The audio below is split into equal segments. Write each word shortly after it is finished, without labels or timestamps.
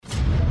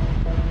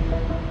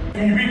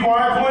Can you be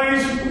quiet,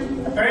 please?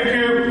 Thank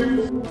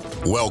you.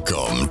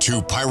 Welcome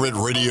to Pirate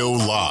Radio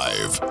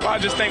Live. I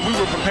just think we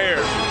were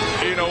prepared.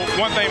 You know,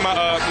 one thing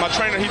my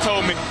trainer, he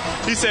told me,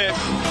 he said,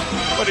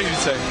 what did he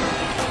say?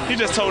 He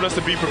just told us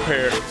to be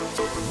prepared.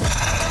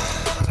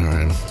 All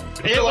right.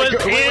 It was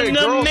in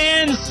the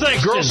men's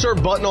section. Girl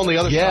shirt button on the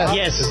other side.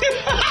 Yes.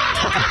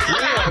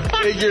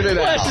 Figured it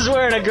out. Flash is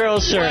wearing a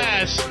girl's shirt.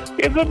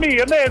 It's me,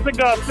 Nancy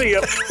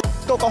Garcia.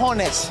 Go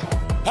cojones.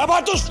 How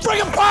about those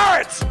friggin'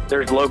 Pirates?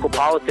 There's local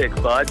politics,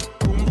 bud.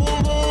 Boom,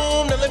 boom,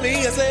 boom. Now let me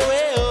hear say,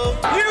 well.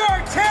 You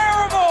are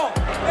terrible!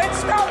 And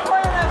stop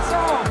playing that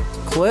song!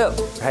 Clip.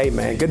 Hey,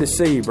 man, good to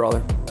see you,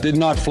 brother. Did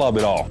not flub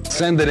at all.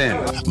 Send it in.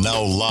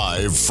 Now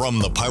live from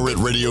the Pirate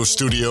Radio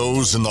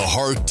studios in the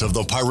heart of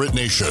the Pirate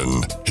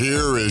Nation,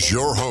 here is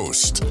your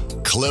host,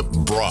 Clip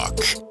Brock.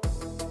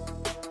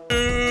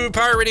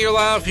 Pirate Radio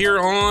Live here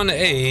on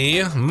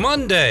a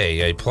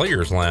Monday, a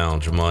Players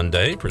Lounge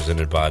Monday,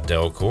 presented by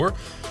Delcor.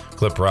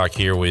 Clip Brock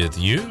here with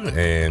you,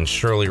 and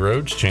Shirley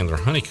Rhodes, Chandler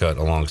Honeycutt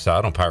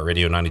alongside on Pirate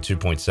Radio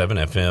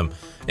 92.7 FM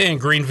in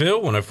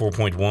Greenville,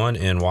 104.1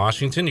 in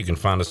Washington. You can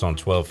find us on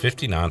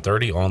 1250,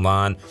 930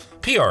 online,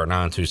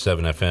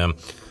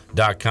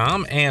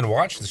 PR927FM.com, and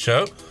watch the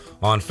show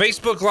on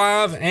Facebook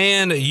Live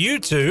and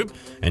YouTube.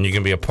 And you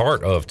can be a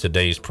part of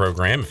today's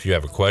program if you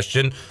have a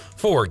question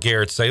for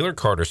Garrett Saylor,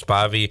 Carter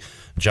Spivey,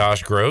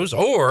 Josh Groves,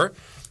 or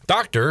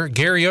Dr.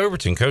 Gary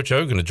Overton. Coach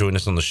O going to join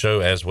us on the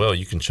show as well.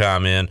 You can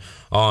chime in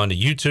on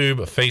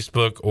YouTube,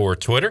 Facebook, or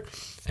Twitter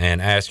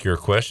and ask your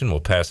question. We'll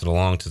pass it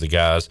along to the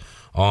guys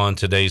on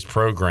today's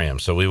program.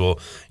 So we will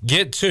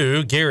get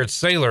to Garrett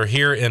Saylor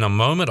here in a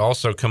moment.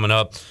 Also coming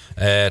up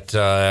at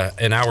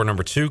in hour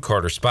number 2,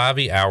 Carter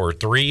Spivey. Hour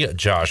 3,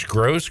 Josh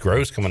Groves.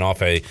 Groves coming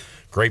off a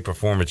great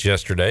performance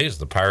yesterday as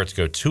the Pirates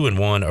go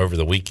 2-1 over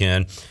the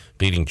weekend,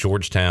 beating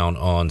Georgetown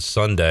on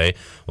Sunday.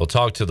 We'll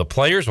talk to the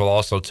players. We'll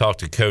also talk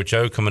to Coach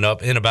O coming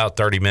up in about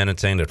 30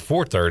 minutes, and at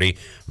 4:30,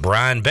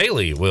 Brian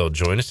Bailey will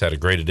join us. Had a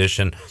great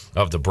edition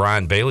of the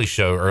Brian Bailey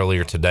Show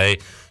earlier today.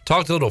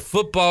 Talked a little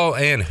football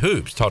and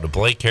hoops. Talked to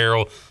Blake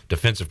Carroll,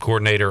 defensive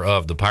coordinator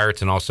of the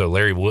Pirates, and also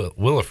Larry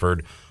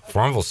Williford,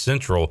 Farmville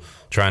Central,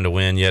 trying to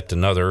win yet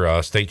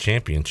another state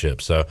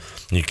championship. So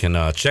you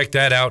can check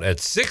that out at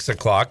 6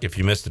 o'clock if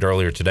you missed it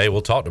earlier today.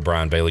 We'll talk to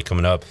Brian Bailey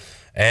coming up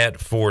at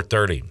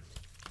 4:30.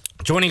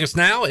 Joining us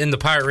now in the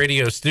Pirate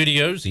Radio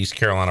studios, East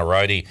Carolina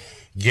righty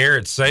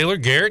Garrett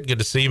Saylor. Garrett, good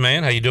to see you,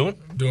 man. How you doing?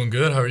 Doing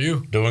good. How are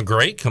you? Doing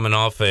great. Coming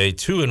off a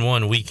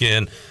 2-1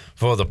 weekend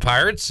for the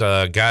Pirates.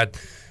 Got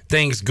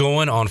things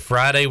going on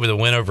Friday with a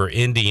win over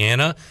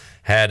Indiana.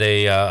 Had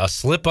a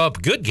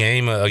slip-up good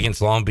game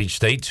against Long Beach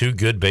State. Two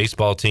good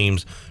baseball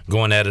teams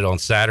going at it on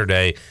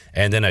Saturday.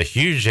 And then a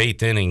huge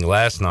 8th inning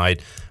last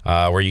night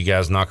where you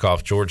guys knock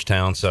off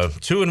Georgetown. So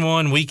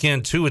 2-1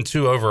 weekend,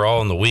 2-2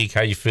 overall in the week.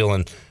 How you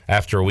feeling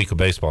after a week of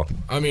baseball?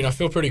 I mean, I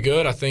feel pretty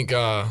good. I think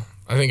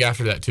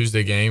after that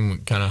Tuesday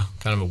game, kind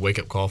of a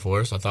wake-up call for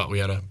us. I thought we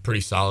had a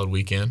pretty solid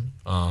weekend.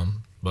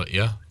 But,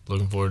 yeah.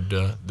 Looking forward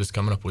to this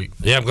coming up week.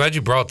 Yeah, I'm glad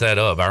you brought that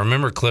up. I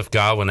remember Cliff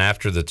Godwin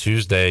after the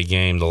Tuesday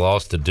game, the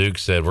loss to Duke,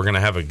 said, we're going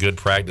to have a good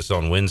practice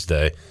on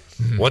Wednesday.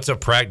 Mm-hmm. What's a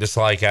practice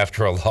like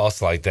after a loss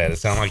like that? It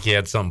sounded like you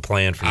had something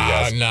planned for you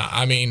guys. No,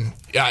 I mean,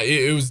 yeah,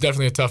 it was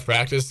definitely a tough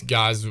practice.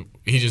 Guys,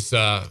 he just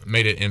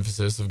made an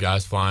emphasis of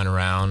guys flying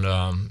around,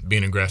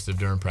 being aggressive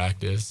during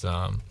practice.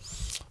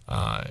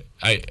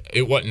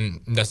 It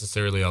wasn't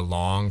necessarily a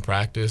long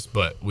practice,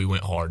 but we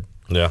went hard.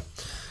 Yeah.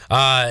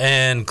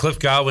 And Cliff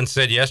Godwin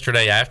said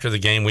yesterday after the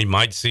game, we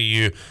might see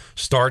you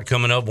start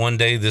coming up one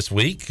day this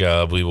week.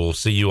 We will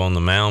see you on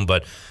the mound,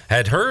 but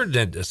had heard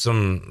that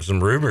some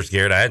rumors,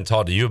 Garrett. I hadn't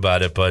talked to you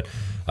about it, but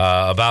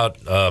about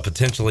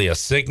potentially a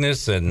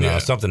sickness and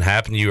something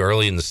happened to you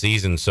early in the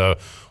season. So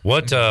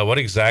what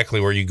exactly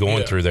were you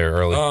going through there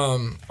early?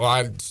 Well,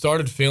 I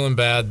started feeling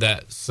bad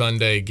that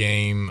Sunday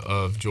game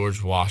of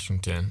George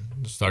Washington.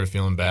 Started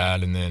feeling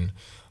bad, and then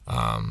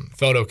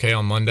felt okay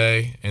on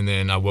Monday, and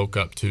then I woke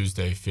up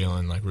Tuesday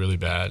feeling like really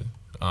bad.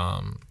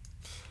 I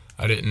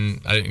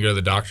didn't go to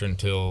the doctor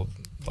until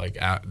like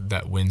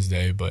that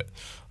Wednesday, but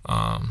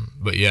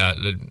yeah,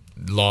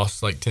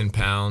 lost like 10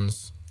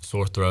 pounds,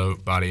 sore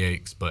throat, body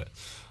aches, but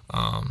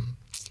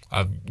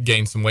I've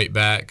gained some weight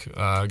back,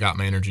 got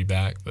my energy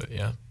back, but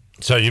yeah.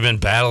 So you've been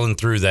battling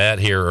through that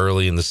here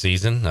early in the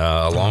season,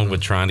 along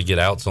with trying to get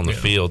outs on the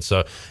field.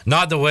 So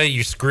not the way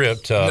you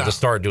script the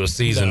start to a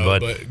season,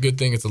 but good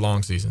thing it's a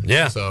long season.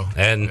 Yeah. So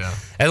and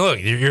look,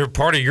 you're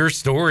part of your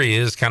story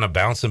is kind of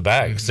bouncing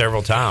back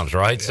several times,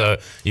 right? Yeah. So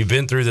you've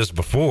been through this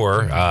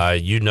before.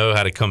 You know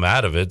how to come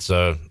out of it.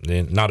 So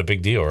not a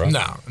big deal, right?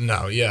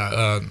 No.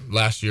 Yeah.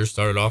 Last year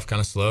started off kind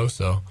of slow,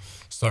 so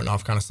starting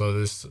off kind of slow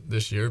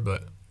this year,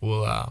 but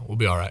we'll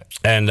be all right.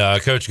 And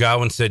Coach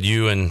Godwin said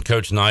you and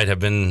Coach Knight have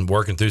been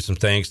working through some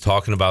things,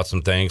 talking about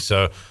some things.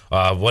 So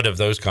what have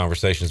those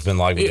conversations been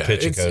like with the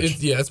pitching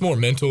coach? It's more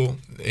mental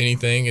than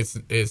anything.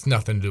 It's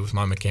nothing to do with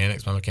my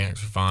mechanics. My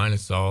mechanics are fine.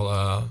 It's all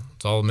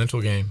a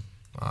mental game.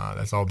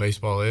 That's all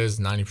baseball is,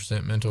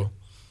 90% mental.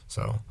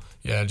 So,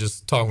 yeah,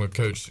 just talking with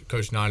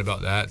Coach Knight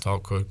about that,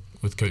 talk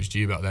with Coach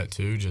G about that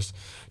too. Just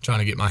trying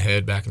to get my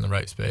head back in the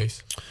right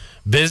space.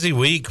 Busy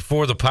week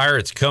for the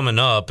Pirates coming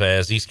up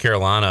as East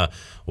Carolina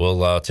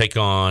will take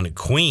on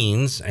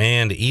Queens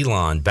and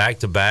Elon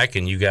back-to-back,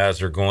 and you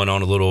guys are going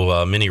on a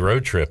little mini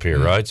road trip here,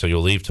 right? So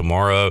you'll leave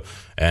tomorrow,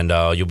 and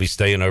you'll be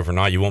staying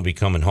overnight. You won't be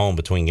coming home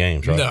between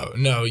games, right?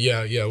 No,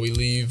 yeah. We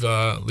leave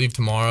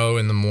tomorrow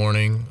in the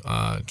morning,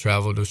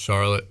 travel to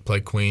Charlotte, play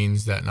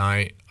Queens that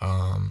night.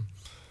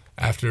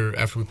 After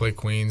we play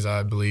Queens,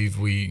 I believe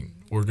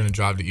we're going to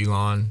drive to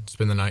Elon,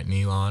 spend the night in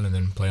Elon, and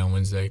then play on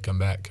Wednesday, come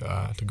back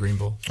to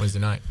Greenville Wednesday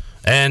night.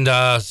 And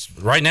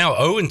right now,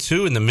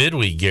 0-2 in the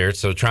midweek, Garrett.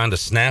 So trying to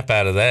snap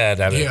out of that.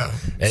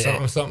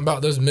 Something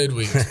about those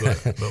midweeks,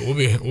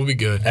 but we'll be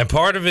good. And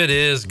part of it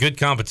is good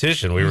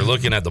competition. We were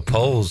looking at the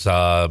polls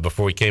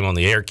before we came on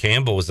the air.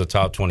 Campbell was the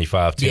top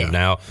 25 team.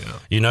 Now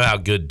you know how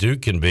good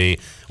Duke can be.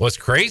 What's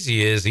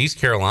crazy is East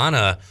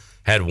Carolina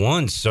had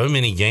won so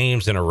many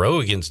games in a row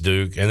against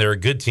Duke, and they're a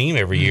good team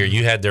every year.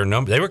 You had their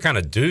number. They were kind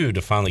of due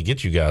to finally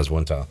get you guys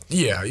one time.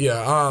 Yeah.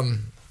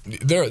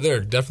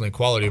 They're definitely a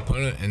quality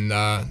opponent, and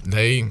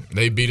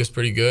they beat us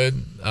pretty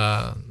good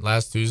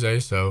last Tuesday.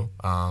 So,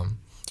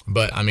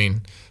 but I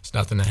mean, it's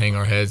nothing to hang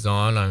our heads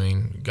on. I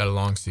mean, got a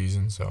long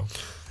season, so.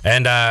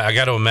 And I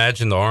got to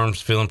imagine the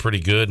arm's feeling pretty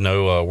good.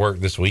 No work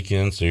this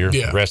weekend, so you're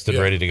rested,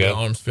 ready to go. The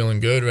arm's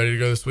feeling good, ready to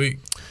go this week.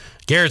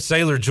 Garrett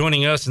Saylor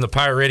joining us in the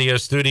Pirate Radio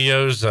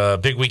studios.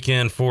 Big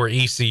weekend for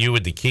ECU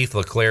with the Keith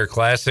LeClaire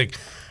Classic.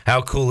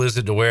 How cool is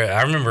it to wear?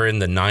 I remember in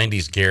the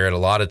 90s, Garrett, a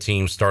lot of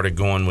teams started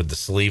going with the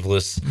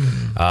sleeveless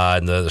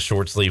and the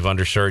short sleeve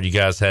undershirt. You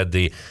guys had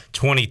the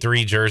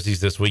 23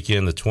 jerseys this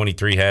weekend, the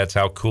 23 hats.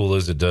 How cool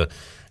is it to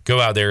go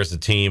out there as a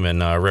team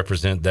and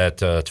represent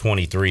that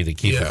 23 that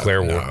Keith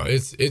LeClaire wore? No,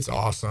 it's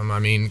awesome. I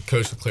mean,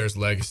 Coach LeClaire's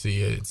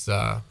legacy, it's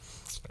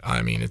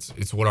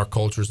what our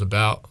culture's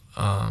about.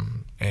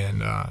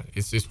 And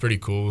it's pretty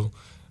cool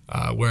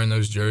wearing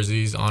those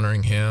jerseys,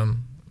 honoring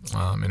him.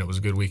 And it was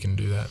a good weekend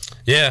to do that.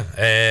 Yeah,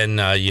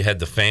 and you had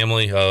the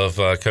family of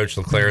Coach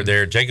LeClaire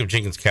there. Jacob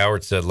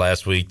Jenkins-Cowart said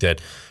last week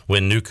that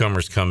when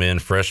newcomers come in,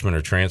 freshmen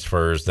or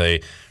transfers,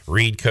 they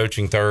read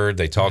coaching third.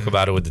 They talk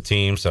about it with the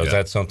team. So is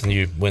that something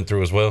you went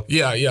through as well?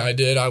 Yeah, I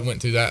did. I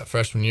went through that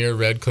freshman year,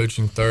 read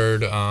coaching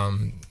third.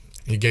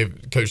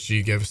 Coach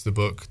G gave us the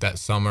book that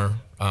summer,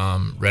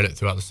 read it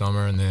throughout the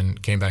summer, and then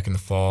came back in the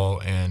fall,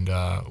 and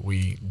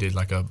we did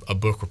like a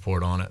book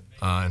report on it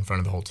in front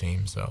of the whole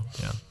team. So,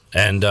 yeah.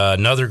 And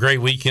another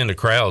great weekend of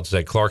crowds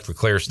at Clark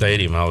LeClaire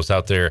Stadium. I was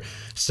out there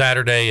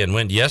Saturday and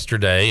went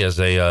yesterday as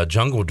a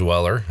jungle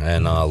dweller,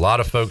 and a lot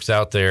of folks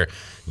out there,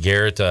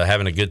 Garrett,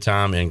 having a good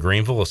time in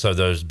Greenville. So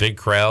those big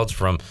crowds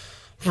from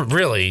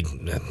really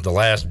the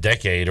last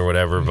decade or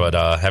whatever, but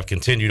have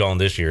continued on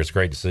this year. It's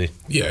great to see.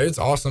 Yeah, it's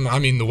awesome. I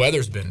mean, the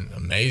weather's been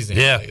amazing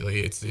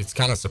lately. It's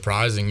kind of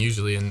surprising.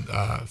 Usually in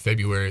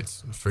February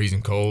it's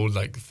freezing cold,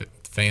 like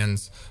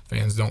fans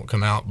don't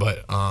come out,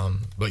 but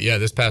yeah,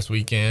 this past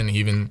weekend,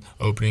 even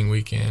opening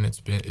weekend,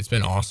 it's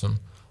been awesome.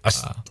 I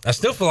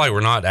still feel like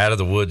we're not out of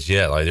the woods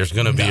yet. Like there's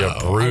going to be a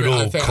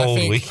brutal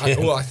cold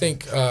weekend. I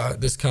think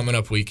this coming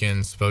up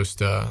weekend's supposed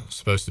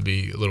to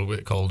be a little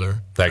bit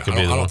colder. That could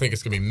be. I don't think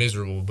it's going to be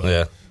miserable,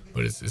 but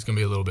it's going to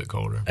be a little bit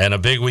colder. And a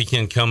big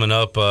weekend coming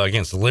up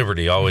against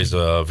Liberty. Always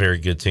a very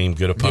good team,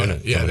 good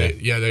opponent. Yeah,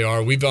 they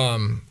are. We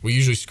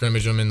usually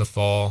scrimmage them in the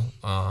fall,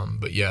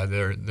 but yeah,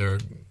 they're a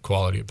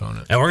quality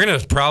opponent. And we're going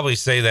to probably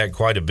say that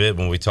quite a bit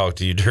when we talk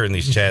to you during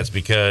these chats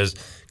because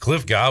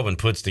Cliff Godwin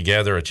puts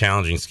together a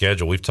challenging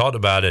schedule. We've talked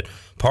about it.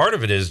 Part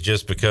of it is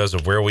just because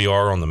of where we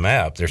are on the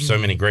map. There's so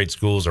many great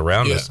schools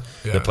around us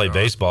that play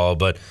baseball,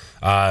 but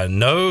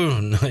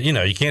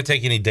you can't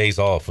take any days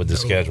off with the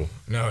schedule.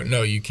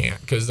 No, you can't,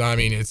 because I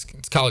mean it's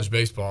college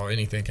baseball.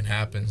 Anything can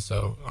happen,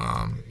 so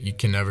you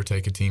can never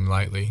take a team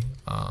lightly.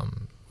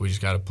 We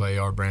just got to play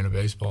our brand of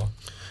baseball.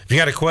 If you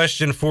got a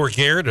question for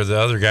Garrett or the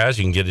other guys,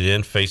 you can get it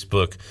in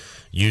Facebook,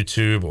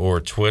 YouTube, or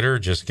Twitter.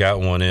 Just got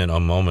one in a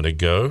moment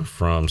ago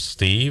from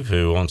Steve,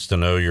 who wants to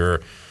know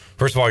your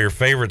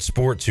favorite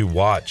sport to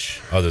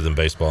watch other than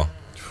baseball.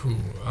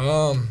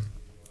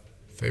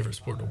 Favorite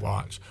sport to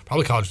watch?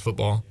 Probably college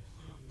football.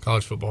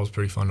 College football is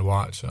pretty fun to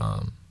watch.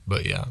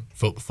 But yeah,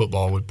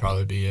 football would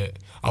probably be it.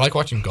 I like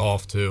watching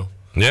golf too.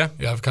 Yeah,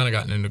 I've kind of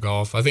gotten into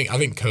golf. I think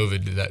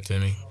COVID did that to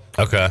me.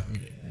 Okay.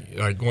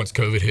 Like once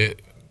COVID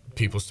hit,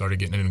 people started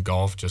getting into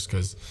golf just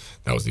because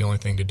that was the only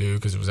thing to do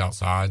because it was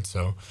outside.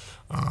 So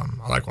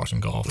I like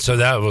watching golf. So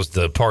that was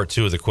the part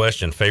two of the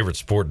question. Favorite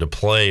sport to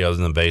play other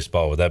than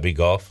baseball? Would that be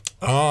golf?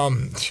 I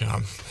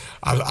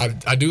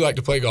do like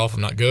to play golf.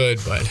 I'm not good,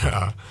 but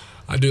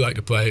I do like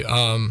to play.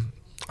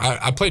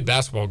 I played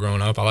basketball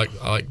growing up. I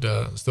like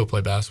to still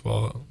play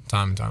basketball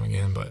time and time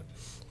again. But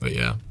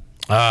yeah.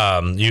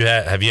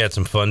 Have you had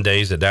some fun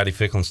days at Dowdy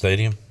Ficklen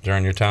Stadium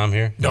during your time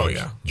here? Oh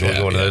yeah. Enjoy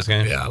going to those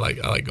games? Yeah, I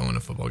like going to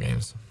football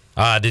games.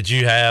 Did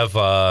you have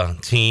a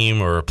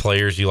team or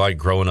players you liked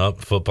growing up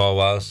football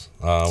wise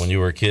when you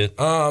were a kid?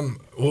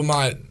 Well,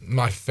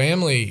 my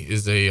family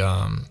is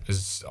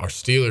our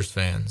Steelers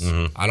fans.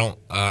 Mm-hmm.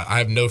 I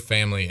have no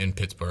family in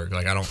Pittsburgh.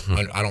 Like I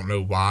don't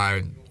know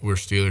why we're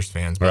Steelers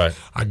fans. But right.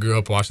 I grew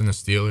up watching the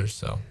Steelers.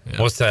 So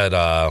yeah. What's that?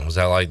 Was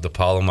that like the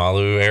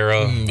Palomalu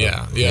era?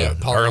 Yeah.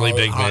 Early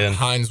Big Ben.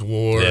 Hines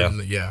Ward.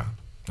 Yeah.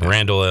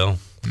 Randall L.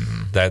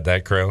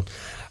 That crowd.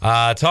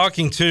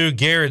 Talking to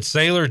Garrett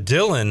Saylor,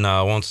 Dylan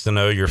wants to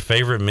know your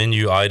favorite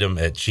menu item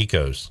at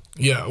Chico's.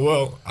 Yeah,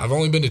 well, I've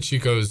only been to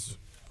Chico's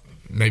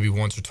maybe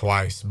once or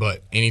twice,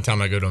 but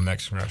anytime I go to a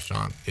Mexican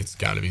restaurant, it's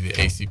got to be the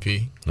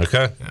ACP.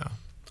 Okay. Yeah.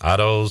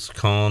 Arroz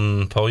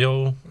con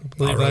pollo, I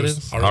believe that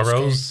is.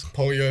 Arroz con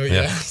pollo,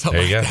 yeah.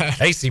 There you go. Like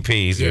ACP,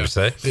 easier to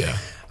say.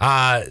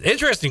 Yeah.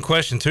 Interesting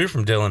question, too,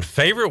 from Dylan.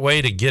 Favorite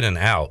way to get an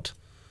out?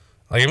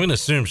 Like, I'm going to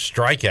assume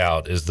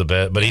strikeout is the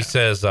best, but he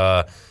says,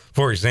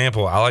 for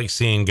example, I like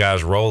seeing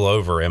guys roll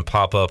over and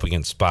pop up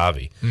against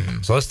Spivey.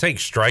 Mm-hmm. So let's take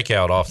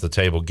strikeout off the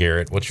table,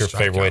 Garrett. What's your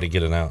favorite way to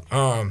get an out?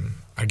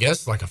 I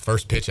guess like a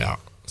first pitch out.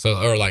 So,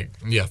 or like,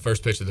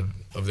 first pitch of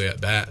the at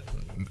bat.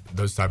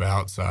 Those type of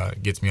outs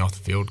gets me off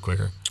the field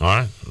quicker. All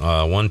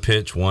right. One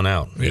pitch, one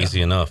out. Yeah.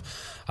 Easy enough.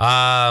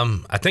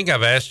 I think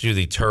I've asked you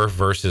the turf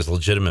versus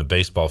legitimate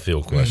baseball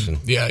field question.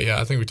 Yeah.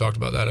 I think we talked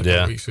about that a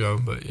couple weeks ago.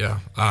 But yeah,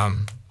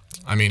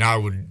 I mean, I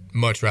would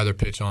much rather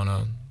pitch on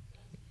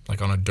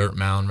a dirt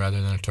mound rather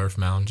than a turf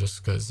mound,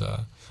 just because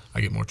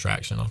I get more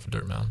traction off a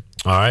dirt mound.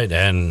 All right,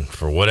 and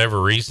for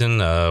whatever reason,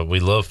 we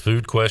love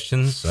food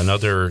questions.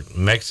 Another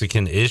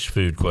Mexican-ish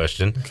food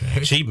question.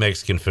 Okay. Cheap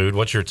Mexican food.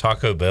 What's your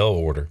Taco Bell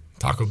order?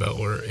 Taco Bell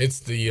order. It's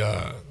the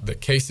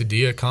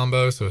quesadilla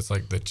combo, so it's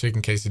like the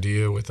chicken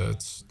quesadilla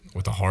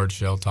with a hard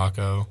shell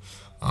taco,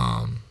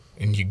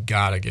 and you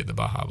gotta get the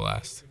Baja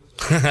Blast.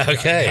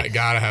 Okay.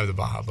 Gotta have the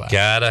Baja Blast.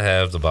 Gotta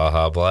have the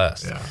Baja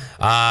Blast.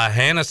 Yeah.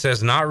 Hannah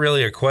says, not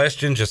really a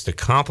question, just a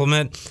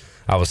compliment.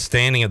 I was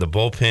standing at the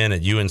bullpen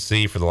at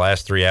UNC for the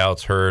last 3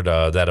 outs, heard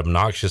that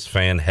obnoxious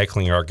fan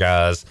heckling our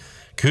guys.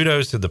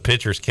 Kudos to the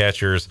pitchers,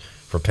 catchers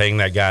for paying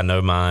that guy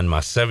no mind.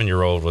 My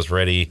 7-year-old was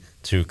ready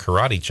to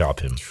karate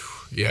chop him.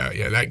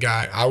 Yeah, that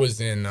guy. I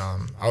was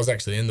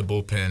actually in the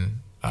bullpen.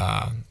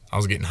 I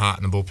was getting hot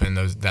in the bullpen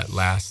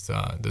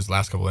those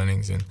last couple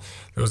innings, and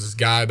there was this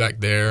guy back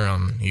there.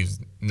 He was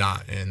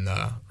not in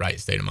the right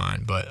state of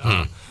mind, but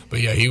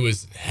yeah, he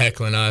was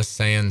heckling us,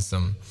 saying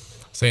some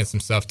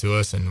stuff to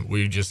us, and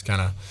we just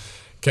kind of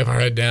kept our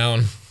head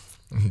down,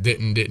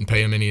 didn't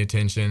pay him any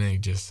attention, and he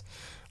just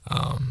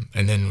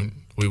and then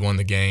we won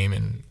the game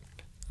and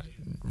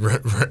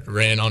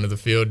ran onto the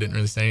field, didn't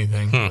really say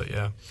anything, but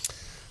yeah.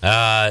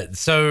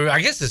 So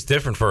I guess it's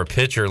different for a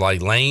pitcher.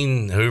 Like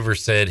Lane Hoover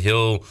said,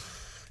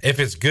 if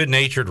it's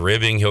good-natured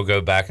ribbing, he'll go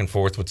back and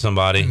forth with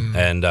somebody. Mm-hmm.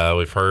 And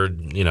we've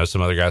heard,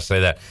 some other guys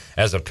say that.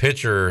 As a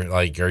pitcher,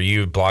 like, are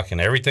you blocking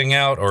everything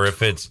out? Or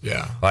if it's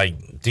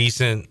like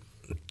decent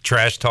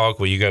trash talk,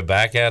 will you go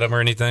back at him or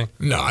anything?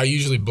 No, I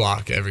usually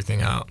block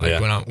everything out. Like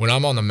when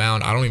I'm on the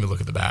mound, I don't even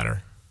look at the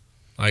batter.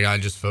 Like, I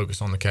just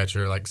focus on the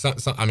catcher. Like,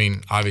 I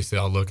mean, obviously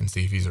I'll look and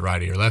see if he's a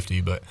righty or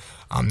lefty, but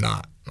I'm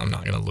not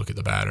going to look at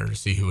the batter to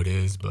see who it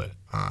is. But,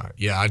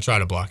 I try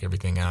to block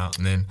everything out.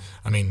 And then,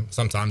 I mean,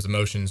 sometimes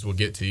emotions will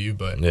get to you,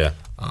 but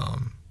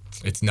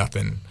it's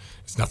nothing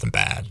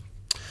bad.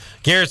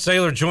 Garrett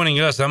Saylor joining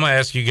us. I'm going to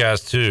ask you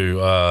guys, too,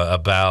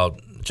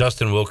 about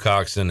Justin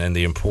Wilcoxon and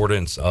the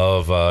importance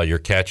of your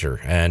catcher.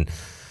 And,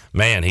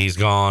 man, he's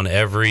gone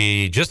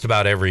just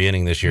about every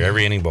inning this year,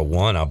 every inning but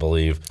one, I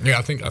believe. Yeah,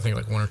 I think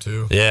like 1 or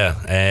 2.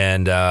 Yeah,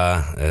 and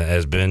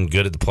has been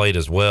good at the plate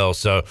as well.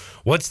 So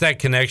what's that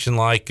connection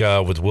like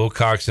with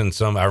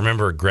Wilcoxon? I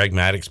remember Greg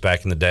Maddux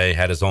back in the day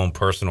had his own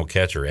personal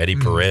catcher. Eddie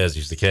Perez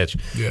used to catch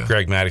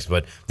Greg Maddux.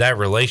 But that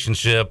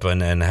relationship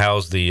and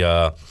how's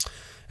the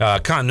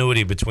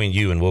continuity between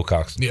you and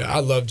Wilcoxon? Yeah,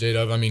 I love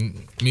J-Dub. I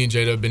mean, me and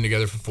J-Dub have been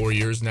together for 4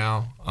 years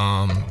now.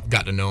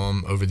 Got to know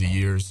him over the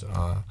years.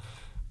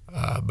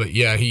 But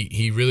yeah,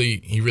 he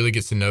really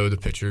gets to know the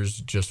pitchers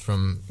just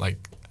from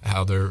like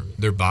how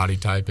their body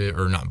type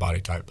or not body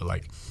type, but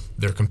like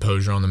their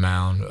composure on the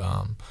mound.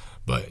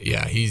 But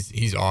yeah,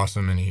 he's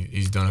awesome, and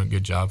he's done a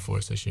good job for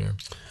us this year.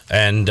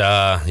 And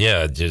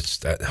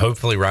just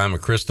hopefully Ryan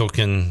McChrystal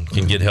can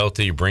get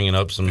healthy. You're bringing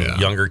up some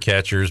younger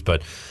catchers,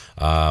 but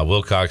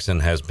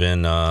Wilcoxon has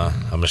been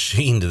a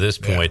machine to this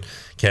point,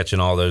 catching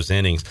all those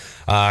innings.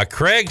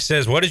 Craig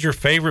says, what is your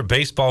favorite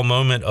baseball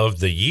moment of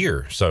the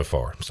year so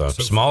far? So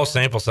small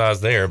sample size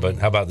there, but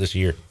how about this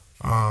year?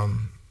 I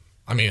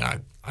mean, I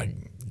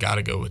got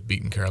to go with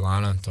beating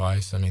Carolina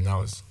twice. I mean, that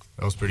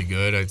was pretty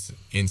good. It's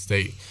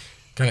in-state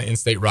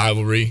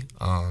rivalry.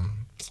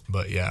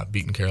 But yeah,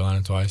 beating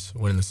Carolina twice,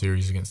 winning the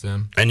series against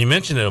them. And you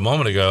mentioned it a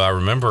moment ago. I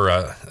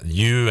remember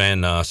you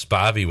and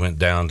Spivey went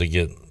down to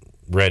get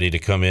ready to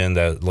come in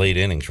that late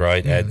innings,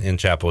 right, in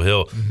Chapel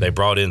Hill. Mm-hmm. They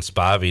brought in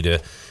Spivey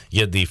to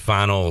get the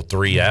final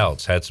 3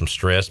 outs. Had some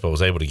stress, but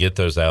was able to get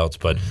those outs.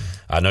 But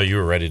I know you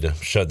were ready to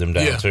shut them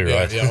down too,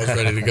 right? Yeah, I was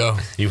ready to go.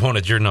 You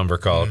wanted your number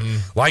called.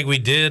 Mm-hmm. Like we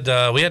did.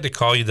 We had to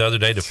call you the other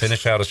day to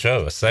finish out a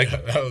show, a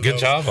segment. Good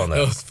job on that.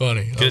 That was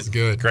funny. That was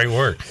good. Great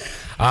work.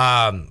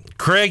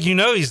 Craig,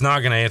 he's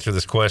not going to answer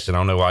this question. I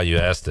don't know why you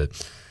asked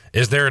it.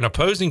 Is there an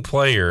opposing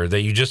player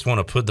that you just want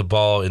to put the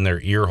ball in their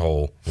ear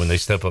hole when they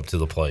step up to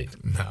the plate?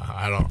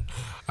 No,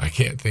 I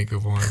can't think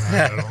of one.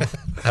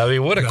 I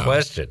mean, what a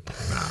question.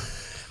 No.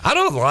 I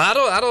don't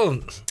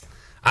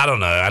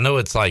know. I know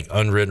it's like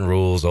unwritten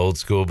rules, old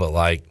school, but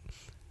like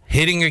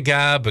hitting a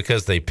guy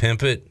because they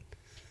pimp it,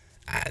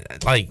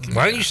 why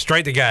don't you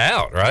strike the guy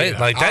out, right?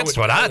 Yeah, that's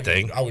what I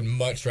think. I would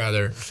much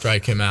rather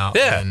strike him out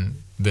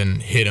than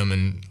hit him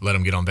and let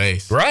him get on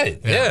base.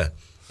 Right, yeah.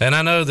 And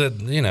I know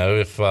that,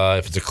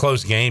 if it's a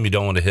close game, you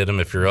don't want to hit him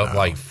if you're up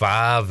like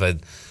 5,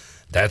 and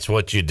that's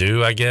what you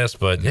do, I guess.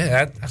 But,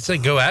 I'd say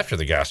go after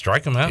the guy,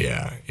 strike him out.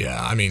 Yeah.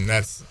 I mean,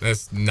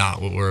 that's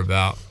not what we're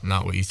about,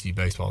 not what ECU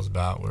baseball is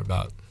about. We're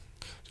about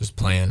just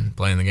playing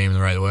the game the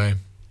right way.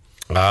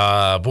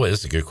 Boy, this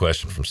is a good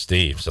question from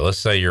Steve. So let's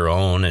say you're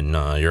on and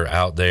you're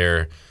out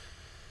there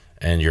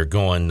and you're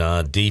going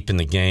deep in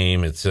the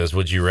game. It says,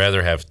 would you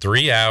rather have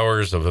 3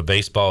 hours of a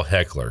baseball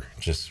heckler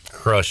just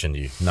crushing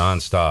you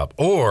nonstop,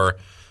 or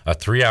a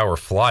 3-hour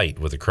flight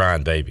with a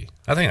crying baby?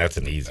 I think that's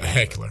an easy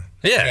heckler.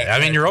 Yeah, I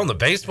mean, you're on the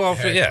baseball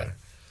field. Yeah,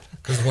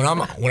 because when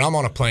I'm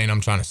on a plane,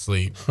 I'm trying to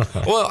sleep.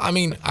 Well, I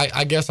mean,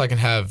 I guess I can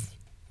have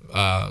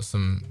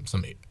some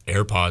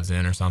AirPods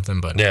in or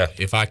something, but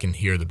if I can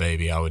hear the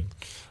baby, I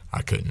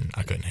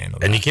couldn't handle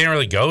that. And you can't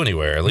really go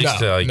anywhere. At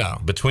least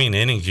between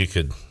innings, you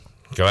could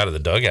go out of the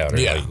dugout. Or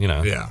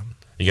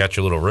you got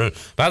your little room.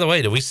 By the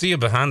way, did we see a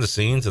behind the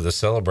scenes of the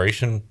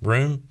celebration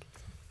room?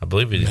 I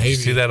believe we did. Did you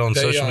see that on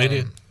social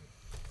media?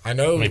 I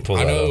know.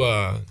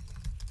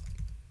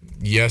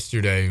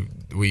 Yesterday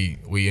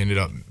we ended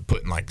up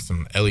putting like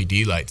some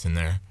LED lights in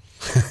there.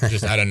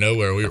 Just out of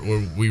nowhere,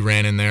 we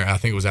ran in there. I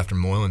think it was after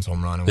Moylan's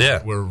home run.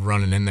 And we're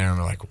running in there, and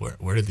we're like,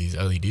 where did these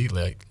LED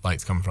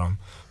lights come from?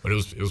 But it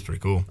was pretty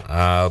cool.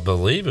 I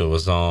believe it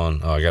was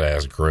on. I got to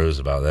ask Groves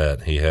about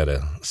that. He had a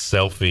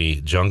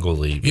selfie jungle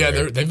leap. Yeah,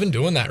 they've been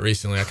doing that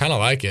recently. I kind of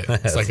like it.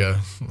 It's like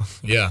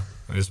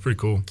it's pretty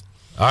cool.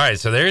 All right,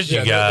 so there's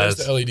you guys.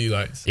 There's the LED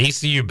lights.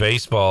 ECU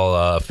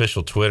baseball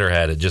official Twitter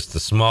had it, just a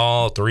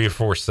small 3 or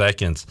 4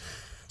 seconds.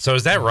 So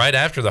is that right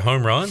after the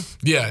home run?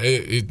 Yeah,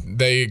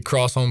 they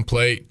cross home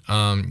plate.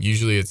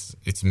 Usually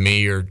it's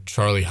me or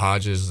Charlie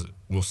Hodges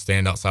will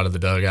stand outside of the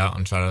dugout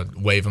and try to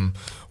wave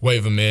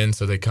them in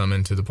so they come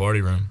into the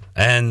party room.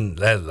 And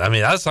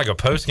that's like a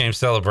post game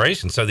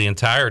celebration. So the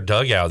entire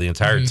dugout, the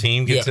entire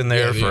team gets in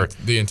there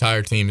the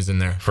entire team is in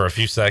there for a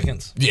few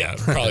seconds. Yeah,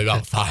 probably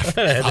about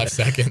 5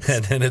 seconds,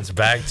 and then it's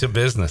back to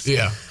business.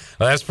 Yeah.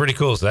 Well, that's pretty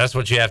cool. So that's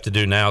what you have to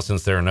do now,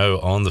 since there are no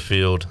on the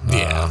field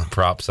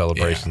prop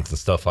celebrations and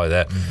stuff like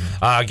that.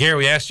 Gary,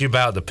 we asked you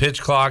about the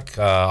pitch clock,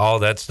 all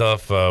that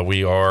stuff.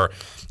 We are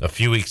a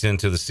few weeks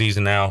into the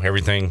season now.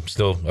 Everything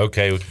still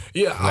okay?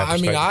 Yeah, I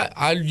mean,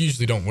 I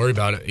usually don't worry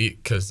about it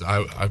because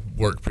I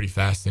work pretty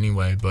fast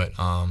anyway. But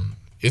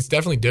it's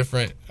definitely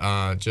different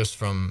just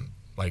from,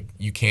 like,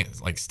 you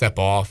can't, like, step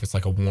off. It's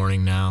like a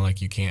warning now.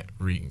 Like, you can't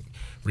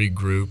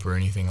regroup or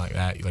anything like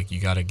that. Like,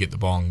 you got to get the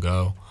ball and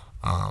go.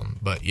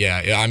 But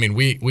I mean,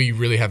 we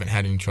really haven't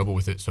had any trouble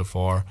with it so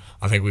far.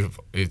 I think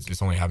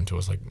it's only happened to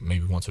us like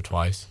maybe once or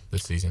twice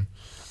this season.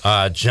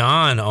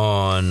 John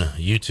on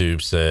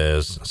YouTube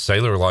says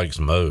Sailor likes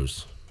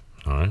Moe's.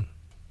 All right, I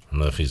don't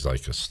know if he's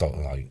like a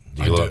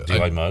do you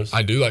like Moe's?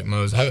 I do like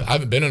Moe's. I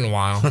haven't been in a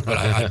while, but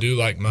I do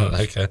like Moe's.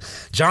 Okay,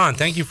 John,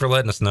 thank you for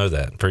letting us know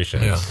that.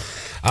 Appreciate it.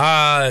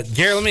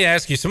 Gary, let me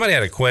ask you. Somebody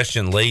had a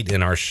question late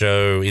in our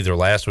show, either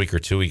last week or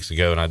 2 weeks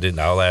ago, and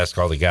I'll ask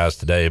all the guys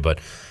today. But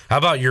how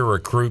about your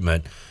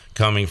recruitment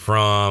coming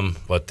from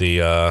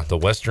the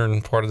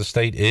western part of the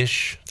state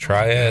ish?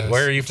 Triad.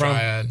 Where are you from?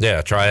 Triad.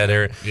 Yeah, Triad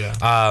area.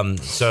 Yeah.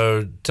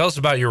 So tell us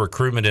about your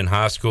recruitment in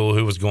high school.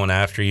 Who was going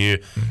after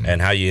you,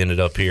 and how you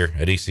ended up here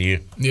at ECU?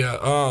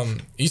 Yeah.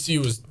 ECU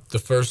was the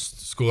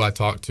first school I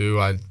talked to.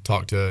 I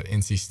talked to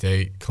NC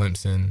State,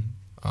 Clemson,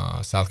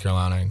 South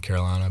Carolina, and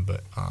Carolina,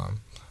 but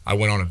I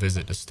went on a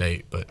visit to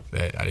State, but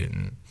I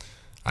didn't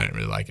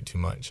really like it too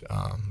much.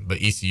 But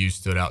ECU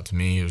stood out to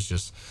me. It was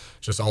just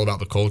all about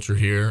the culture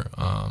here,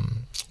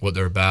 what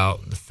they're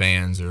about. The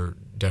fans are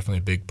definitely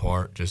a big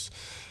part. Just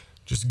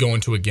going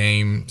to a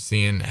game,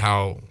 seeing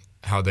how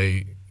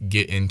they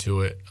get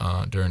into it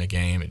during a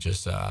game. It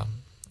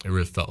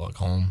really felt like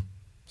home.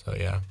 So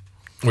yeah.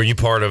 Were you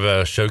part of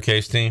a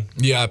showcase team?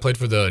 Yeah, I played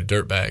for the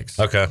Dirtbags.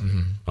 Okay.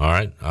 All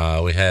right.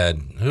 We had,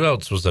 who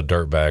else was a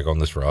Dirtbag on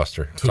this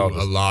roster? A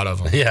lot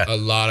of them. Yeah. A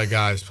lot of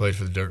guys played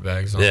for the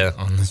Dirtbags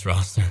on this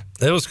roster.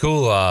 It was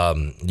cool.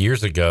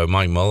 Years ago,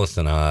 Mike Mullis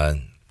and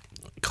I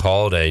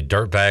called a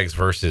Dirtbags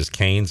versus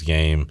Canes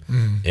game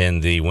in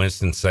the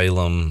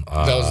Winston-Salem.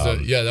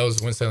 That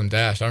was Winston-Salem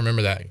Dash. I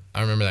remember that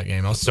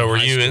game. So were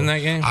you in that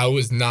game? I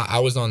was not. I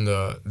was on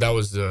the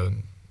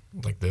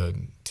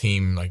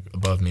team like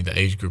above me, the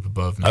age group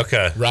above me.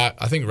 Okay.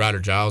 I think Ryder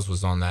Giles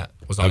was on that.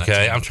 That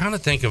team. I'm trying to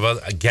think of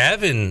other.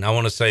 Gavin, I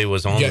want to say,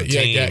 was on the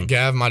team. Yeah,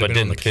 Gav might have been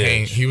on the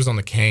Canes. He was on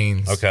the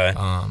Canes. Okay.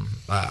 But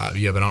I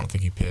don't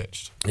think he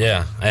pitched.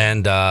 Yeah,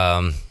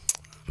 and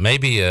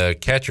maybe a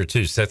catcher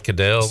too, Seth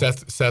Cadell.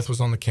 Seth was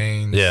on the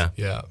Canes.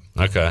 Yeah.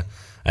 Okay.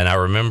 And I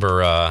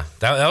remember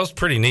that was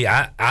pretty neat.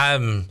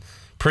 I'm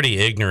pretty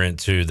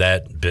ignorant to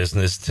that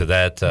business, to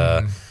that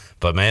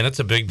But man, it's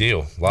a big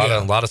deal. A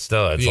lot of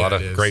studs, a lot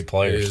of great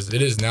players.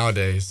 It is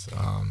nowadays.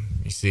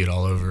 You see it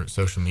all over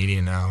social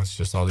media now. It's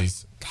just all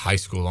these high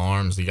school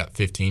arms. You got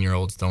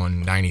 15-year-olds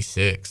throwing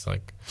 96.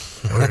 Like,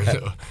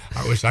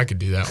 I wish I could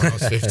do that when I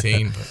was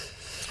 15, but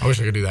I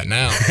wish I could do that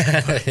now.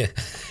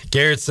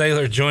 Garrett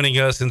Saylor joining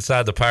us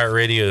inside the Pirate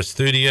Radio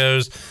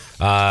studios.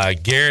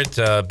 Garrett,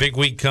 big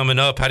week coming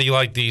up. How do you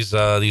like these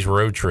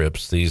road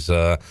trips? These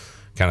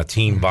kind of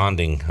team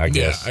bonding, I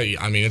guess.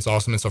 Yeah, I mean, it's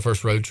awesome. It's our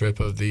first road trip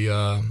of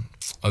the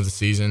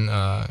season.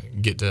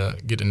 Get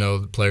to know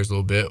the players a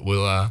little bit.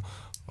 We'll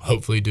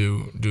hopefully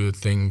do a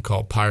thing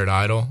called Pirate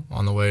Idol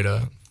on the way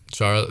to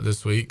Charlotte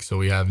this week. So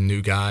we have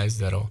new guys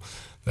that'll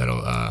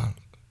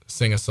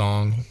sing a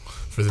song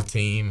for the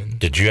team. And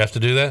did you have to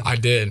do that? I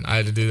did. I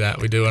had to do that.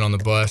 We do it on the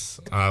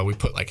bus. We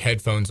put like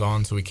headphones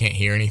on so we can't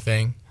hear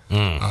anything.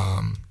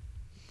 And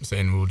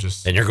we'll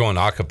just. And you're going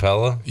a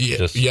cappella?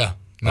 Yeah. Yeah.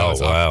 No,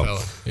 oh wow.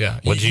 Acapella. Yeah.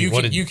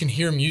 You can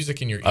hear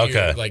music in your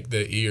ear, like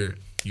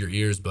your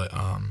ears, but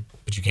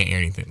you can't hear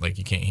anything. Like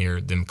you can't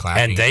hear them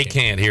clapping. And they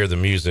can't hear the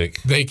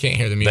music. They can't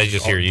hear the music. They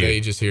just hear you. They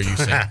just hear you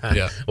sing.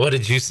 Yeah. What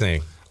did you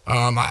sing?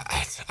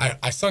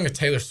 I sung a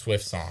Taylor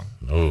Swift song.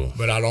 Oh.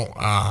 But I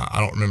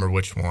don't remember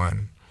which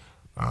one.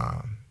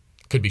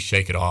 Could be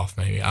Shake It Off,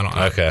 maybe.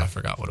 I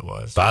forgot what it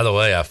was. By the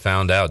way, I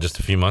found out just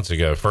a few months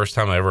ago, first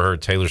time I ever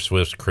heard Taylor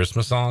Swift's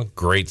Christmas song.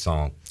 Great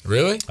song.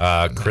 Really?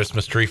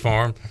 Christmas Tree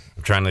Farm.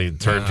 I'm trying to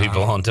turn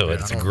people onto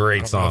it. It's a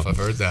great song. I don't know if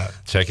I've heard that.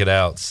 Check it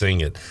out.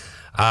 Sing it.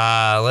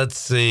 Let's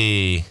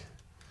see.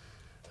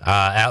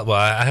 Well,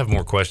 I have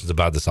more questions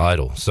about this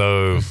Idol.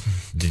 So,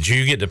 did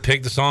you get to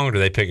pick the song, or do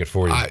they pick it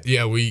for you?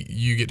 Yeah,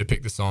 you get to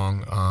pick the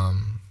song.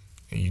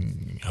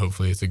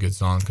 Hopefully, it's a good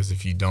song, because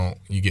if you don't,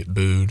 you get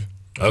booed.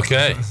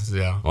 Okay.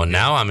 Yeah. Well,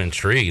 now I'm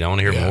intrigued. I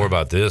want to hear more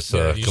about this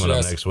coming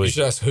up next week. You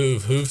should ask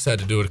Hoove. Hoove's had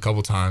to do it a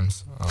couple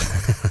times,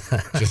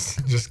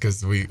 just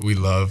because we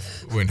love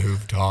when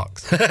Hoove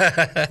talks.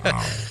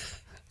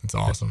 It's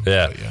awesome.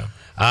 Yeah. But, yeah.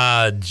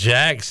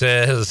 Jack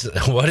says,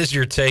 "What is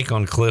your take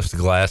on Cliff's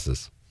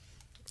glasses?"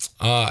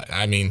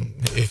 I mean,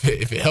 if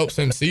it helps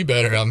him see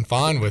better, I'm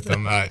fine with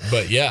them.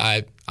 But yeah,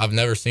 I've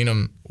never seen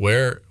him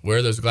wear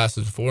those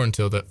glasses before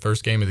until the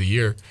first game of the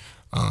year.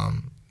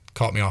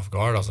 Caught me off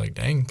guard. I was like,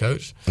 "Dang,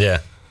 coach!" Yeah,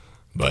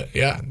 but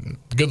yeah,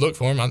 good look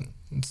for him.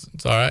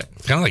 It's all right.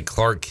 Kind of like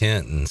Clark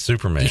Kent and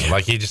Superman. Yeah.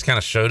 Like he just kind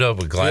of showed up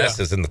with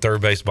glasses in the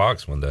third base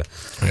box one day.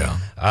 Yeah.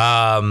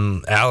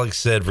 Alex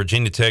said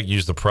Virginia Tech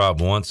used the prop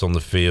once on the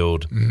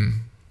field,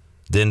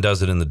 then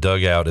does it in the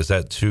dugout. Is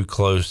that too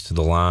close to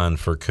the line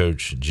for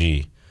Coach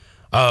G?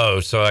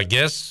 Oh, so I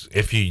guess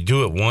if you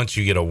do it once,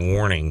 you get a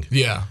warning.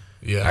 Yeah.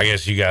 I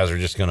guess you guys are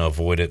just going to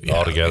avoid it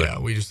altogether. Yeah,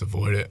 we just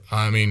avoid it.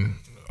 I mean,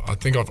 I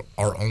think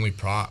our only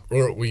prop,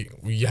 or we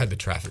had the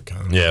traffic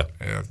cone. Yeah.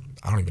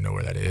 I don't even know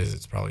where that is.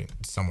 It's probably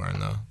somewhere in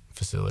the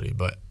facility.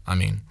 But I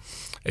mean,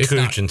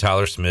 Cooch and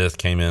Tyler Smith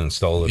came in and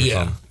stole it. Or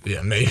something.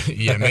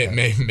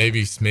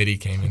 Maybe Smitty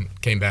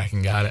came back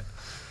and got it.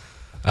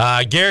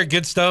 Garrett,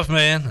 good stuff,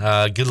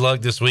 man. Good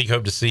luck this week.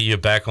 Hope to see you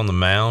back on the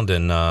mound,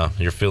 and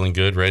you're feeling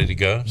good, ready to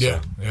go.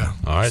 Yeah.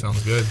 All right,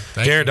 sounds good.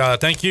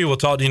 Garrett, thank you. We'll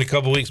talk to you in a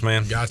couple weeks,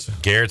 man. Gotcha.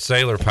 Garrett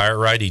Saylor, Pirate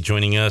Righty,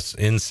 joining us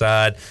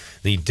inside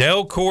the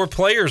Delcor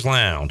Players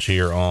Lounge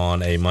here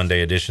on a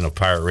Monday edition of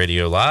Pirate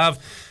Radio Live.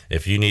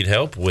 If you need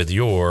help with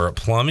your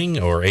plumbing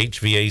or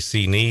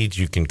HVAC needs,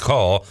 you can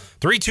call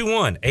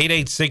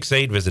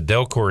 321-8868. Visit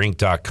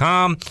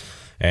DelcorInc.com,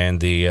 and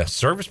the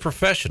service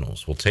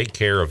professionals will take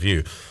care of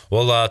you.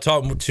 We'll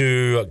talk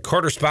to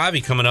Carter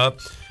Spivey coming up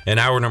in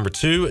hour number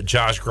 2,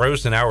 Josh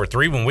Gross in hour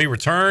 3. When we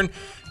return,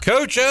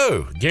 Coach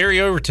O,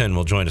 Gary Overton,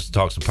 will join us to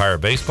talk some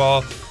Pirate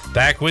baseball.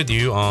 Back with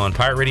you on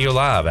Pirate Radio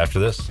Live after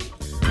this.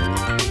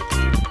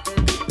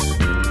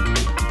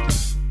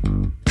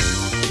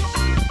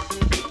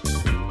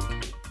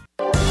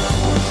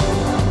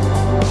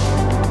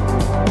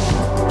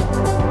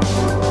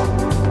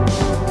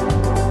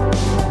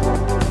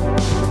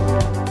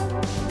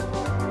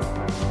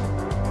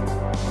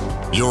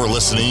 You're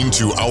listening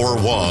to Hour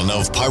 1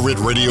 of Pirate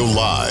Radio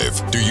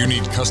Live. Do you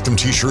need custom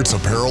t-shirts,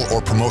 apparel,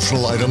 or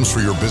promotional items for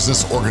your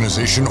business,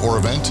 organization, or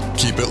event?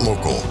 Keep it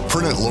local.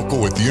 Print it local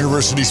with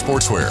University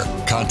Sportswear.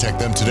 Contact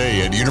them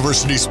today at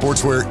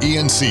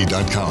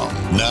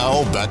universitysportswearenc.com.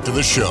 Now, back to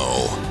the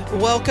show.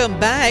 Welcome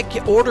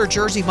back. Order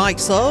Jersey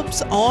Mike's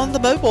subs on the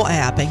mobile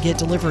app and get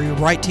delivery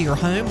right to your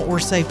home, or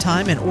save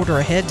time and order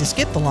ahead to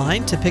skip the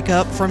line to pick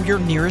up from your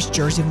nearest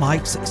Jersey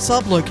Mike's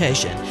sub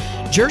location.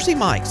 Jersey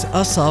Mike's,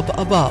 a sub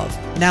above.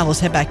 Now let's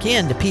head back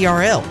in to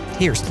PRL.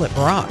 Here's Clip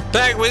Brock.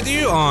 Back with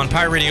you on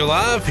Pirate Radio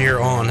Live here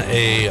on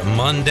a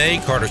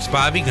Monday. Carter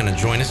Spivey going to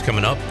join us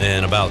coming up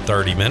in about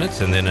 30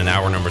 minutes. And then in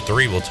hour number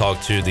 3, we'll talk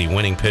to the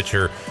winning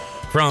pitcher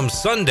from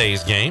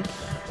Sunday's game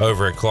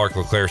over at Clark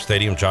LeClaire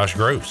Stadium. Josh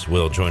Gross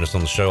will join us on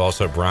the show.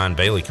 Also, Brian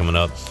Bailey coming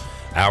up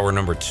hour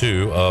number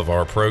 2 of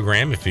our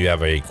program. If you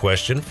have a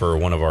question for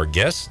one of our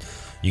guests,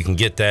 you can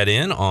get that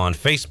in on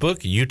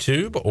Facebook,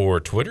 YouTube, or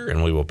Twitter,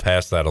 and we will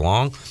pass that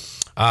along.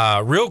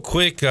 Real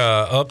quick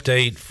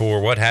update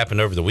for what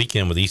happened over the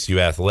weekend with ECU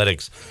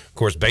Athletics. Of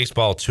course,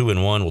 baseball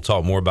 2-1. We'll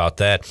talk more about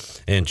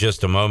that in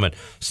just a moment.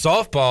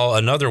 Softball,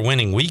 another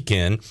winning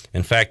weekend.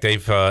 In fact,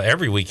 they've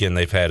every weekend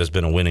they've had has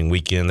been a winning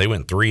weekend. They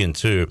went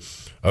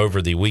 3-2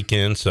 over the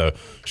weekend. So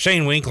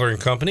Shane Winkler and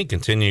company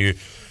continuing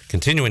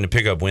to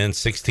pick up wins,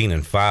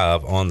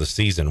 16-5 on the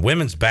season.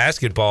 Women's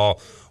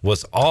basketball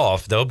was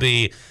off. They'll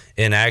be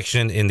in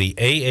action in the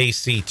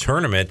AAC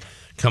tournament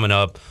coming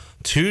up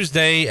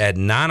Tuesday at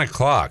 9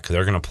 o'clock.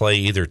 They're going to play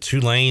either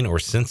Tulane or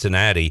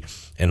Cincinnati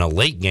in a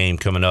late game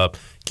coming up.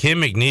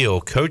 Kim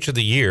McNeil, Coach of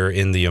the Year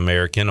in the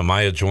American.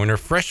 Amaya Joyner,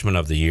 Freshman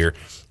of the Year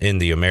in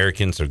the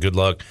American. So good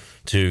luck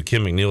to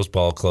Kim McNeil's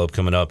ball club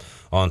coming up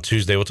on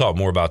Tuesday. We'll talk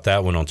more about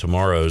that one on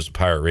tomorrow's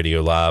Pirate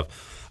Radio Live.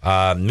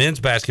 Men's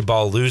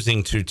basketball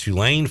losing to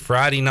Tulane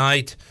Friday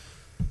night.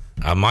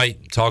 I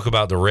might talk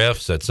about the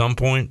refs at some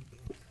point.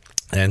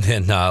 And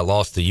then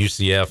lost to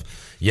UCF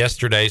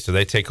yesterday, so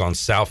they take on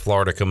South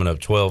Florida coming up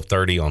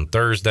 12:30 on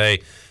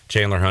Thursday.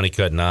 Chandler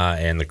Honeycutt and I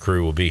and the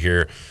crew will be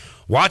here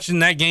watching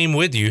that game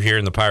with you here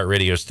in the Pirate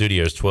Radio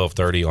Studios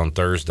 12:30 on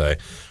Thursday.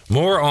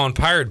 More on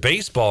Pirate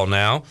baseball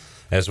now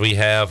as we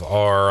have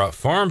our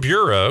Farm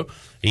Bureau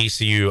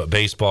ECU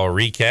baseball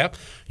recap.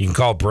 You can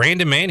call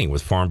Brandon Manning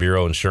with Farm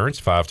Bureau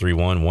Insurance,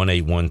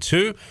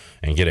 531-1812,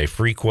 and get a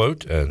free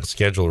quote and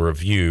schedule a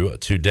review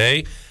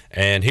today.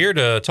 And here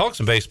to talk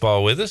some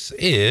baseball with us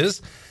is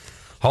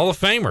Hall of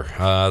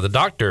Famer, the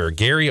Dr.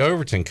 Gary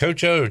Overton.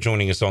 Coach O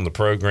joining us on the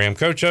program.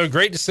 Coach O,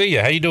 great to see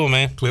you. How you doing,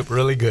 man? Clip,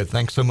 really good.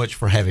 Thanks so much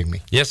for having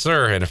me. Yes,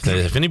 sir. And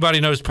if anybody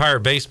knows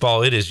Pirate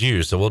baseball, it is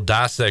you. So we'll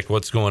dissect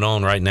what's going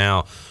on right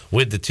now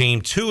with the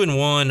team.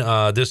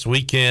 2-1 this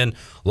weekend.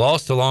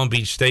 Lost to Long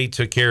Beach State,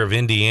 took care of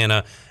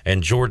Indiana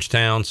and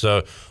Georgetown.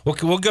 So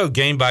we'll go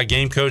game by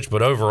game, Coach.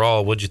 But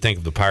overall, what'd you think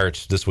of the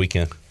Pirates this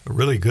weekend?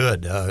 Really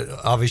good.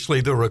 Obviously,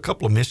 there were a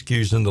couple of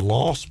miscues in the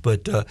loss,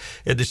 but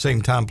at the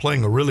same time,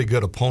 playing a really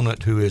good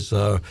opponent who is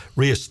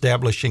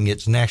reestablishing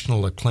its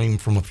national acclaim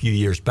from a few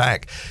years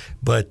back.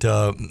 But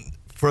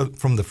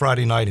from the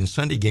Friday night and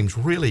Sunday games,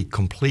 really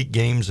complete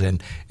games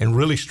and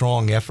really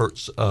strong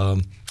efforts,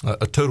 a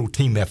total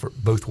team effort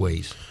both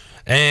ways.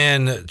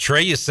 And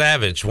Trey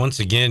Savage, once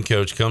again,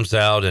 Coach, comes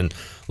out and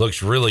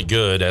looks really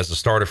good as the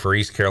starter for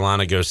East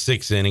Carolina. Goes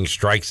 6 innings,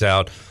 strikes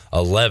out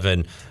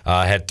 11,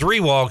 had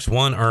 3 walks,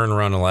 1 earned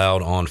run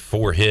allowed on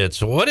 4 hits.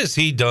 So what has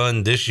he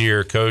done this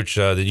year, Coach,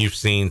 that you've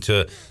seen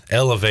to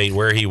elevate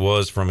where he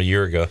was from a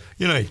year ago?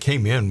 You know, he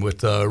came in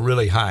with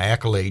really high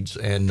accolades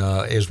and,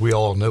 as we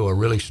all know, a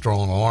really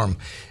strong arm.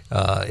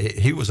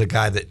 He was a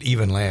guy that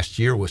even last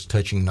year was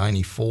touching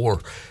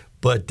 94.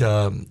 But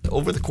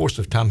over the course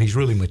of time, he's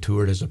really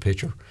matured as a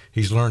pitcher.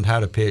 He's learned how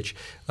to pitch,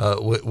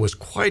 was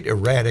quite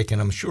erratic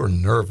and I'm sure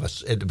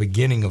nervous at the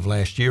beginning of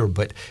last year.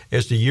 But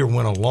as the year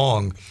went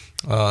along,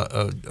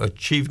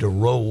 achieved a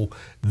role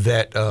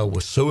that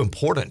was so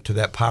important to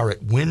that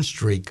Pirate win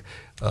streak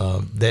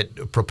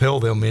that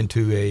propelled them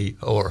into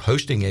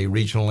hosting a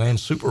regional and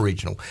super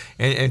regional.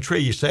 And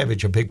Trey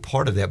Savage, a big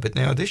part of that. But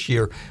now this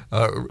year,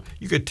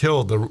 you could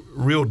tell the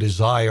real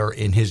desire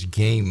in his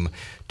game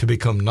to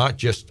become not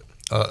just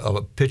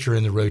a pitcher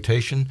in the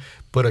rotation,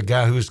 but a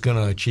guy who's going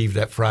to achieve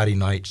that Friday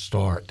night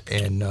start.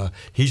 And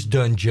he's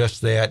done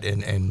just that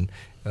and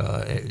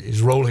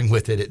is rolling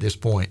with it at this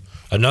point.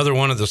 Another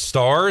one of the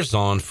stars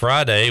on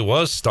Friday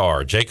was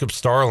Jacob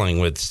Starling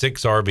with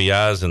 6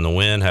 RBIs in the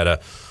win, had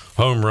a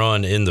home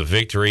run in the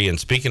victory. And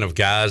speaking of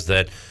guys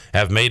that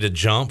have made a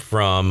jump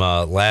from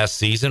last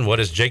season, what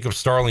has Jacob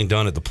Starling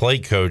done at the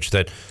plate, Coach,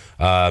 that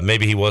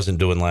maybe he wasn't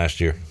doing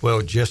last year?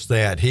 Well, just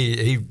that.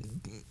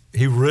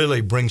 He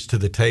really brings to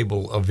the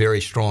table a very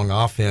strong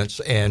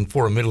offense, and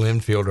for a middle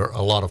infielder,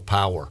 a lot of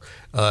power.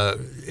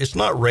 It's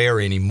not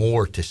rare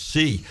anymore to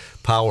see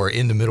power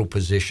in the middle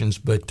positions,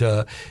 but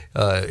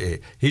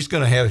he's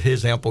going to have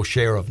his ample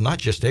share of not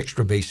just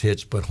extra base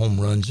hits, but home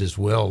runs as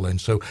well. And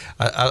so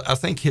I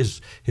think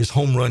his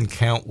home run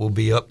count will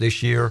be up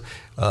this year.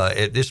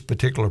 At this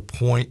particular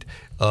point,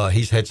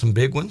 he's had some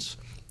big ones,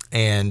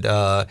 and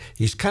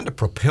he's kind of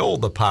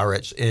propelled the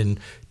Pirates in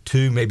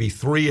 2, maybe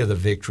 3 of the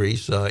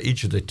victories,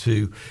 each of the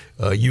 2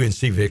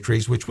 UNC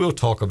victories, which we'll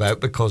talk about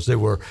because they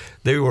were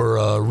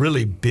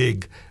really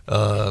big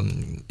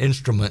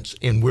instruments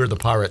in where the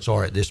Pirates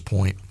are at this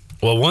point.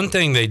 Well, one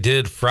thing they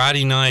did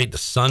Friday night,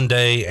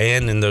 Sunday,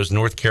 and in those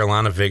North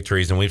Carolina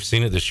victories, and we've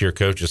seen it this year,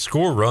 Coach, is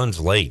score runs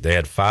late. They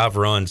had 5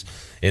 runs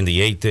in the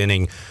 8th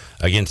inning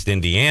against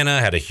Indiana,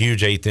 had a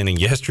huge 8th inning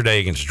yesterday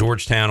against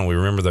Georgetown, and we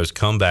remember those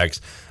comebacks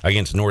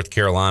against North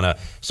Carolina.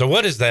 So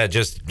what is that,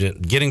 just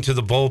getting to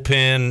the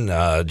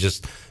bullpen,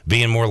 just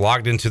being more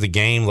locked into the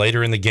game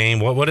later in the game?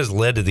 What has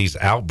led to these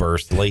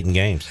outbursts late in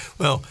games?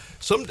 Well,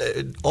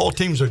 all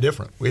teams are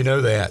different. We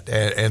know that,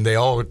 and they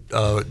all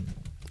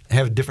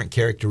have different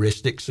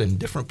characteristics and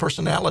different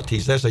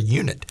personalities as a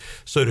unit,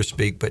 so to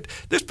speak. But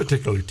this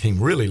particular team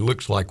really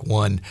looks like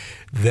one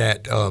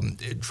that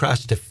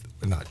tries to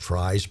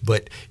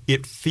but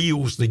it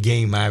feels the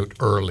game out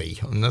early.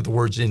 In other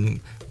words,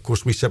 of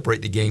course, we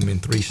separate the game in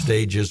 3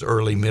 stages: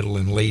 early, middle,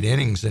 and late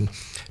innings. And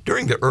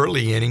during the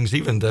early innings,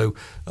 even though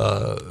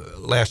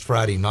last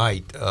Friday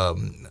night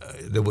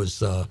there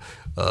was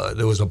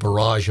a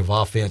barrage of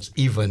offense,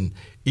 even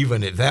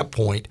at that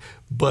point,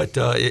 but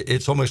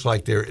it's almost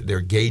like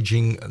they're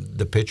gauging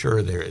the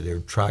pitcher. They're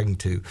trying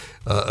to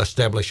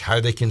establish how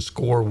they can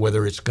score,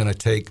 whether it's going to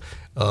take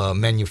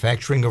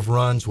manufacturing of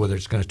runs, whether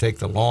it's going to take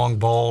the long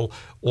ball,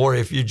 or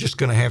if you're just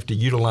going to have to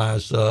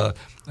utilize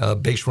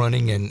base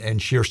running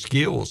and sheer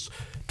skills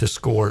to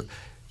score.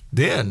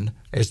 Then,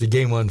 as the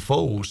game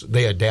unfolds,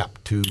 they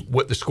adapt to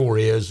what the score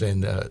is,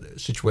 and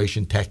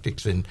situation,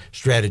 tactics, and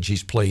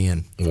strategies play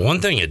in.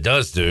 One thing it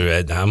does do,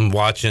 I'm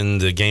watching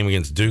the game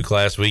against Duke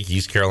last week.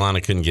 East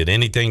Carolina couldn't get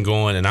anything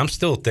going, and I'm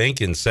still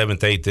thinking 7th,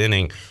 8th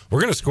inning,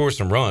 we're going to score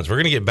some runs. We're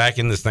going to get back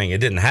in this thing.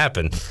 It didn't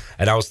happen.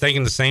 And I was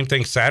thinking the same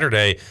thing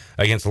Saturday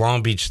against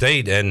Long Beach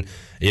State, and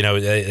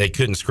they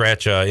couldn't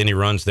scratch any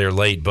runs there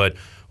late. But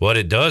what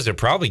it does, it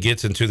probably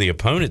gets into the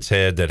opponent's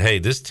head that, hey,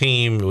 this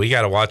team, we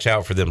got to watch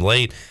out for them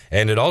late.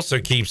 And it also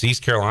keeps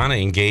East Carolina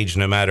engaged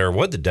no matter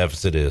what the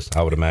deficit is,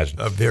 I would imagine.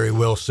 Very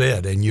well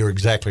said, and you're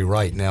exactly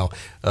right. Now,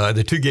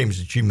 the 2 games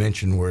that you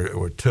mentioned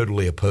were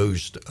totally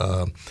opposed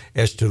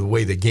as to the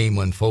way the game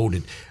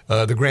unfolded.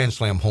 The Grand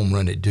Slam home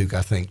run at Duke,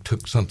 I think,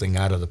 took something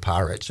out of the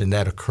Pirates, and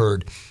that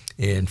occurred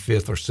in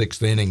 5th or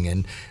 6th inning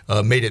and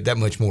made it that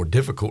much more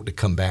difficult to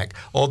come back,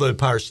 although the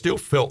Pirates still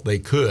felt they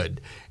could.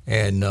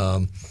 And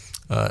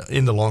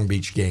in the Long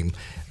Beach game,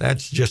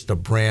 that's just a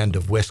brand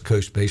of West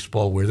Coast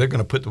baseball where they're going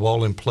to put the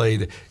ball in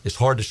play. It's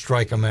hard to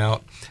strike them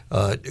out.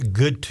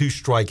 Good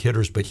 2-strike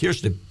hitters, but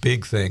here's the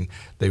big thing.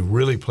 They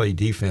really play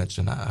defense,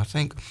 and I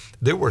think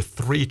there were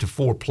 3 to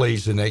 4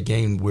 plays in that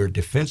game where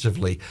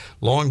defensively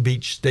Long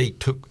Beach State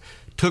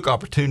took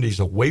opportunities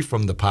away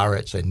from the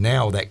Pirates, and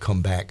now that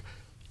comeback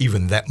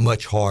even that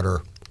much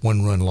harder.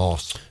 1-run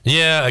loss.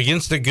 Yeah,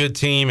 against a good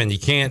team, and you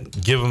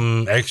can't give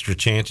them extra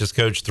chances,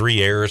 Coach.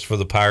 3 errors for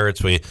the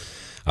Pirates.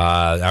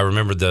 I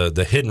remember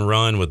the hit and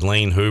run with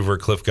Lane Hoover.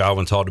 Cliff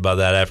Godwin talked about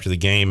that after the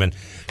game. And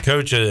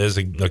Coach, as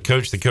a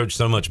coach that coached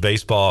so much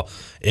baseball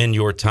in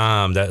your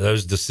time, that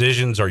those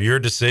decisions are your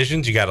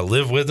decisions. You got to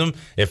live with them.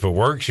 If it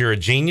works, you're a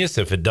genius.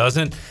 If it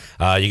doesn't,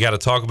 you got to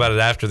talk about it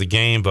after the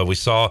game. But we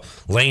saw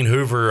Lane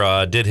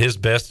Hoover did his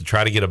best to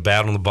try to get a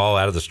bat on the ball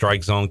out of the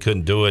strike zone.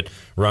 Couldn't do it.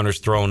 Runners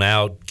thrown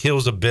out.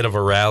 Kills a bit of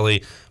a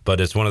rally. But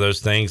it's one of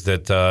those things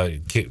that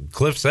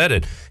Cliff said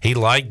it. He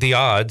liked the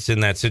odds in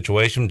that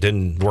situation.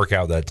 Didn't work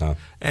out that time.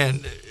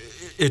 And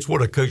it's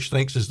what a coach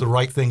thinks is the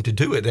right thing to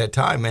do at that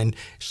time, and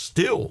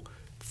still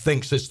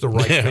thinks it's the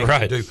right thing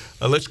to do.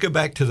 Let's go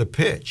back to the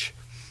pitch.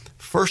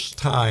 First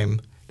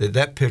time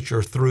that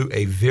pitcher threw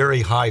a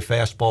very high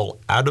fastball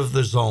out of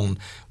the zone.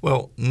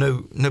 Well,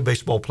 no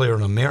baseball player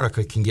in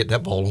America can get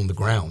that ball on the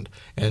ground.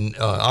 And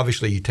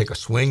obviously you take a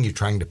swing, you're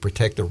trying to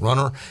protect the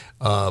runner,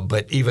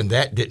 but even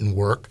that didn't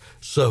work.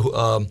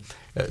 So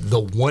the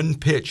one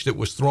pitch that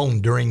was thrown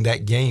during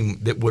that game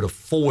that would have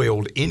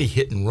foiled any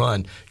hit and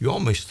run, you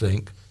almost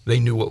think they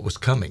knew what was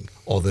coming,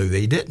 although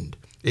they didn't.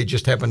 It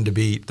just happened to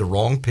be the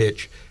wrong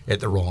pitch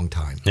at the wrong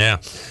time. Yeah.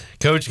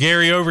 Coach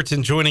Gary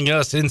Overton joining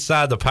us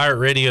inside the Pirate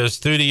Radio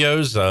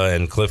studios.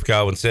 And Cliff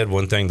Godwin said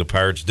one thing the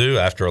Pirates do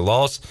after a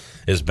loss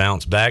is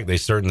bounce back. They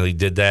certainly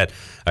did that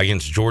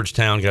against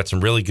Georgetown. Got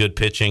some really good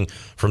pitching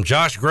from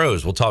Josh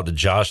Groves. We'll talk to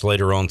Josh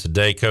later on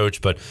today,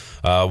 Coach. But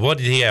what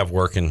did he have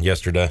working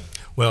yesterday?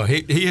 Well,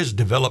 he has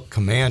developed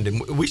command,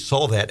 and we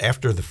saw that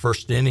after the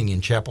first inning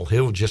in Chapel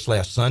Hill just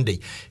last Sunday.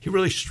 He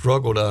really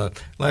struggled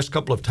last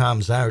couple of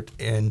times out,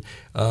 and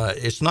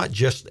it's not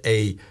just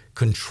a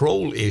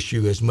control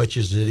issue as much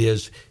as it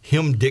is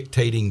him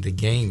dictating the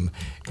game.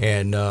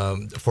 And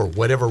for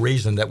whatever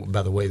reason,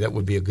 by the way, that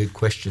would be a good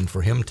question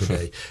for him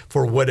today.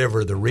 For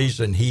whatever the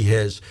reason, he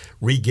has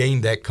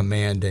regained that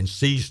command and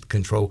seized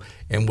control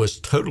and was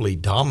totally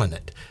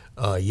dominant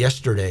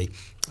yesterday.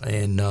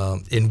 And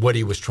in what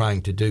he was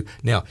trying to do.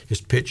 Now,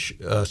 his pitch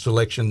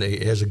selection,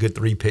 he has a good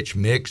 3-pitch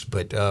mix,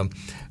 but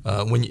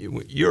when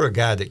you're a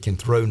guy that can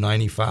throw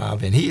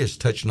 95, and he has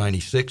touched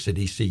 96 at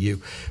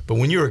ECU, but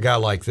when you're a guy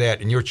like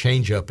that and your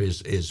changeup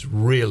is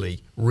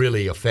really,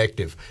 really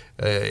effective,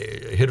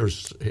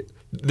 hitters,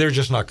 they're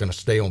just not going to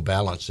stay on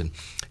balance.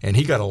 And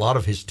he got a lot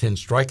of his 10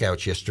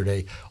 strikeouts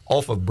yesterday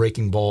off of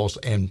breaking balls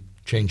and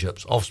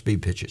changeups, off-speed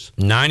pitches.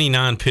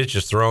 99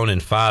 pitches thrown in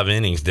 5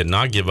 innings, did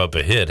not give up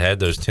a hit, had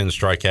those 10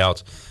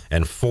 strikeouts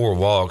and 4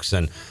 walks.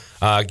 And,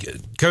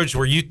 Coach,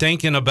 were you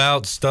thinking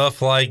about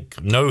stuff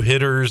like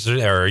no-hitters,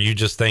 or are you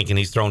just thinking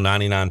he's thrown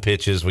 99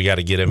 pitches, we got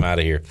to get him out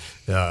of here?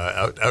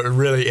 I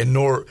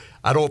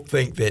don't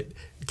think that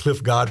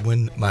Cliff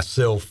Godwin,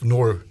 myself,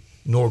 nor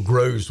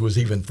Groves was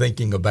even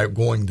thinking about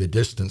going the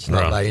distance,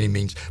 not by any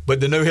means. But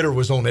the no-hitter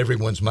was on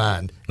everyone's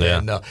mind. Yeah.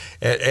 And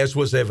as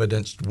was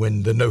evidenced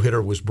when the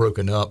no-hitter was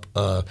broken up,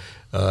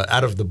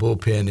 out of the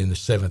bullpen in the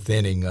 7th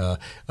inning.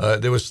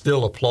 There was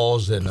still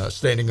applause and a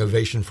standing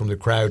ovation from the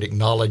crowd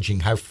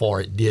acknowledging how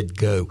far it did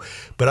go.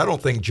 But I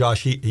don't think,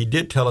 Josh, he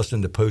did tell us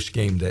in the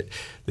postgame that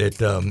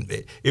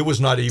it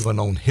was not even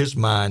on his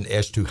mind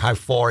as to how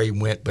far he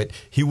went, but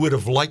he would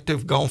have liked to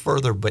have gone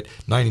further. But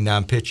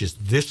 99 pitches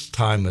this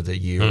time of the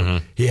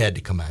year, he had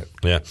to come out.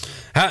 Yeah.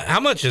 How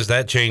much has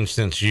that changed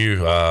since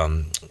you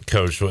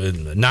coached?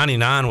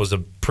 99 was a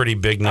pretty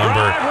big number.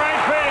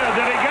 Right field.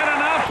 Did he get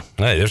enough?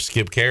 Hey, there's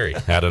Skip Carey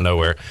out of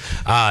nowhere.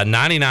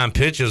 99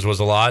 pitches was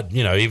a lot,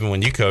 even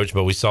when you coached,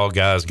 but we saw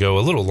guys go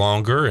a little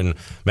longer and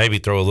maybe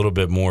throw a little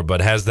bit more.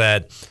 But has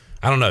that,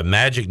 I don't know,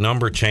 magic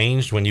number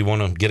changed when you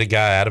want to get a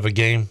guy out of a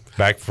game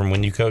back from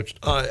when you coached?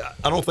 I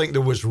don't think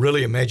there was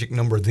really a magic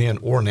number then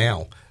or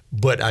now.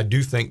 But I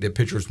do think that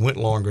pitchers went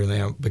longer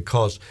now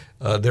because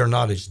they're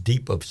not as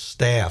deep of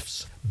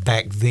staffs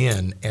back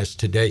then as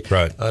today.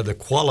 Right. The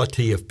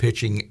quality of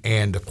pitching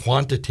and the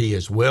quantity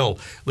as well.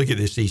 Look at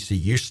this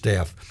ECU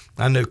staff.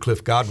 I know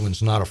Cliff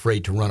Godwin's not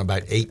afraid to run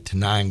about 8 to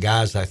 9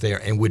 guys out there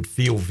and would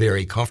feel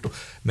very comfortable.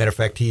 Matter of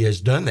fact, he has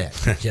done that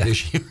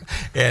this year.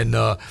 And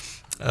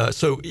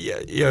so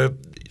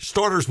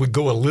starters would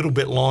go a little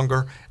bit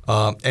longer.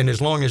 And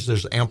as long as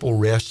there's ample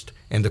rest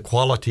and the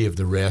quality of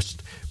the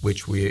rest,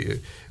 which we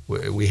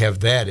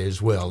have that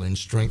as well in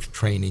strength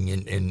training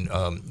and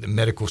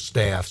medical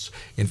staffs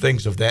and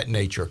things of that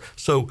nature.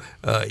 So,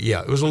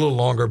 it was a little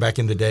longer back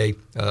in the day,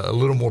 a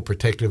little more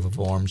protective of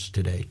arms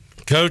today.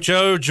 Coach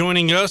O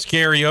joining us,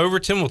 Gary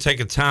Overton. We'll take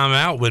a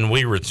timeout. When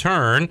we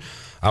return,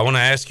 I want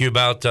to ask you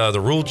about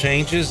the rule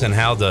changes and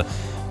how the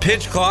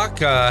pitch clock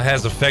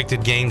has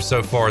affected games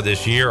so far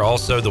this year.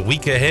 Also, the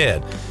week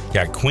ahead.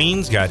 Got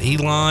Queens, got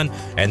Elon,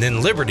 and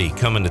then Liberty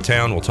coming to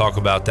town. We'll talk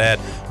about that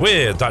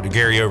with Dr.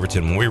 Gary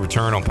Overton when we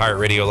return on Pirate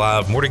Radio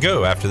Live. More to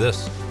go after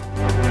this.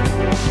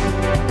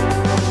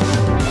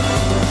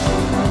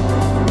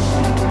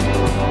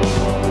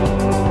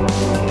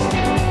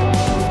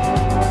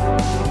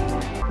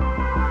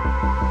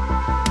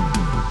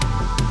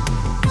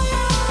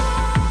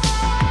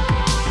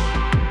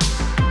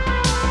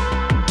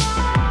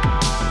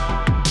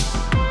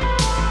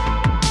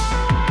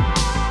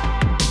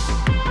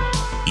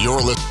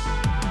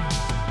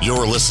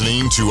 You're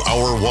listening to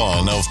Hour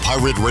 1 of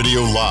Pirate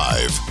Radio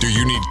Live. Do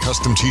you need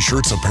custom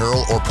t-shirts,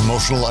 apparel, or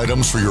promotional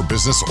items for your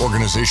business,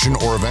 organization,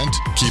 or event?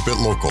 Keep it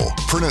local.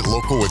 Print it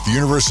local with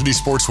University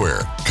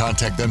Sportswear.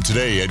 Contact them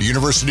today at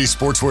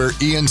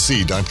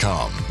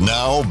universitysportswearenc.com.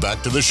 Now,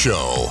 back to the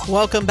show.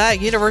 Welcome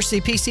back. University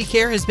PC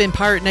Care has been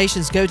Pirate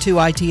Nation's go-to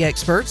IT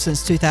expert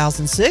since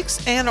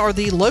 2006 and are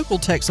the local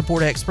tech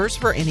support experts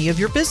for any of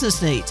your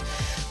business needs.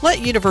 Let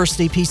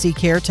University PC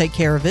Care take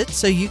care of it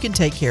so you can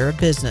take care of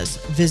business.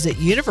 Visit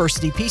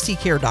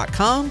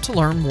universitypccare.com to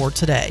learn more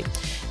today.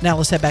 Now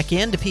let's head back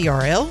in to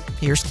PRL.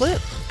 Here's Clip.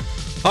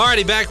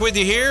 Alrighty, back with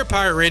you here,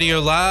 Pirate Radio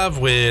Live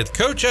with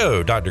Coach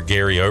O, Dr.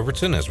 Gary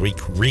Overton, as we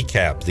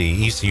recap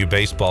the ECU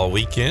baseball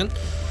weekend.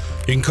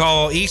 You can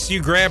call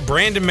ECU grab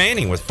Brandon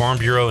Manning with Farm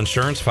Bureau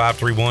Insurance,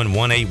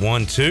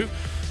 531-1812.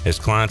 His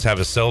clients have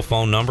his cell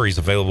phone number. He's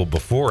available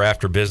before or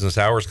after business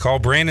hours. Call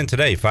Brandon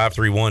today,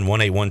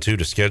 531-1812,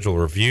 to schedule a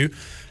review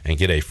and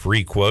get a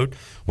free quote.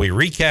 We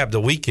recap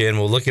the weekend.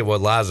 We'll look at what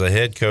lies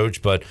ahead,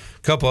 Coach, but a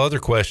couple other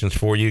questions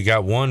for you.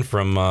 Got one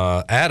from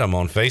Adam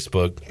on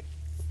Facebook.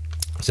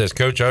 It says,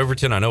 Coach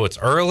Overton, I know it's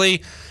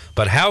early,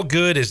 but how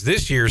good is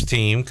this year's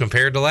team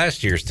compared to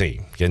last year's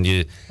team? Can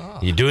you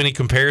do any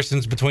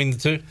comparisons between the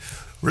two?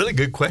 Really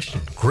good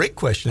question. Great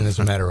question, as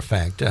a matter of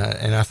fact.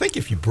 And I think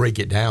if you break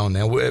it down,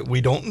 now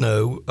we don't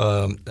know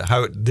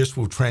how this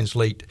will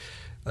translate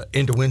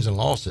into wins and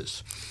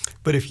losses.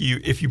 But if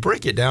you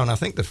break it down, I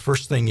think the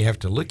first thing you have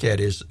to look at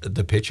is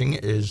the pitching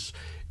is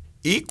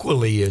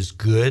equally as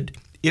good,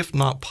 if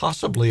not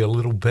possibly a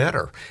little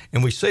better.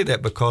 And we say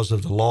that because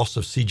of the loss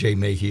of C.J.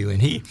 Mayhew.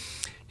 And he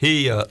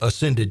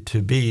ascended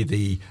to be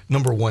the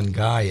number one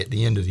guy at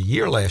the end of the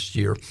year last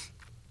year.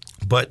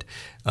 But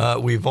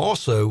we've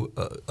also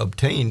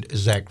obtained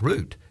Zach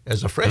Root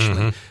as a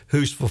freshman,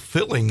 who's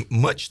fulfilling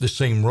much the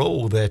same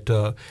role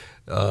that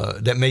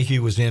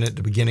Mayhew was in at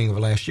the beginning of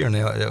last year.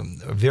 Now,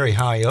 a very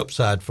high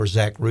upside for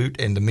Zach Root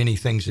and the many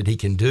things that he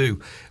can do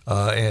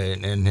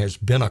and has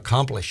been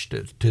accomplished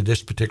to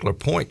this particular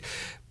point.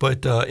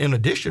 But in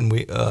addition,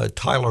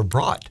 Tyler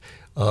Brott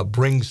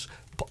brings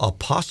a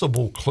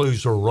possible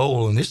closer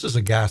role, and this is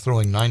a guy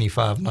throwing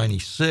 95,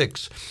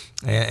 96,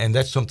 and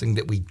that's something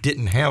that we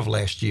didn't have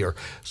last year.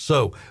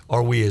 So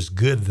are we as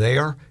good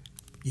there?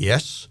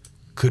 Yes.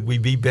 Could we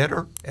be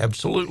better?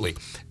 Absolutely.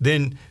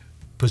 Then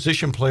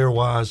position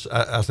player-wise,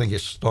 I think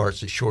it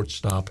starts at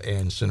shortstop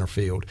and center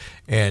field,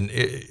 and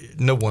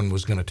no one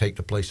was going to take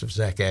the place of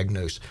Zach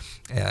Agnos.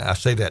 I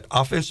say that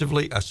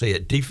offensively, I say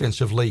it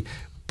defensively,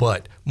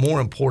 but more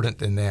important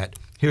than that,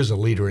 he was a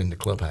leader in the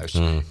clubhouse,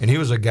 and he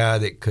was a guy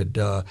that could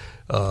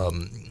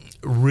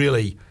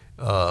really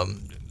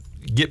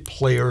get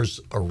players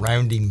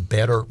around him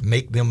better,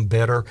 make them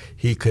better.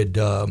 He could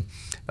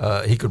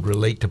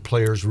relate to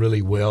players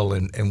really well,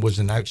 and was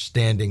an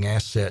outstanding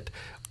asset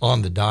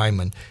on the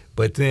diamond.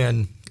 But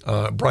then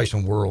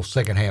Bryson Worrell,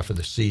 second half of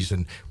the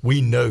season,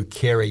 we know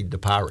carried the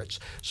Pirates.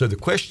 So the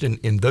question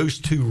in those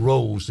two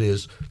roles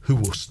is who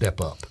will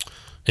step up?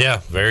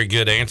 Yeah, very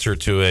good answer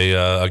to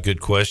a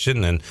good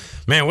question. And,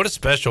 man, what a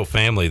special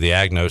family, the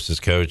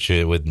Agnosis coach,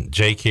 with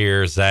Jake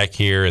here, Zach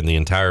here, and the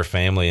entire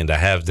family, and to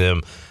have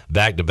them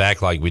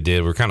back-to-back like we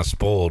did. We're kind of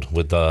spoiled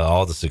with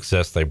all the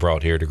success they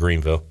brought here to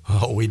Greenville.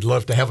 Oh, we'd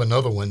love to have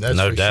another one, that's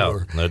for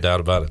sure. No doubt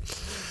about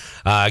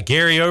it.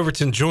 Gary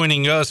Overton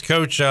joining us.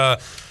 Coach,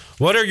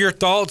 what are your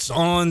thoughts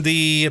on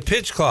the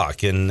pitch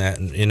clock? And,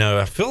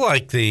 I feel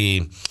like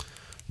the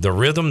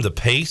rhythm, the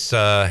pace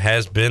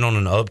has been on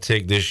an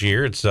uptick this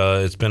year. It's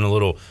been a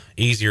little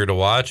easier to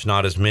watch,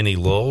 not as many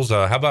lulls.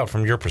 How about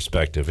from your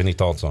perspective? Any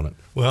thoughts on it?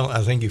 Well,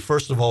 I think you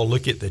first of all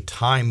look at the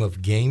time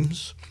of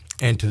games.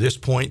 And to this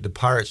point, the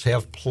Pirates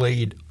have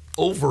played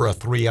over a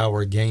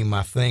 3-hour game,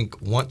 I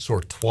think, once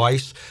or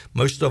twice.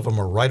 Most of them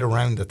are right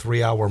around the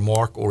 3-hour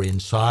mark or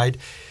inside.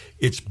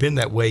 It's been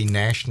that way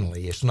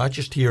nationally. It's not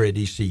just here at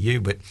ECU,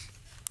 but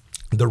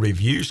the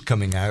reviews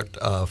coming out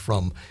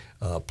from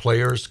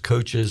players,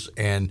 coaches,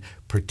 and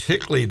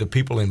particularly the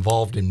people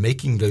involved in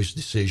making those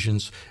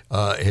decisions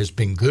has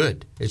been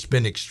good. It's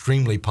been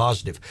extremely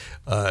positive.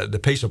 The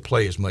pace of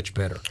play is much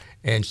better.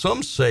 And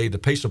some say the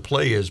pace of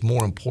play is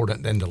more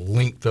important than the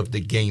length of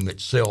the game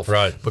itself,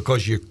 right?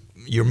 Because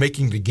you're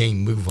making the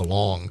game move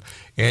along.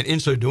 And in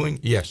so doing,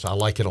 yes, I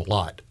like it a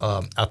lot.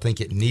 I think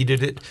it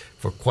needed it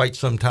for quite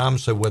some time.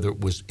 So whether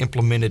it was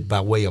implemented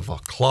by way of a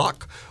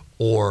clock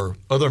or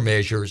other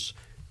measures,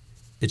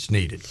 it's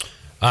needed.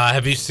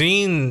 Have you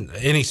seen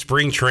any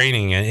spring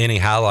training and any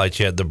highlights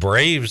yet? The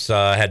Braves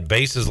had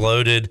bases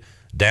loaded,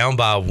 down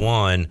by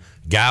 1.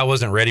 Guy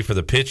wasn't ready for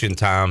the pitch in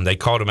time. They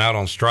called him out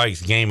on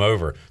strikes, game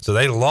over. So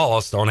they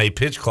lost on a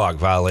pitch clock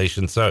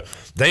violation. So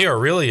they are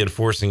really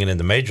enforcing it in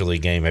the Major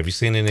League game. Have you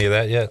seen any of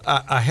that yet?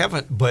 I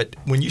haven't, but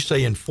when you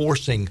say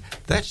enforcing,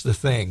 that's the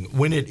thing.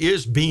 When it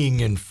is being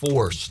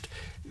enforced,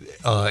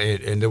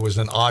 and there was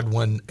an odd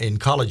one in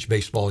college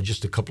baseball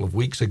just a couple of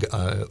weeks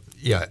ago,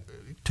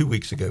 2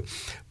 weeks ago.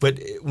 But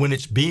when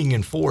it's being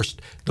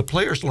enforced, the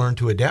players learn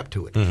to adapt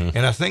to it. Mm-hmm.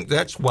 And I think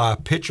that's why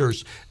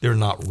pitchers, they're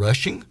not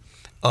rushing.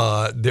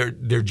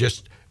 They're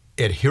just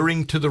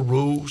adhering to the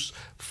rules,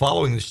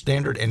 following the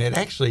standard, and it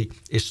actually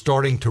is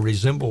starting to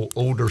resemble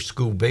older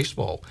school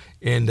baseball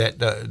in that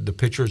the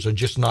pitchers are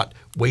just not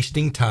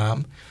wasting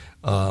time,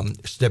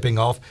 stepping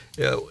off.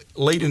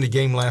 Late in the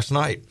game last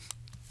night,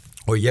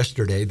 or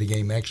yesterday, the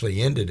game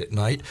actually ended at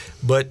night,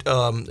 but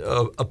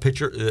a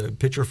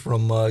pitcher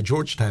from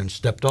Georgetown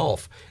stepped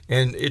off,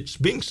 and it's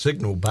being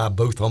signaled by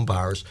both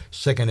umpires,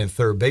 second and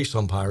third base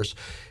umpires.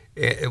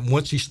 And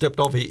once he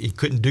stepped off, he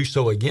couldn't do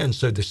so again.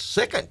 So the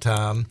second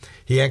time,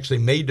 he actually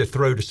made the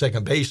throw to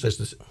second base as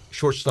the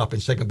shortstop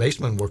and second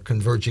baseman were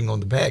converging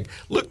on the bag.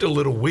 Looked a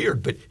little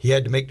weird, but he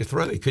had to make the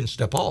throw. He couldn't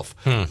step off.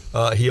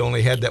 He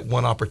only had that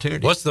one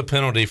opportunity. What's the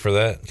penalty for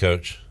that,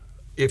 Coach?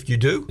 If you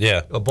do,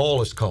 yeah, a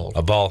ball is called.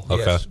 A ball,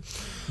 okay. Yes.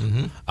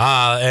 Mm-hmm.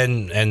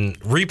 And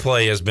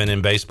replay has been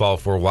in baseball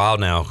for a while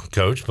now,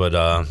 Coach. But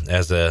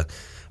as a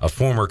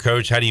former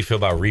coach, how do you feel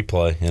about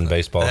replay in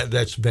baseball?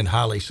 That's been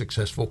highly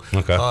successful.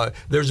 Okay.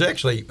 There's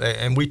actually,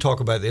 and we talk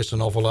about this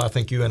an awful lot. I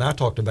think you and I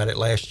talked about it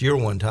last year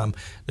one time.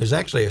 There's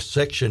actually a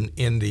section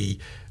in the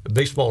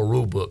baseball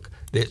rule book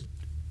that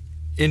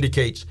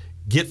indicates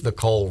get the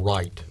call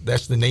right.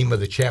 That's the name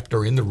of the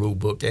chapter in the rule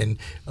book. And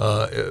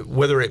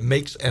whether it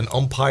makes an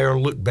umpire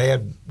look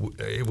bad,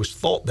 it was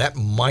thought that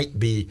might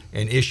be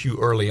an issue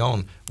early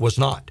on. Was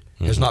not.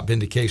 Mm-hmm. Has not been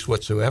the case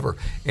whatsoever.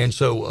 And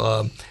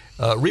so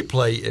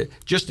replay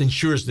just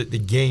ensures that the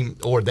game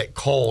or that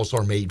calls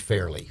are made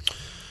fairly.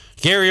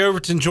 Gary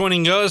Overton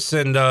joining us,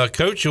 and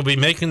Coach, you'll be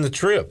making the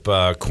trip.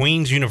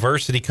 Queens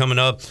University coming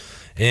up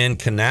in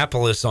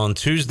Kannapolis on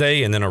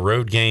Tuesday, and then a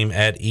road game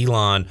at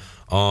Elon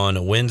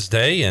on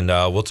Wednesday, and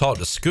we'll talk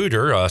to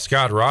Scooter.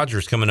 Scott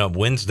Rogers coming up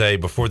Wednesday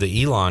before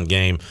the Elon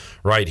game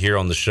right here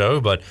on the show,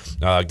 but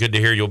good to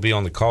hear you'll be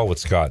on the call with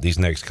Scott these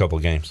next couple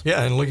of games.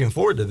 Yeah, and looking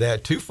forward to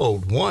that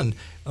twofold. One,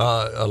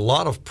 a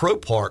lot of pro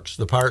parks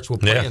the Pirates will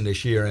play in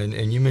this year, and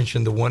you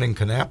mentioned the one in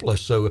Kannapolis,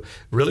 so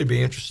really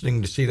be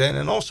interesting to see that.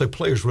 And also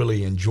players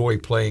really enjoy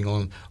playing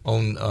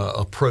on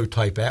a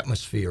pro-type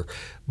atmosphere.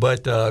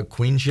 But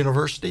Queens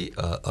University,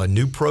 a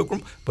new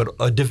program, but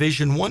a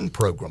Division I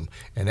program.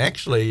 And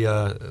actually,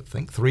 I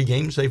think 3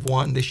 games they've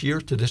won this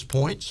year to this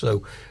point.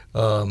 So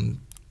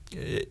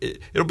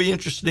it'll be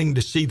interesting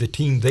to see the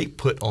team they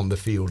put on the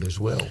field as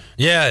well.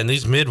 Yeah, and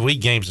these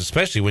midweek games,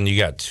 especially when you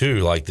got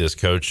 2 like this,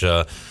 Coach,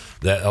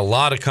 that a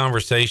lot of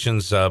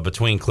conversations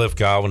between Cliff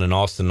Godwin and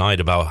Austin Knight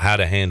about how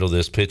to handle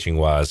this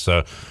pitching-wise.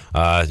 So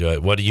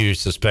what do you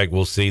suspect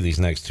we'll see these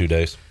next 2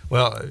 days?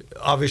 Well,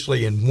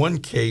 obviously, in one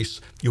case,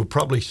 you'll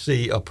probably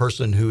see a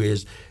person who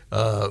is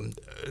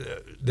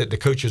that the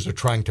coaches are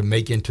trying to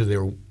make into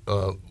their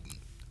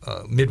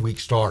midweek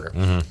starter.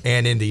 Mm-hmm.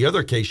 And in the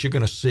other case, you're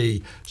going to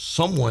see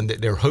someone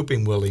that they're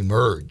hoping will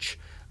emerge.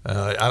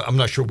 I'm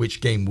not sure which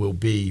game will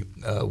be,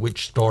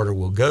 which starter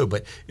will go,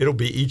 but it'll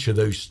be each of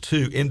those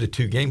 2 in the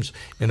 2 games.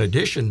 In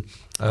addition,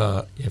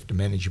 you have to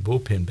manage your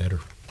bullpen better.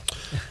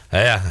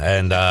 Yeah,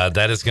 and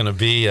that is going to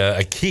be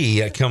a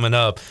key coming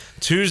up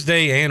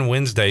Tuesday and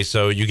Wednesday.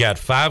 So you got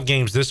 5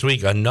 games this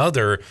week,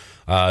 another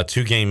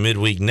 2-game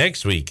midweek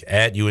next week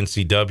at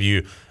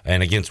UNCW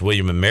and against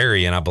William &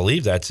 Mary, and I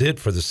believe that's it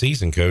for the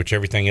season, Coach.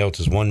 Everything else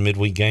is 1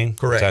 midweek game?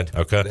 Correct.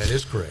 Okay. That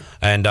is correct.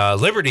 And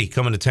Liberty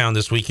coming to town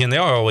this weekend. They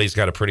always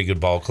got a pretty good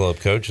ball club,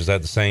 Coach. Is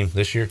that the same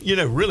this year?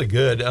 Really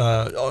good.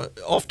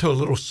 Off to a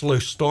little slow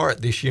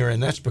start this year,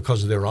 and that's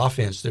because of their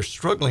offense. They're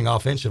struggling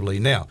offensively.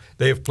 Now,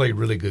 they have played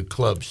really good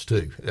clubs,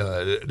 too.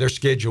 Their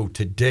schedule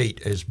to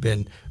date has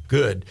been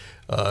good.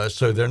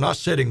 So they're not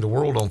setting the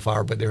world on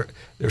fire, but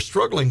they're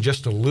struggling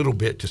just a little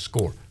bit to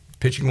score.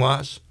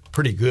 Pitching-wise,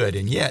 pretty good,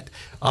 and yet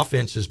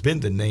offense has been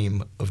the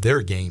name of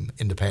their game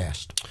in the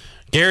past.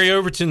 Gary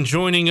Overton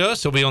joining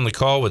us. He'll be on the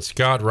call with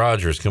Scott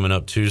Rogers coming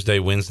up Tuesday,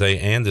 Wednesday,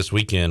 and this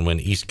weekend when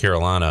East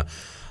Carolina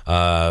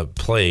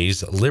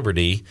plays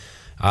Liberty.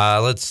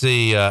 Let's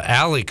see.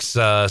 Alex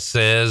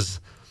says,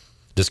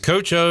 does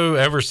Coach O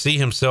ever see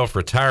himself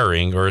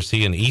retiring, or is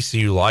he an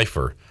ECU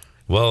lifer?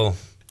 Well,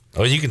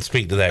 you can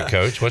speak to that,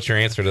 Coach. What's your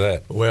answer to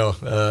that? Well,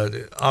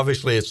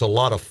 obviously it's a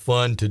lot of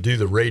fun to do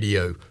the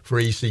radio for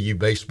ECU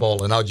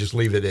baseball, and I'll just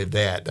leave it at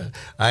that.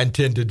 I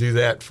intend to do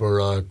that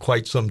for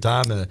quite some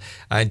time, and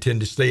I intend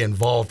to stay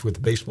involved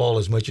with baseball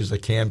as much as I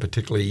can,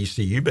 particularly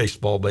ECU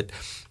baseball. But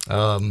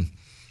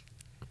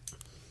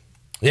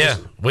yeah,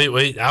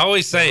 I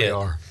always say it.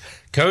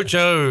 Coach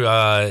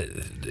O,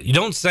 you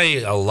don't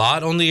say a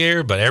lot on the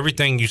air, but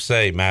everything you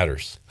say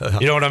matters.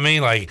 You know what I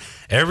mean? Like,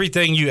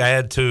 everything you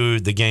add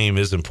to the game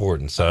is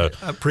important. So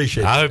I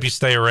appreciate it. I hope you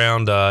stay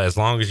around as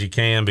long as you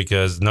can,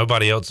 because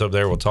nobody else up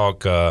there will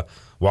talk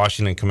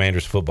Washington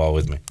Commanders football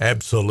with me.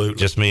 Absolutely.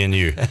 Just me and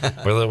you.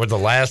 We're the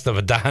last of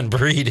a dying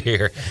breed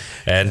here.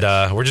 And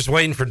we're just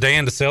waiting for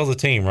Dan to sell the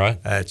team,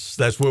 right?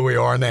 That's where we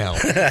are now.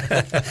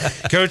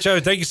 Coach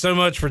O, thank you so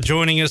much for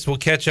joining us. We'll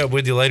catch up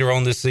with you later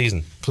on this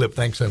season. Clip,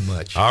 thanks so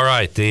much. All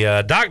right.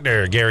 The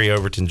Dr. Gary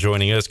Overton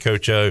joining us,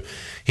 Coach O,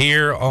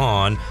 here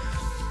on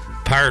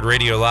Pirate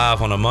Radio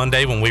Live on a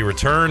Monday. When we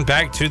return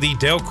back to the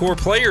Delcor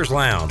Players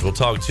Lounge, we'll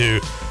talk to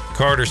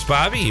Carter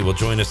Spivey. He will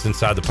join us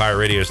inside the Pirate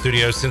Radio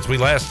studio. Since we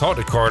last talked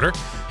to Carter,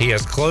 he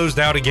has closed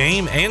out a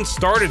game and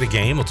started a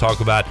game. We'll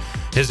talk about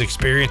his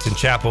experience in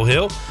Chapel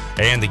Hill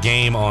and the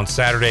game on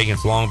Saturday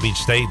against Long Beach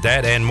State.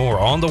 That and more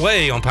on the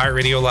way on Pirate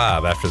Radio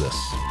Live after this.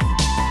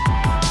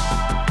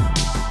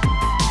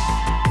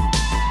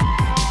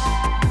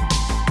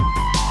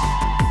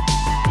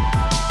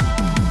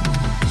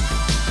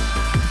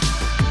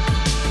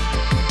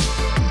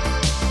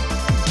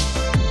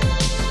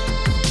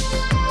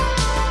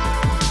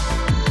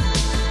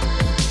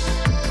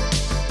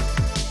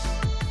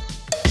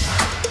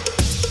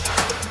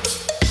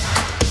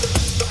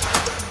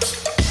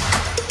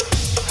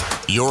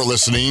 You're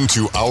listening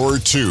to Hour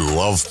 2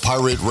 of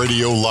Pirate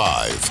Radio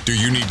Live. Do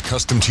you need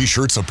custom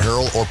t-shirts,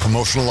 apparel, or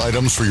promotional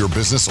items for your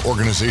business,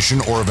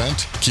 organization, or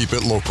event? Keep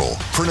it local.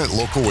 Print it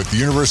local with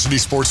University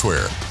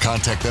Sportswear.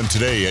 Contact them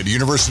today at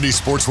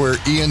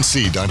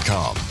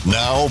universitysportswearenc.com.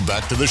 Now,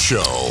 back to the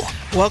show.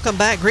 Welcome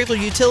back. Greenville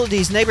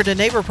Utilities Neighbor to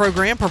Neighbor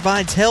program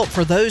provides help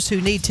for those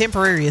who need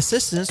temporary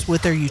assistance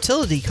with their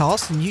utility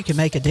costs, and you can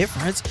make a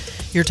difference.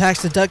 Your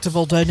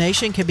tax-deductible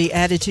donation can be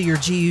added to your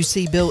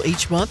GUC bill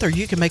each month, or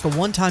you can make a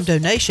one-time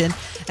donation,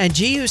 and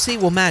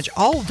GUC will match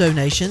all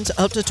donations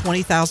up to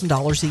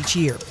 $20,000 each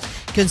year.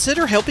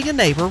 Consider helping a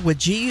neighbor with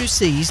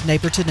GUC's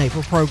Neighbor to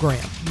Neighbor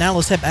program. Now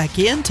let's head back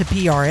in to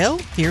PRL.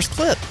 Here's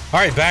Clip. All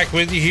right, back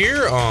with you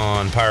here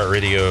on Pirate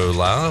Radio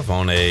Live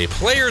on a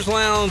Players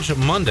Lounge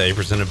Monday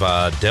presented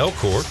by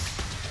Delcor.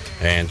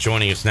 And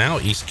joining us now,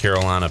 East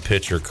Carolina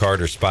pitcher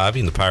Carter Spivey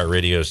in the Pirate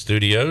Radio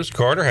studios.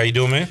 Carter, how you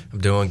doing, man? I'm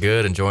doing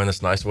good, enjoying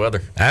this nice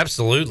weather.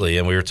 Absolutely.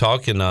 And we were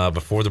talking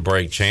before the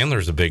break.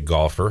 Chandler's a big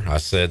golfer. I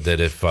said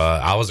that if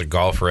I was a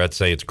golfer, I'd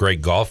say it's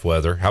great golf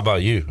weather. How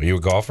about you? Are you a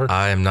golfer?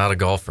 I am not a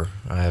golfer.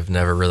 I have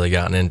never really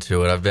gotten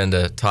into it. I've been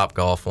to Top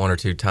Golf 1 or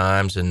 2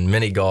 times, and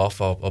mini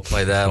golf, I'll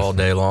play that all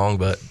day long,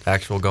 but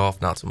actual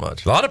golf, not so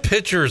much. A lot of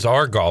pitchers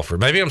are golfers.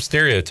 Maybe I'm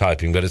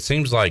stereotyping, but it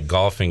seems like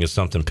golfing is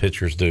something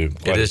pitchers do.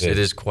 It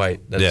is quite.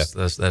 That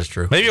is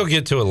true. Maybe you'll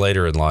get to it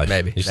later in life.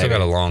 Maybe. You still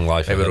got a long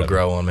life. Maybe it'll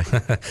grow on me.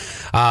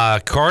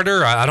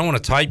 Carter, I don't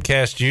want to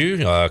typecast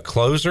you.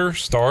 Closer,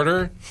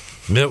 starter,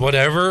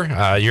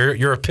 whatever.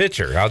 You're a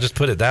pitcher. I'll just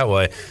put it that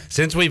way.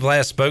 Since we've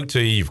last spoke to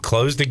you, you've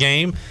closed a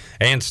game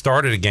and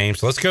started a game.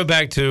 So let's go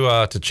back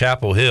to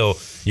Chapel Hill.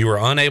 You were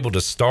unable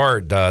to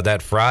start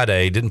that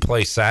Friday. Didn't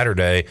play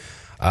Saturday.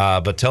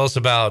 But tell us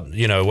about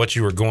what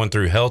you were going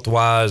through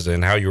health-wise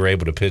and how you were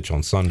able to pitch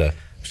on Sunday.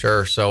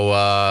 Sure.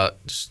 So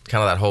just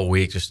kind of that whole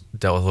week, just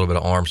dealt with a little bit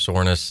of arm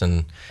soreness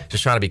and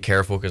just trying to be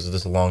careful because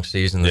this is a long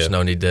season. There's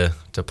no need to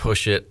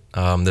push it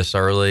this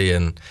early.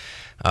 And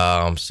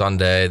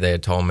Sunday, they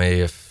had told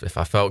me if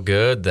I felt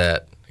good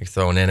that you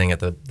throw an inning at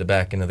the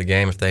back end of the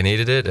game if they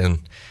needed it. And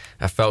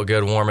I felt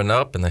good warming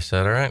up, and they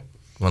said, all right,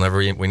 whenever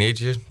we need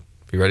you,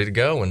 be ready to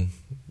go. And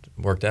it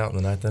worked out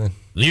in the 9th inning.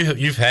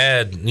 You've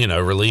had,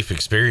 relief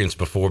experience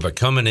before, but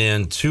coming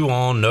in 2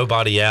 on,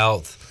 nobody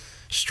out,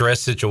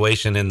 stress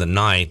situation in the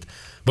ninth.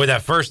 But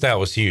that first out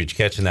was huge,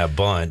 catching that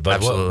bunt.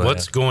 But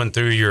what's going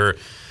through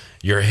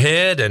your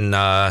head and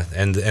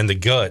the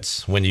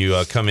guts when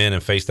you come in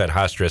and face that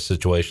high stress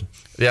situation?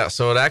 Yeah,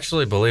 so it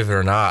actually, believe it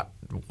or not,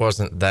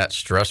 wasn't that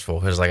stressful.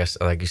 Because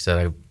like you said,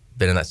 I've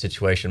been in that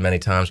situation many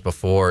times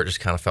before. It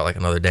just kind of felt like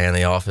another day in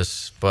the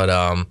office. But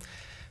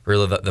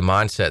really, the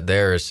mindset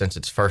there is, since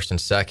it's first and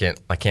second,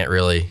 I can't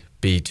really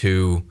be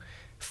too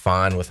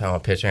fine with how I'm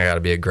pitching. I got to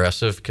be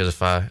aggressive, because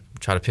if I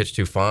try to pitch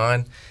too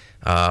fine,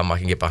 I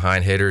can get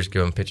behind hitters,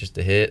 give them pitches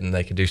to hit, and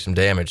they can do some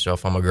damage. So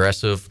if I'm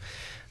aggressive,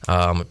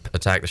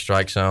 attack the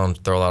strike zone,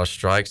 throw a lot of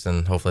strikes,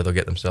 then hopefully they'll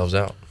get themselves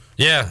out.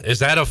 Yeah, is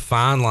that a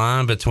fine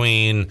line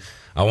between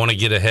I want to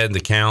get ahead in the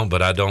count,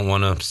 but I don't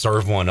want to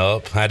serve one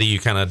up? How do you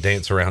kind of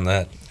dance around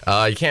that?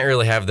 You can't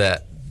really have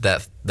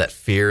that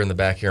fear in the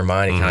back of your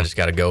mind. You kind of just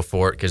got to go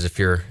for it, because if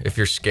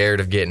you're scared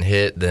of getting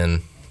hit,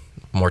 then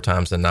more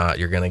times than not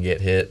you're going to get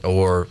hit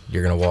or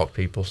you're going to walk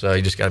people. So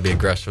you just got to be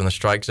aggressive in the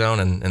strike zone,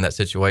 and in that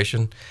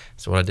situation,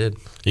 that's what I did.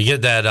 You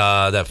get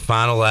that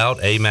final out.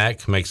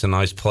 AMAC makes a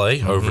nice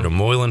play over to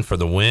Moylan for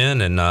the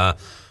win. And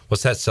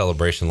what's that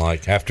celebration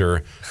like after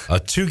a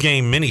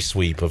 2-game mini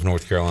sweep of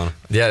North Carolina?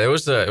 Yeah, it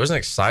was an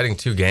exciting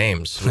 2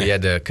 games. We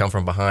had to come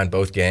from behind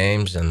both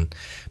games and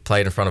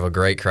played in front of a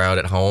great crowd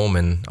at home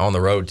and on the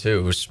road too.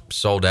 It was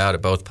sold out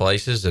at both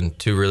places, and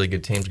 2 really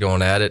good teams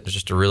going at it. It was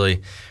just a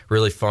really,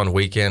 really fun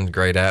weekend,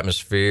 great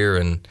atmosphere,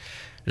 and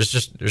it was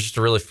just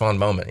a really fun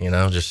moment,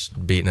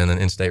 just beating an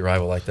in-state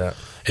rival like that.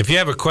 If you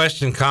have a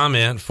question,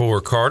 comment for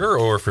Carter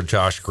or for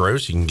Josh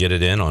Gross, you can get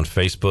it in on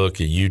Facebook,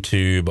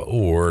 YouTube,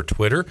 or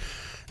Twitter,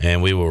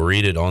 and we will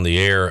read it on the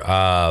air.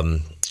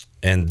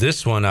 And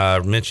this one I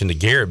mentioned to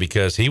Garrett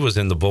because he was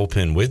in the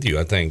bullpen with you,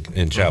 I think,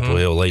 in Chapel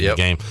Hill late in the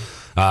game.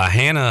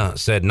 Hannah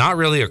said, not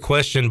really a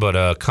question, but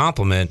a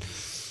compliment.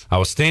 I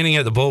was standing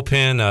at the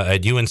bullpen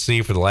at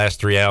UNC for the last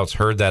 3 outs,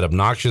 heard that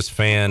obnoxious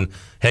fan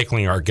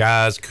heckling our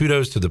guys.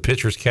 Kudos to the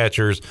pitchers,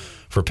 catchers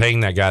for paying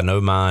that guy no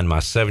mind. My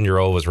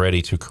 7-year-old was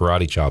ready to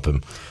karate chop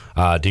him.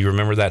 Do you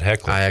remember that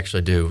heckling? I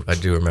actually do. I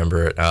do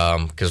remember it.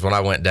 Because when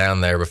I went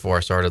down there before I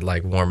started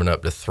warming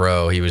up to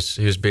throw, he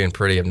was being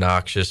pretty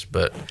obnoxious.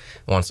 But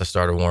once I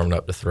started warming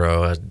up to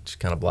throw, I just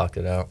kind of blocked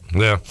it out.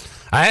 Yeah.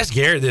 I asked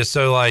Garrett this.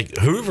 So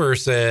Hoover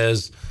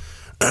says,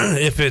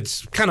 if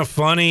it's kind of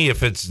funny,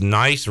 if it's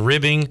nice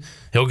ribbing,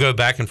 he'll go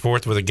back and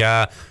forth with a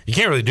guy. You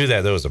can't really do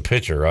that, though, as a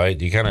pitcher,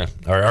 right? You kind of,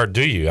 or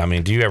do you? I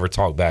mean, do you ever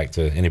talk back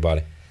to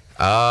anybody?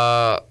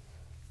 No,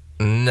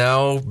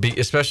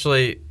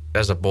 especially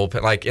as a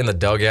bullpen. In the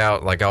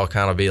dugout, I'll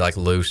kind of be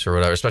loose or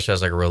whatever, especially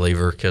as a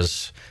reliever,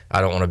 because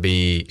I don't want to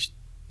be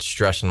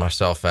stressing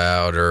myself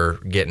out or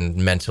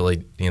getting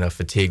mentally,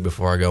 fatigued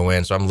before I go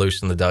in. So I'm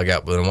loose in the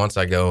dugout. But then once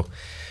I go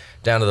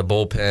down to the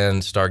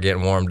bullpen, start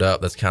getting warmed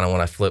up, that's kind of when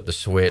I flip the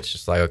switch.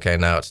 It's okay,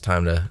 now it's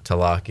time to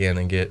lock in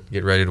and get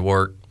ready to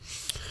work.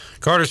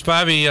 Carter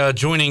Spivey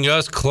joining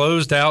us,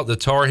 closed out the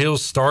Tar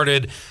Heels,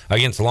 started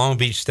against Long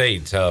Beach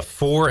State,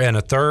 4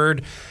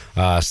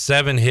 1/3,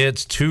 7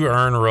 hits, 2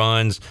 earned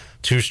runs,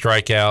 2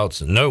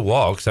 strikeouts, no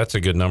walks. That's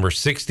a good number.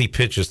 60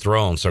 pitches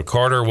thrown. So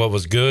Carter, what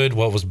was good?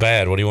 What was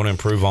bad? What do you want to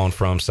improve on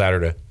from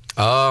Saturday?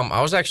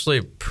 I was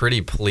actually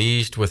pretty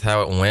pleased with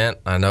how it went.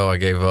 I know I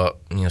gave up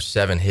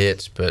 7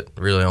 hits, but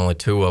really only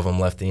 2 of them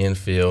left the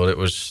infield. It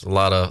was a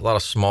lot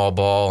of small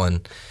ball,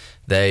 and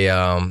they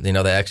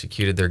they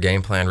executed their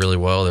game plan really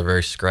well. They're a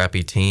very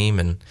scrappy team,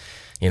 and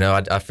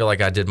I feel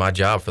like I did my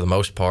job for the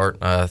most part.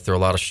 Threw a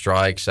lot of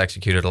strikes,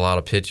 executed a lot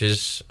of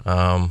pitches.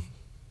 It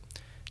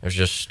was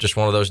just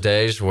one of those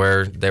days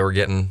where they were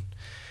getting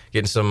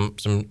some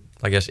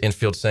I guess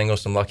infield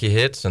singles, some lucky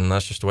hits, and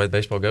that's just the way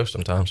baseball goes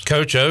sometimes.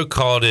 Coach O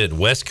called it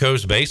West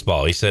Coast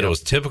baseball. He said it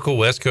was typical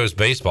West Coast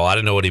baseball. I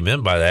didn't know what he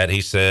meant by that. He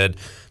said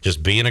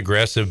just being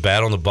aggressive,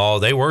 bat on the ball.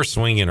 They were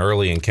swinging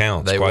early in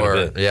counts. They quite were.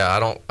 A bit.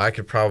 Yeah, I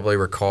could probably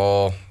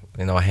recall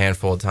a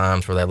handful of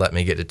times where they let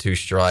me get to 2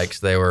 strikes.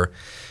 They were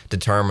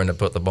determined to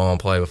put the ball in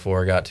play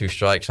before I got 2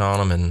 strikes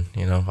on them,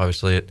 and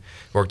obviously it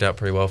worked out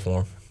pretty well for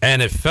them.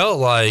 And it felt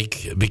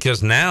like,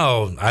 because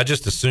now I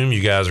just assume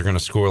you guys are going to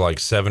score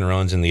 7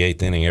 runs in the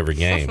 8th inning every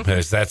game.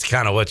 That's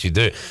kind of what you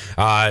do.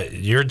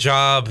 Your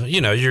job,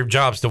 your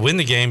job's to win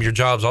the game. Your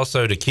job's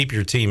also to keep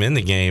your team in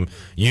the game.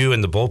 You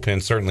and the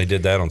bullpen certainly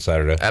did that on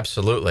Saturday.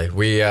 Absolutely.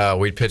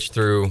 We pitched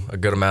through a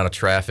good amount of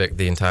traffic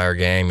the entire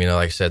game.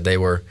 Like I said,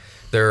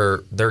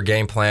 their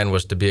game plan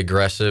was to be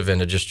aggressive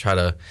and to just try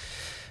to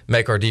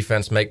make our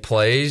defense make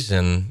plays,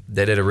 and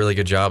they did a really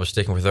good job of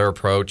sticking with their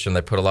approach, and they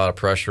put a lot of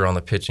pressure on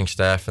the pitching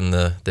staff and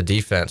the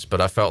defense.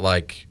 But I felt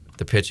like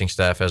the pitching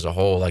staff as a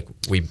whole,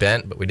 we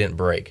bent, but we didn't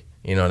break.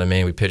 You know what I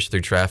mean? We pitched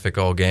through traffic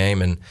all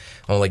game and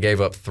only gave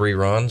up 3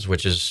 runs,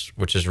 which is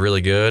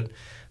really good.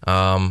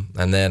 And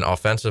then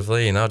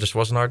offensively, it just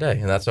wasn't our day,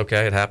 and that's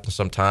okay. It happens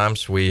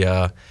sometimes. We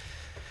had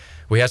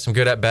some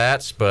good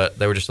at-bats, but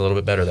they were just a little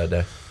bit better that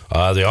day.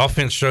 The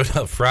offense showed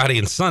up Friday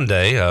and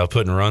Sunday,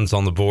 putting runs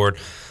on the board.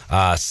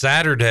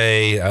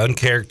 Saturday,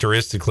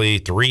 uncharacteristically,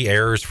 3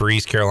 errors for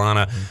East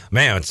Carolina.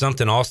 Man, it's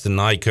something Austin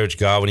Knight, Coach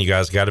Godwin, you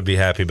guys got to be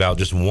happy about.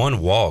 Just 1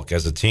 walk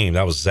as a team.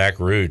 That was Zach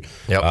Rude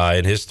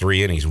in his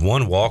 3 innings.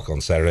 1 walk on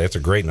Saturday. That's a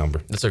great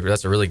number. That's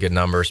a really good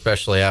number,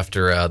 especially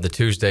after the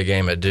Tuesday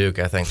game at Duke.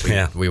 I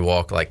think we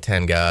walked like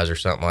 10 guys or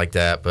something like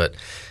that. But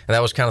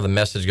that was kind of the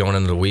message going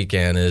into the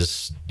weekend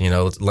is,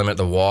 let's limit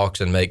the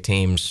walks and make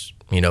teams,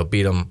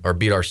 beat them or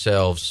beat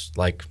ourselves,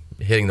 like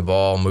hitting the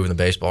ball, moving the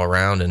baseball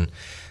around. And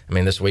I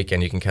mean, this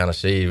weekend you can kind of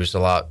see it was a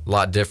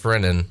lot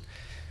different. And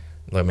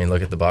I mean,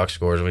 look at the box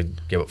scores. We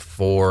gave up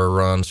 4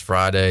 runs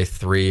Friday,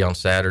 3 on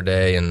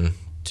Saturday, and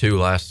 2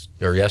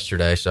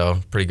 yesterday. So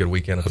pretty good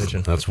weekend of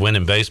pitching. That's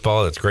winning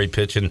baseball. That's great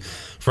pitching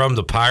from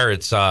the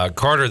Pirates.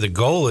 Carter, the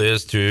goal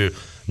is to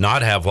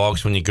not have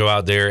walks when you go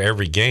out there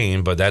every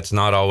game, but that's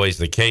not always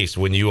the case.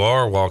 When you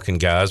are walking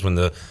guys, when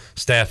the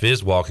staff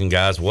is walking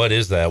guys, what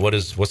is that?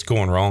 What's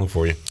going wrong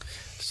for you?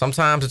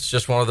 Sometimes it's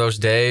just one of those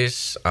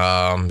days.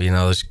 I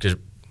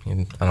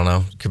don't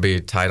know. It could be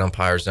a tight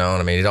umpire zone.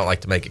 I mean, you don't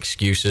like to make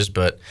excuses,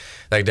 but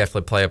they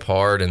definitely play a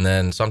part. And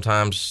then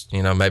sometimes,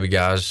 maybe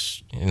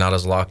guys you're not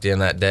as locked in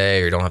that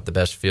day or you don't have the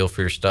best feel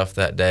for your stuff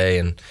that day.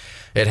 And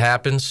it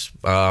happens.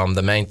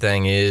 The main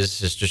thing is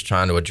just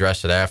trying to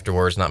address it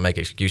afterwards, not make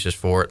excuses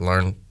for it,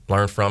 learn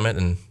from it,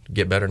 and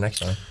get better next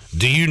time.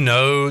 Do you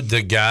know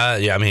the guy?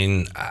 Yeah, I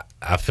mean,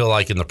 I feel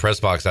like in the press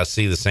box I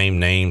see the same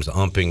names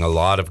umping a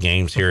lot of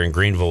games here in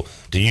Greenville.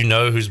 Do you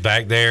know who's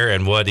back there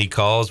and what he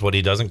calls, what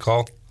he doesn't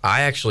call?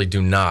 I actually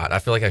do not. I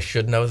feel like I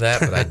should know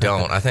that, but I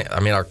don't.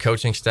 Our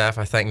coaching staff,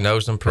 I think,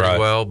 knows them pretty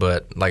well.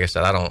 But like I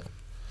said, I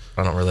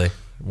don't really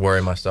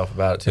worry myself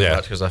about it too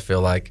much because I feel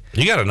like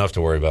you got enough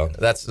to worry about.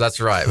 That's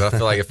right. But I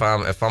feel like if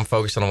I'm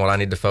focusing on what I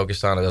need to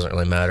focus on, it doesn't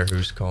really matter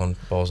who's calling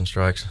balls and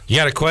strikes. You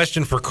got a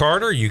question for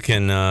Carter? You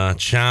can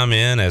chime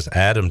in as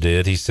Adam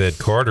did. He said,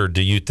 Carter,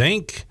 do you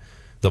think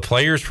the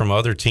players from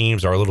other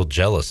teams are a little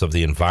jealous of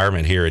the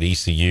environment here at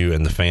ECU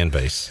and the fan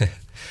base?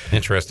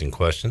 Interesting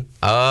question.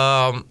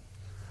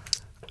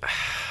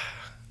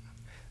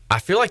 I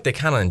feel like they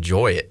kind of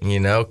enjoy it,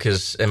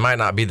 because it might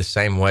not be the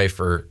same way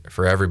for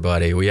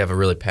everybody. We have a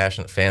really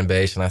passionate fan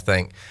base, and I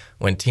think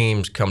when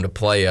teams come to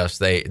play us,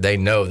 they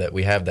know that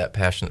we have that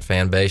passionate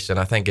fan base, and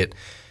I think it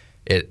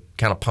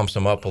kind of pumps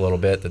them up a little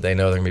bit that they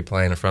know they're going to be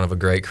playing in front of a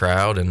great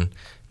crowd and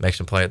makes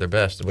them play at their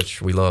best,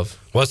 which we love.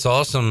 What's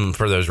awesome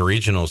for those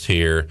regionals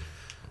here,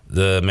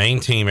 the main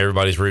team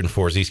everybody's rooting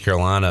for is East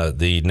Carolina.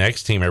 The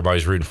next team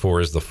everybody's rooting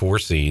for is the 4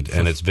 seed,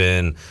 and it's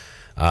been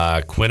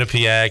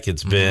Quinnipiac.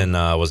 It's been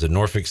was it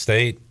Norfolk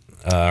State?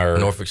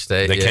 Norfolk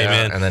State. They came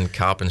in, and then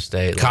Coppin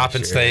State.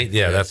 Coppin State.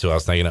 Yeah, that's who I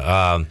was thinking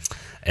of.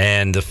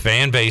 And the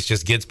fan base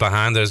just gets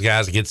behind those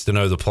guys, gets to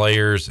know the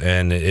players,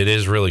 and it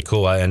is really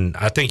cool. And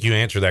I think you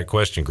answered that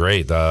question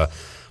great. The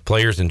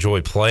players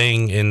enjoy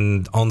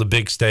playing on the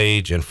big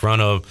stage in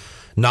front of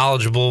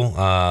knowledgeable,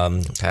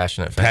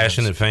 passionate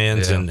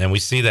fans, and we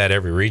see that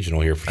every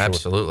regional here for sure.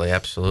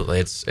 Absolutely.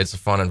 It's a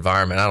fun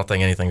environment. I don't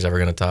think anything's ever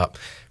going to top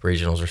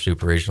regionals or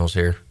super regionals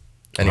here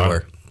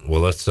anywhere. Right.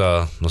 Well, let's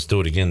do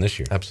it again this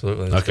year.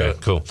 Absolutely. Okay,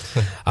 cool.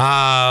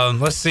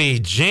 Let's see.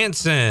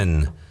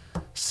 Jansen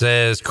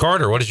says,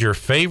 Carter, what is your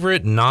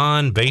favorite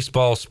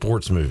non-baseball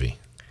sports movie?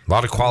 A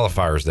lot of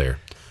qualifiers there.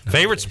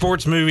 Favorite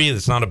sports movie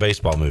that's not a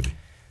baseball movie.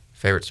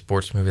 Favorite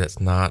sports movie that's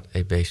not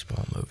a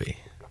baseball movie.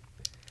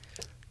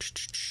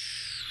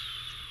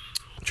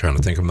 I'm trying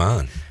to think of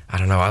mine. I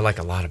don't know. I like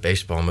a lot of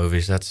baseball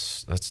movies.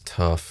 That's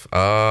tough.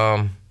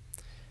 I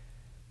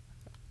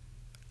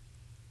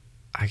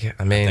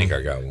think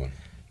I got one.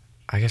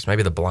 I guess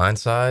maybe The Blind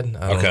Side.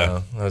 I don't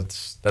know.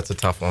 That's a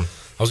tough one.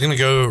 I was going to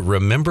go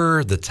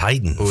Remember the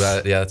Titans. Ooh,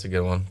 that's a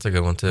good one. It's a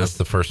good one, too. That's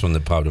the first one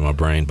that popped in my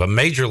brain. But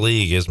Major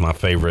League is my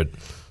favorite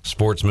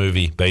sports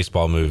movie,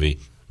 baseball movie.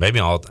 Maybe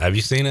have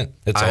you seen it?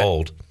 It's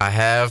old. I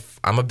have.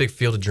 I'm a big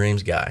Field of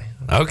Dreams guy.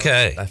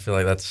 Okay. I feel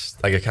like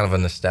that's like a kind of a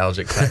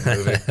nostalgic type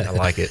movie. I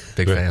like it.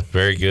 Big fan.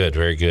 Very good.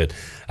 Very good.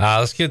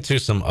 Let's get to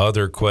some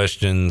other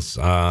questions.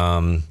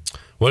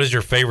 What is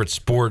your favorite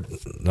sport?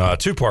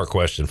 2-part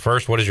question.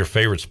 First, what is your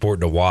favorite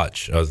sport to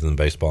watch other than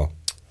baseball?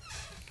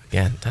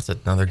 Yeah, that's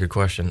another good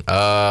question.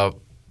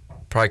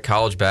 Probably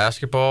college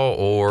basketball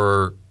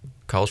or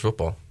college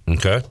football.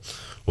 Okay.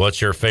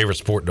 What's your favorite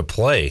sport to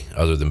play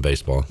other than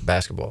baseball?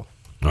 Basketball.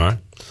 All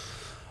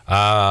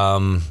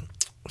right.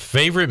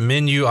 Favorite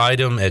menu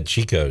item at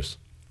Chico's?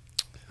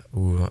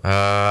 Ooh,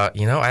 I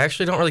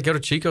actually don't really go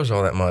to Chico's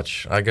all that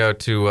much. I go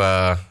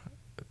to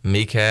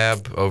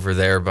MECAB over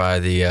there by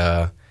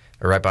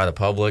right by the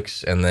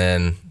Publix, and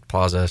then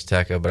Plaza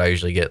Azteca, but I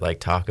usually get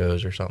like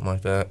tacos or something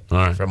like that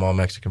from all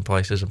Mexican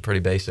places. I'm pretty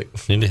basic.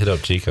 Need to hit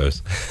up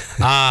Chico's.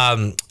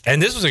 And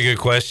this was a good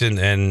question,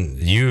 and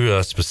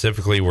you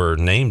specifically were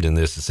named in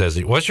this. It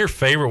says, what's your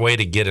favorite way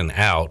to get an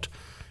out?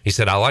 He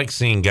said, I like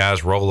seeing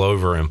guys roll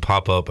over and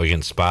pop up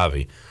against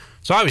Spivey.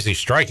 So obviously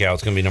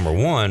strikeout's going to be number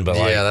one, but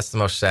yeah, that's the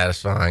most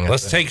satisfying.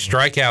 Let's take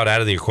strikeout out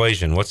of the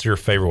equation. What's your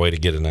favorite way to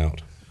get an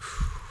out?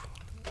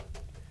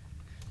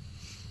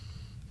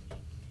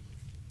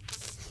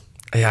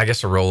 Yeah, I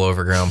guess a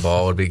rollover ground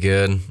ball would be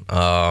good.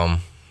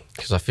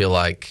 Because I feel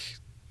like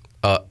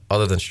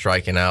other than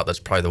striking out, that's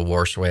probably the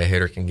worst way a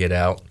hitter can get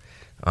out.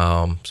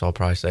 So I'll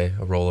probably say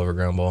a rollover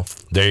ground ball.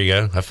 There you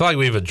go. I feel like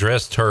we've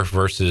addressed turf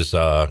versus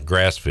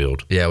grass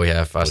field. Yeah, we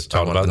have. I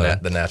talked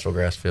about the natural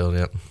grass field,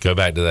 yep. Go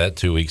back to that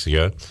 2 weeks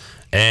ago.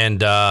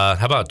 And how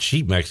about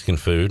cheap Mexican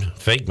food,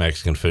 fake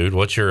Mexican food?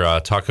 What's your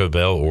Taco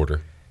Bell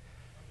order?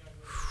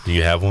 Do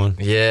you have one?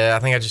 Yeah, I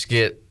think I just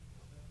get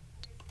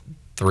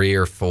 3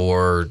 or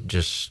 4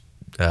 just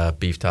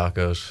beef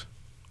tacos.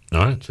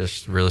 All right.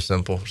 Just really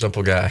simple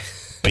guy.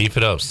 Beef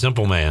it up.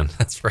 Simple man.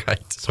 That's right.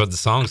 That's what the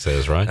song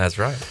says, right? That's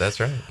right.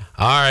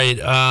 All right.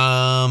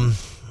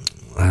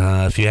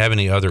 If you have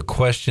any other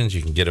questions,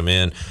 you can get them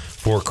in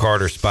for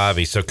Carter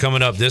Spivey. So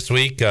coming up this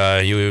week,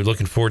 you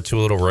looking forward to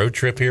a little road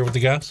trip here with the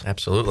guys?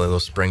 Absolutely. A little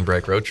spring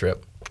break road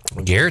trip.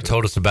 Garrett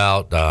told us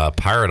about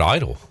Pirate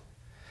Idol.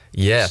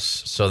 Yes.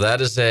 So that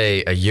is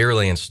a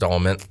yearly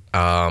installment.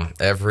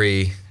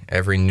 Every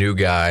new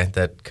guy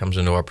that comes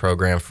into our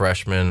program,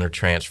 freshman or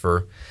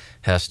transfer,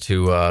 has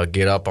to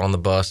get up on the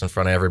bus in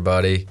front of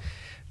everybody,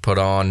 put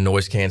on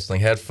noise-canceling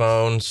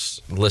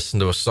headphones, listen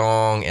to a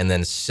song, and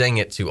then sing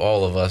it to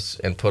all of us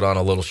and put on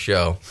a little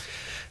show.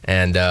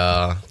 And,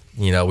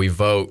 we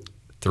vote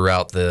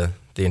throughout the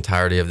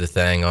entirety of the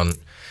thing on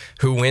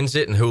who wins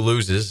it and who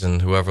loses, and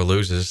whoever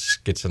loses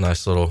gets a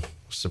nice little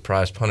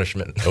surprise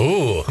punishment.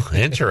 Ooh,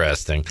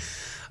 interesting.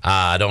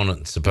 I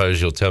don't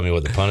suppose you'll tell me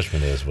what the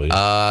punishment is, will you?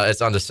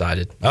 It's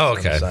undecided. Oh,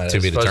 okay. To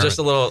be determined. So just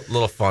a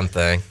little fun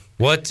thing.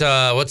 What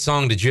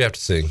song did you have to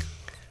sing?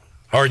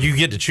 Or you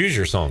get to choose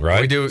your song,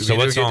 right? We do. So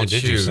what song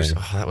did you sing?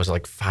 Oh, that was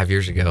like 5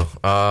 years ago.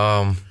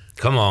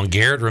 Come on,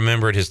 Garrett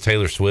remembered his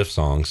Taylor Swift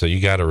song, so you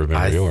got to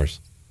remember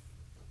yours.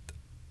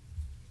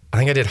 I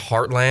think I did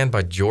Heartland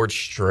by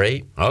George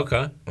Strait.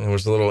 Okay. It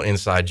was a little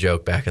inside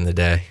joke back in the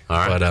day. All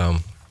right.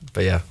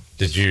 But yeah.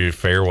 Did you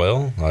fare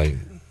well?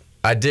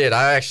 I did.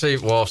 I actually,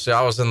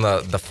 I was in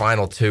the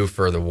final 2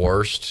 for the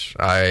worst.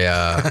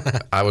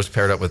 I was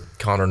paired up with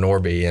Connor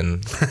Norby,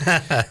 and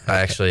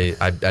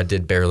I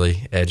did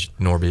barely edge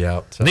Norby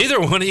out. So. Neither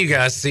one of you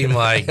guys seem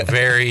like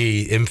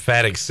very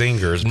emphatic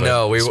singers. But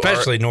no,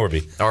 especially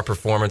Norby. Our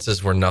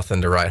performances were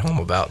nothing to write home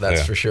about.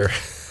 That's for sure.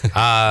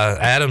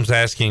 Adam's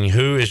asking,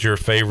 who is your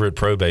favorite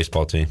pro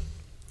baseball team?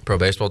 Pro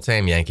baseball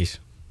team, Yankees.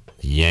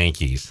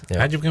 Yankees. Yeah.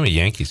 How'd you become a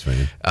Yankees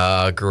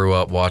fan? Grew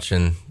up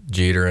watching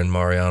Jeter and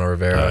Mariano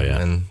Rivera,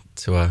 and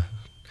so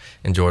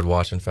enjoyed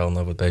watching, fell in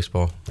love with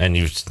baseball. And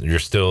you're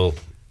still,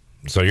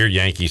 so you're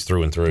Yankees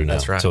through and through now.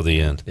 That's right. Till the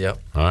end. Yep.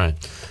 All right.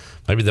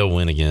 Maybe they'll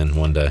win again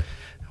one day.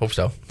 Hope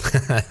so.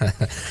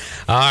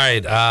 All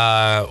right.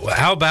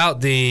 How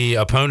about the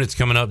opponents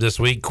coming up this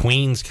week?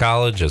 Queens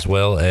College as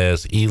well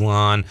as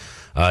Elon.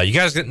 You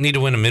guys need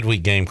to win a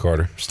midweek game,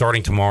 Carter,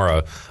 starting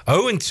tomorrow.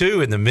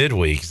 0-2 in the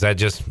midweek. Is that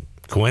just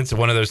coincidence,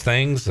 one of those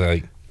things?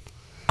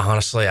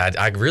 Honestly,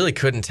 I really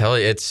couldn't tell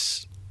you.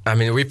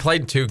 We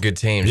played 2 good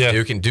teams. Yeah.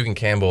 Duke and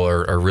Campbell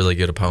are really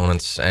good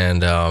opponents,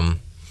 and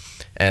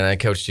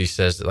Coach G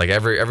says that,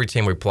 every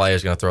team we play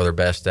is going to throw their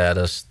best at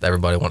us.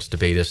 Everybody wants to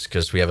beat us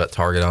because we have that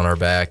target on our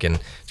back, and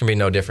it's going to be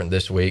no different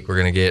this week. We're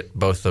going to get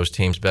both those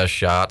teams' best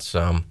shots,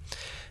 and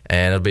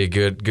it'll be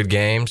good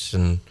games.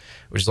 And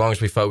as long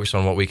as we focus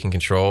on what we can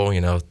control,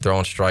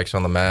 throwing strikes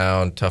on the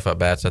mound, tough at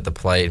bats at the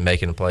plate,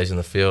 making plays in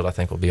the field, I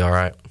think we'll be all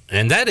right.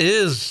 And that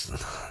is,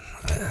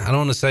 I don't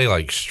want to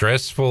say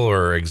stressful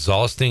or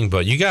exhausting,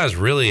 but you guys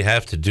really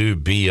have to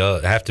be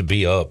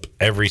up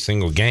every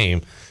single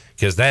game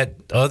because that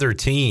other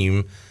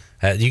team,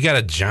 you got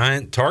a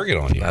giant target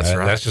on you. That's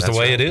right. That's just the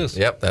way it is.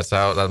 Yep, that's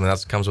how.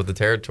 That comes with the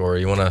territory.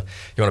 You want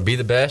to be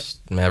the best,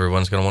 and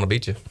everyone's going to want to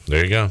beat you.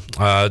 There you go.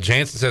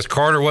 Jansen says,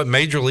 Carter, what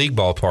major league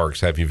ballparks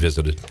have you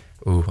visited?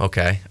 Ooh,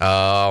 okay.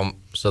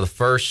 So the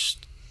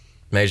first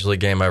major league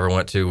game I ever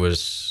went to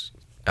was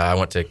I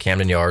went to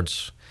Camden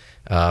Yards.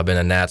 I've been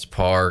to Nats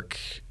Park,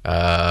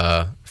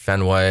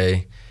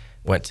 Fenway.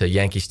 Went to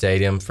Yankee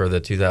Stadium for the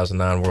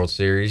 2009 World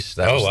Series.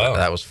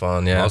 That was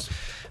fun. Yeah.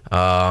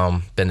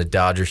 Awesome. Been to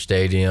Dodger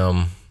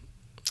Stadium.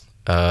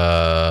 Did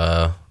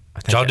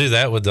y'all do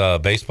that with the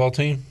baseball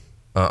team?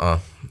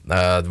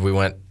 We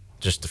went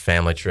just a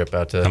family trip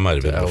out to. That might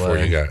have been before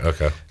you got.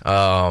 Okay.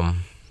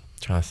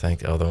 Trying to think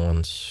the other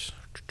ones.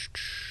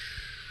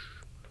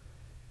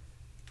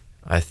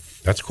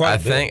 That's quite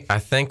a bit. I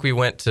think we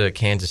went to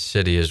Kansas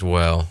City as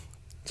well.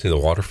 See the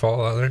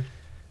waterfall out there?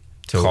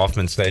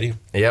 Kauffman Stadium?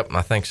 Yep,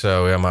 I think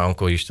so. Yeah, my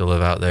uncle used to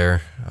live out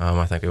there.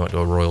 I think we went to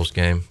a Royals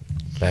game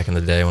back in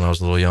the day when I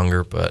was a little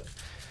younger, but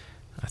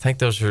I think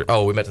those are...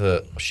 Oh, we went to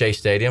the Shea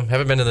Stadium.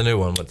 Haven't been to the new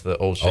one, went to the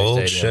old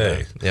Shea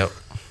Stadium. Yep.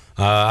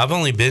 I've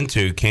only been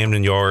to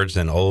Camden Yards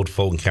and old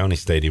Fulton County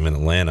Stadium in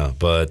Atlanta,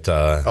 but...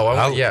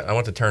 I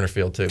went to Turner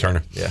Field, too.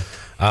 Turner.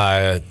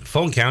 Yeah.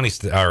 Fulton County,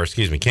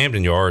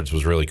 Camden Yards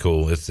was really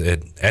cool.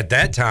 At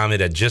that time, it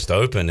had just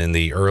opened in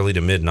the early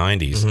to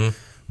mid-'90s. Mm-hmm.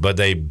 but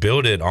they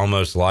built it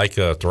almost like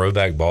a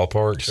throwback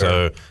ballpark. Sure.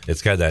 So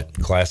it's got that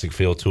classic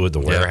feel to it. The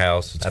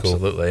warehouse. It's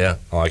absolutely, cool. Yeah.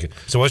 I like it.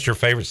 So what's your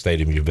favorite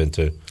stadium you've been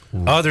to?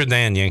 Other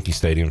than Yankee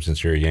Stadium,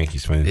 since you're a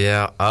Yankees fan.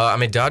 Yeah. I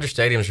mean, Dodger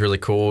Stadium is really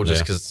cool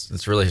just because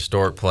it's a really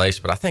historic place.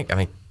 But I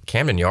mean,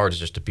 Camden Yards is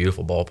just a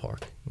beautiful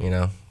ballpark, you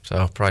know? So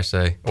I'll probably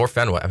say, or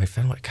Fenway. I mean,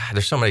 Fenway, God,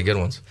 there's so many good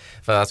ones.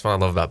 But that's what I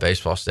love about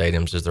baseball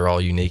stadiums is they're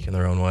all unique in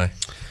their own way.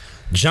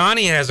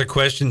 Johnny has a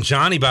question.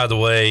 Johnny, by the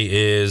way,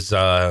 is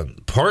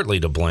partly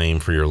to blame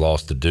for your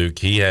loss to Duke.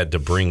 He had to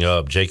bring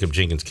up Jacob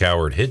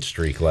Jenkins-Cowart hit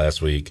streak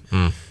last week,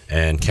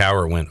 and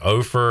Cowart went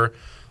 0 for,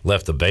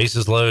 left the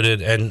bases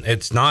loaded, and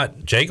it's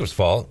not Jacob's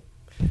fault.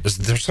 It's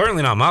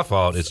certainly not my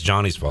fault. It's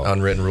Johnny's fault.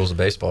 Unwritten rules of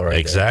baseball, right?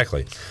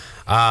 Exactly.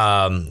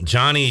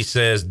 Johnny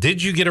says,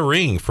 did you get a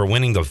ring for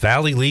winning the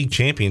Valley League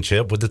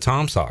championship with the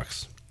Tom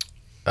Sox?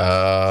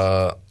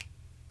 I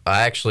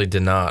actually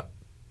did not.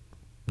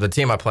 The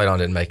team I played on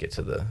didn't make it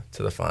to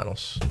the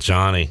finals.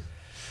 Johnny,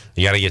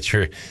 you got to get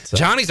your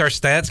Johnny's our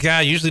stats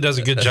guy. Usually does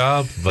a good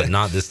job, but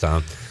not this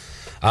time.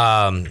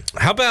 How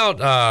about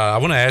I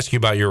want to ask you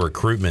about your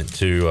recruitment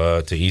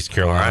to East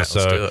Carolina. All right, so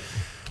let's do it.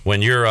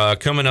 When you're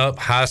coming up,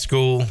 high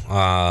school,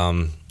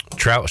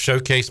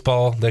 showcase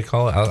ball they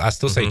call it. I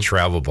still say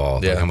travel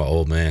ball. Yeah. I'm an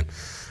old man.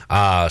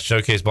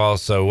 Showcase ball.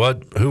 So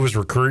who was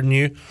recruiting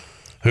you?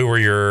 Who were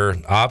your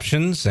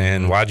options,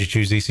 and why'd you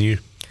choose ECU?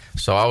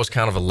 So I was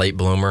kind of a late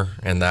bloomer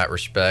in that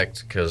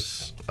respect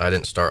because I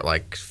didn't start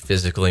like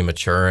physically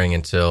maturing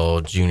until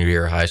junior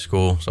year of high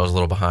school. So I was a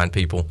little behind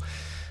people.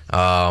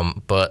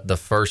 But the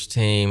first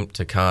team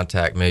to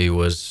contact me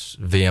was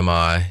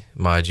VMI,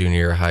 my junior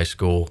year of high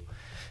school.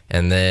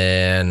 And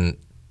then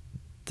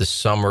the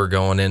summer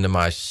going into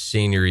my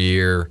senior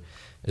year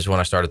is when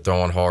I started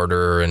throwing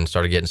harder and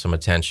started getting some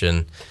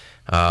attention.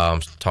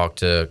 Talked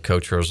to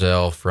Coach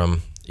Roselle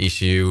from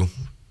ECU,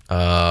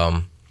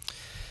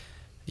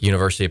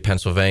 University of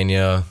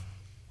Pennsylvania.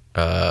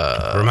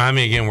 Remind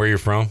me again where you're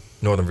from.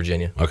 Northern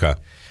Virginia. Okay.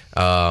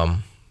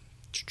 I'm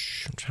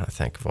trying to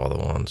think of all the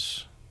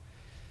ones.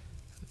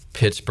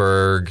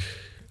 Pittsburgh.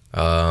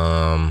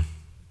 I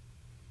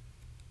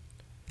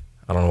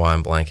don't know why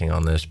I'm blanking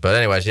on this, but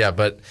anyways, yeah.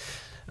 But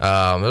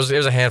it was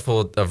a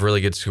handful of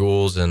really good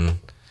schools, and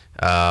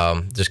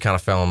just kind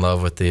of fell in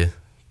love with the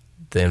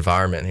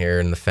environment here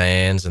and the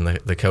fans and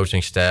the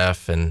coaching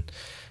staff, and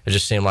it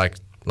just seemed like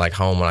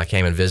home when I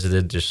came and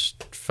visited.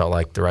 Just felt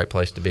like the right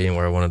place to be and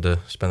where I wanted to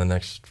spend the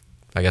next,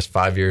 I guess,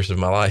 5 years of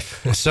my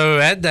life. So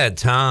at that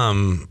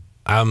time,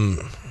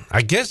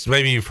 I guess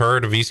maybe you've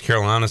heard of East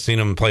Carolina, seen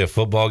them play a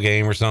football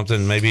game or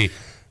something, maybe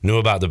knew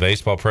about the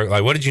baseball program.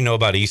 Like, what did you know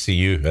about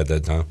ECU at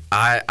that time?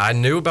 I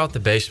knew about the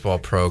baseball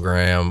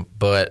program,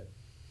 but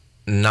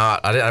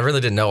I really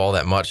didn't know all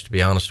that much, to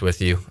be honest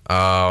with you.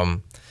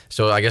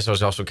 So I guess I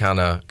was also kind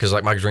of, because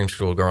like my dream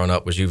school growing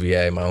up was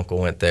UVA. My uncle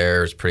went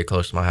there. It's pretty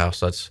close to my house.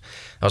 So that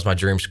was my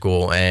dream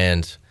school.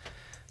 And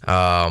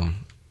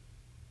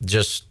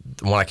just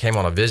when I came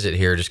on a visit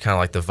here, just kind of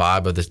like the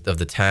vibe of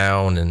the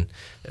town and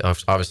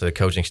obviously the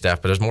coaching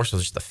staff, but it was more so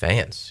just the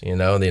fans, you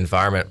know, the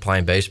environment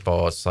playing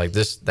baseball. It's like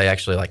this, they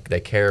actually they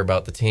care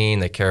about the team.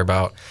 They care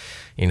about,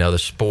 you know, the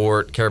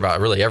sport, care about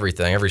really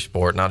everything, every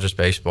sport, not just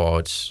baseball.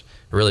 It's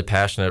a really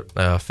passionate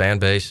fan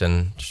base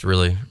and just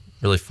really,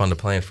 really fun to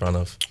play in front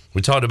of.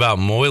 We talked about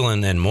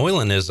Moylan, and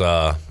Moylan is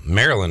a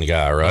Maryland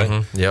guy, right?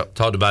 Mm-hmm. Yep.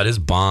 Talked about his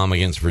bomb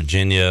against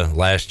Virginia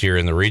last year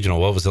in the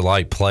regional. What was it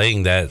like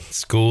playing that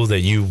school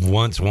that you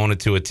once wanted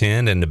to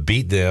attend and to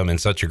beat them in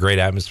such a great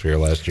atmosphere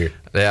last year?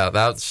 Yeah,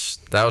 that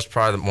was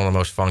probably one of the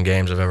most fun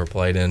games I've ever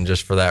played in,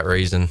 just for that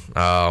reason.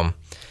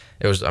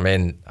 It was. I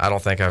mean, I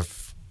don't think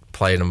I've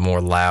played in a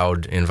more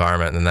loud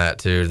environment than that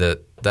too.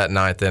 That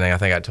ninth inning, I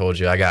think I told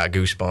you, I got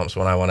goosebumps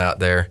when I went out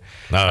there,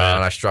 and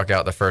I struck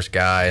out the first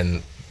guy,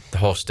 and the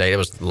whole state, it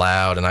was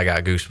loud, and I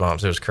got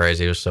goosebumps. It was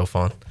crazy. It was so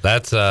fun.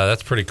 That's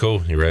pretty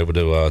cool. You were able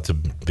to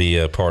be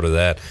a part of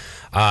that.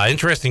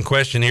 Interesting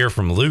question here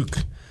from Luke.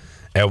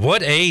 At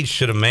what age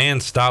should a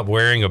man stop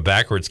wearing a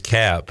backwards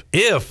cap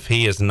if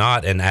he is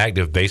not an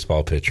active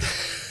baseball pitcher?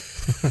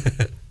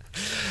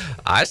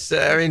 I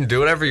mean, do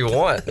whatever you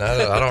want.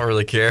 I don't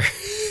really care.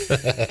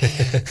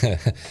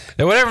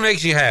 Whatever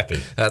makes you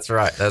happy. That's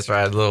right.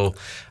 A little,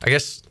 I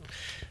guess,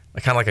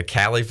 kind of like a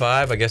Cali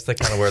vibe. I guess they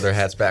kind of wear their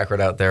hats backward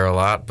out there a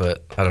lot,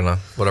 but I don't know.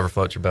 Whatever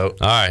floats your boat.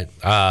 All right.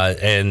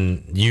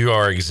 And you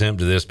are exempt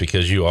to this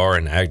because you are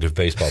an active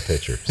baseball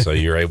pitcher, so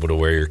you're able to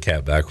wear your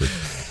cap backward.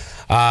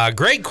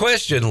 Great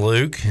question,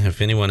 Luke.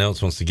 If anyone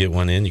else wants to get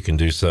one in, you can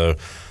do so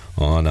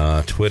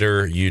on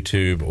Twitter,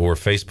 YouTube, or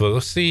Facebook.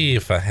 Let's see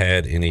if I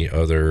had any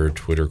other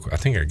Twitter. I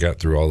think I got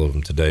through all of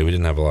them today. We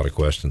didn't have a lot of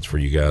questions for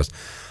you guys.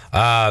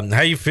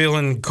 How you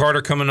feeling,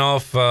 Carter, coming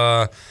off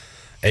a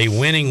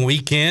winning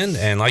weekend?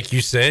 And like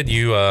you said,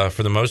 you,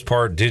 for the most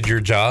part, did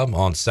your job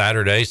on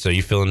Saturday, so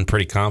you feeling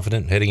pretty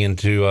confident heading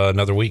into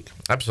another week?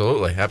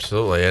 Absolutely.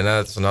 And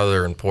that's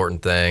another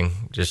important thing,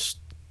 just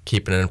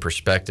keeping it in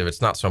perspective.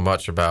 It's not so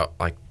much about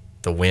like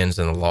the wins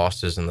and the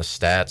losses and the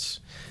stats.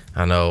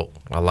 I know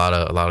a lot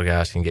of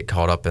guys can get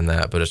caught up in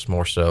that, but it's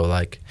more so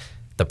like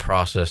the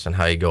process and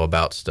how you go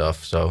about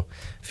stuff. So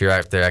if you're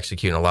out there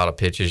executing a lot of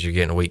pitches, you're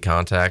getting weak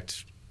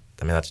contact,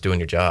 I mean, that's doing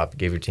your job.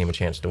 Give your team a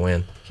chance to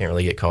win. You can't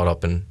really get caught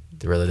up in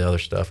the other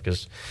stuff,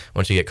 because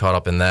once you get caught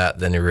up in that,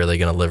 then you're really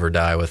going to live or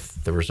die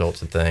with the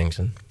results of things,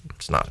 and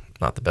it's not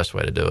the best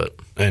way to do it.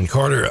 And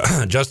Carter,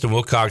 Justin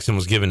Wilcoxon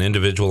was given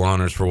individual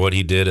honors for what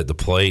he did at the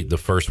plate the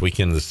first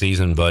weekend of the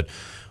season, but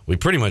we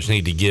pretty much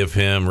need to give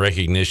him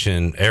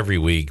recognition every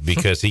week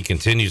because he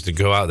continues to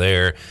go out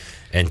there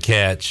and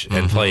catch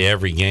and play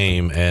every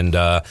game. And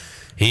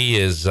he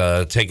is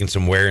taking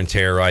some wear and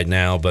tear right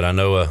now, but I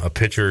know a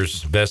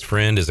pitcher's best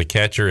friend is a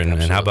catcher.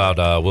 And how about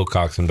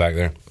Wilcoxon back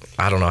there?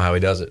 I don't know how he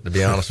does it, to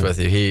be honest with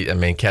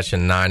you.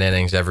 Catching 9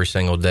 innings every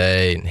single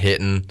day and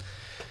hitting.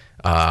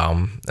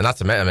 And not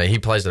to mention, he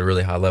plays at a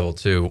really high level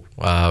too.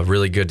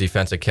 Really good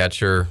defensive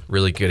catcher,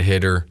 really good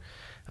hitter.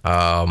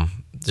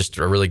 Just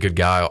a really good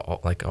guy,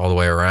 all the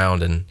way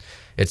around. And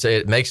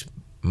it makes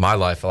my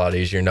life a lot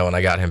easier knowing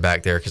I got him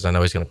back there, because I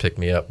know he's going to pick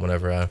me up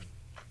whenever I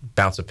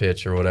bounce a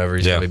pitch or whatever.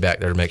 He's going to be back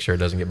there to make sure it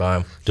doesn't get by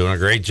him. Doing a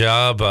great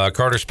job.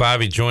 Carter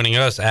Spivey joining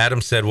us. Adam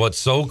said what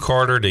sold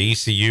Carter to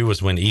ECU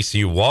was when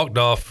ECU walked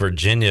off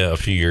Virginia a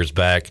few years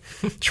back.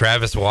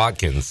 Travis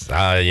Watkins.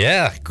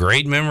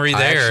 Great memory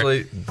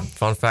there.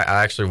 Fun fact,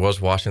 I actually was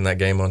watching that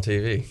game on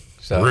TV.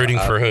 So rooting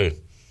for who?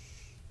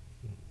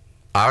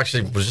 I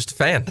actually was just a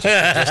fan.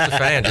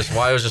 Just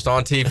why it was just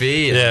on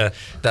TV. And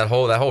that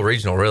whole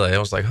regional, really. I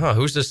was like,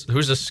 who's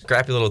this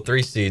scrappy little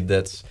 3 seed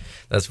that's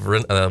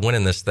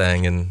winning this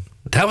thing? And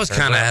that was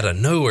kind of out of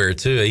nowhere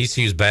too.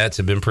 ECU's bats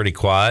have been pretty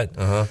quiet.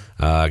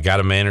 Got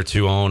a man or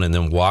two on, and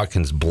then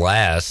Watkins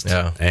blast.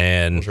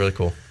 And it was really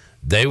cool.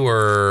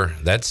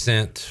 That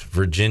sent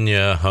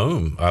Virginia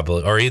home, I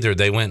believe, or either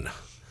they went,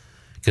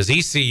 because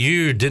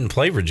ECU didn't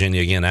play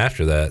Virginia again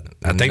after that.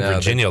 I think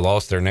Virginia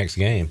lost their next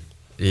game.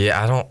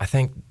 Yeah, I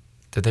think,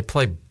 did they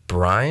play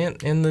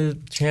Bryant in the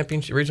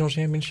regional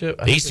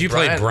championship? ECU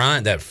played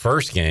Bryant that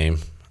first game,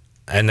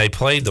 and they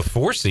played the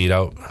 4 seed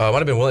out. It might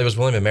have been it was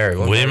William and Mary.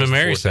 William and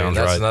Mary sounds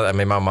right.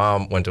 My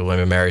mom went to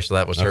William and Mary, so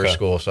that was her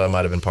school, so that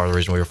might have been part of the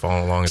reason we were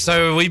following along.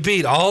 So we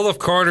beat all of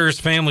Carter's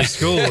family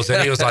schools,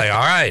 and he was like, all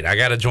right, I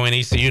got to join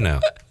ECU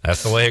now.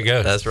 That's the way it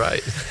goes. That's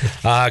right.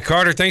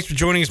 Carter, thanks for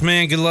joining us,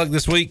 man. Good luck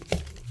this week.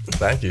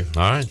 Thank you.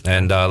 All right.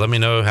 And let me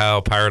know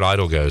how Pirate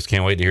Idol goes.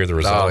 Can't wait to hear the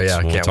results. Oh, yeah.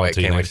 Can't wait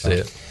to see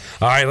it.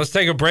 All right. Let's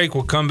take a break.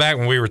 We'll come back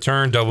when we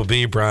return. Double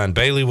B, Brian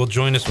Bailey will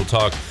join us. We'll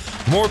talk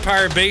more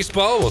Pirate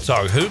baseball. We'll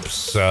talk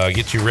hoops.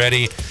 Get you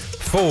ready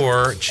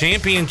for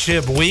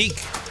championship week.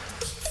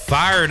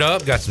 Fired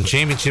up. Got some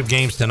championship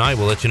games tonight.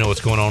 We'll let you know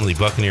what's going on the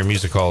Buccaneer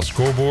Music Hall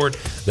scoreboard.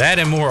 That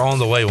and more on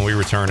the way when we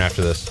return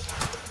after this.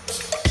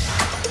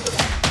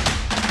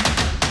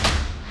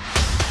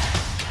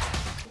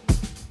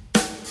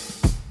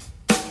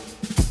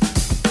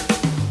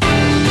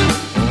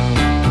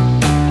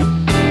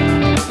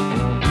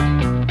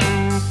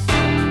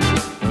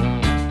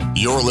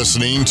 You're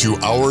listening to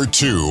Hour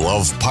 2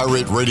 of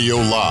Pirate Radio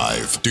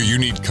Live. Do you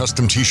need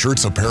custom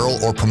t-shirts, apparel,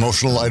 or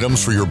promotional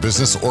items for your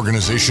business,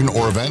 organization,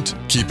 or event?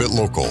 Keep it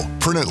local.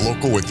 Print it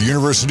local with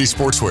University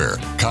Sportswear.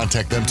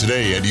 Contact them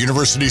today at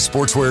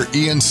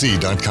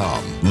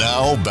universitysportswearenc.com.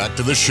 Now, back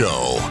to the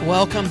show.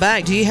 Welcome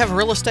back. Do you have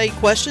real estate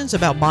questions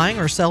about buying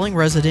or selling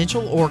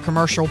residential or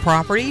commercial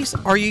properties?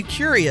 Are you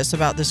curious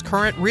about this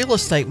current real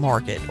estate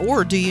market?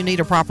 Or do you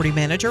need a property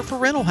manager for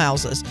rental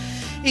houses?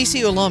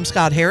 ECU alum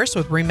Scott Harris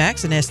with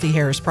RE/MAX and SD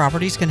Harris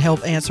Properties can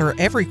help answer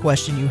every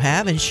question you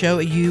have and show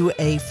you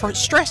a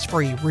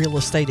stress-free real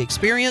estate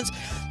experience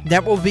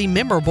that will be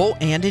memorable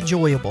and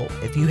enjoyable.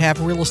 If you have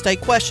real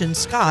estate questions,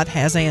 Scott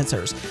has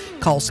answers.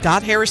 Call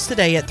Scott Harris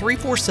today at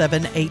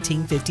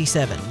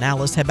 347-1857. Now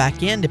let's head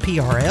back into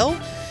PRL.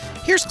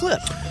 Here's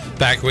Clip.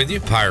 Back with you,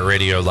 Pirate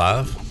Radio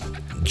Live.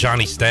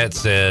 Johnny Stat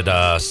said,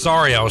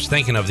 sorry, I was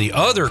thinking of the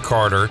other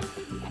Carter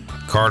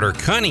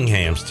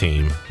Cunningham's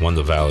team won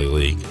the Valley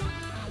League.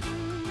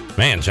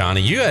 Man,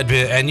 Johnny, you had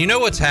been, and you know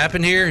what's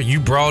happened here? You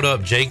brought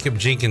up Jacob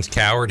Jenkins'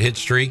 Coward hit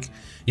streak.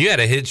 You had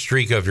a hit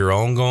streak of your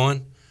own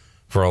going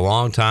for a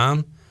long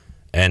time,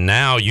 and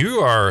now you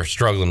are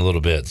struggling a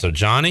little bit. So,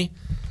 Johnny,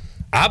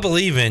 I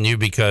believe in you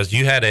because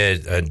you had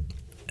an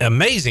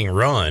amazing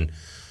run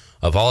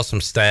of awesome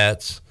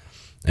stats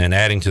and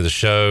adding to the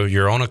show.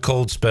 You're on a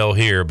cold spell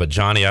here, but,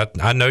 Johnny,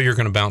 I know you're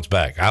going to bounce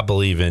back. I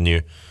believe in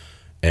you,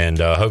 and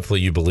hopefully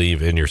you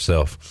believe in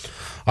yourself.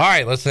 All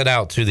right, let's head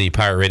out to the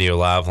Pirate Radio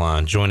Live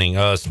line. Joining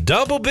us,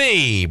 Double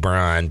B,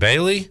 Brian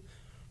Bailey.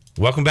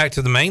 Welcome back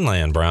to the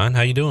mainland, Brian.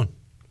 How you doing?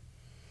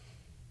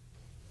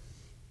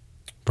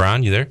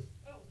 Brian, you there?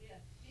 Oh, yeah.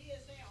 He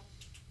is now.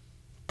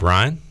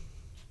 Brian?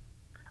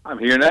 I'm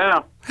here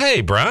now.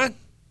 Hey, Brian.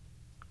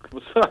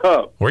 What's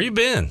up? Where you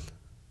been?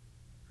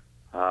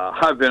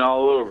 I've been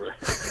all over.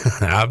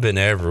 I've been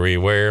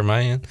everywhere,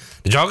 man.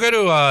 Did y'all go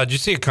to, did you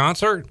see a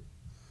concert?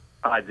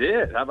 I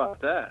did. How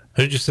about that?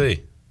 Who'd you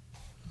see?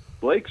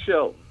 Blake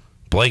Shelton.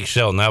 Blake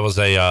Shelton. That was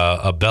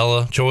a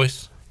Bella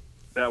choice?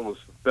 That was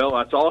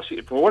Bella. That's all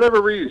she, for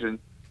whatever reason,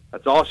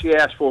 that's all she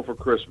asked for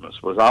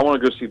Christmas was, I want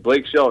to go see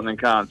Blake Shelton in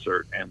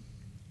concert. And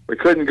we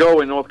couldn't go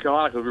in North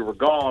Carolina because we were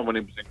gone when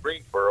he was in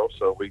Greensboro,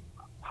 so we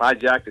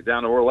hijacked it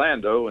down to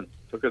Orlando and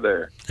took it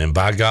there. And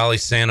by golly,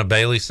 Santa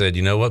Bailey said,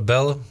 "You know what,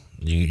 Bella?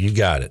 You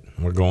got it.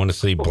 We're going to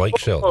see Blake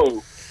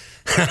Shelton."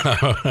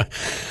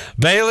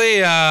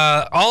 Bailey,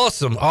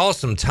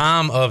 awesome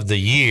time of the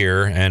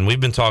year, and we've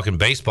been talking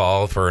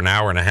baseball for an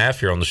hour and a half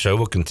here on the show.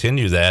 We'll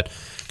continue that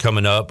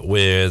coming up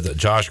with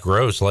Josh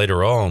Gross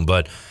later on,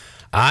 but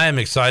I am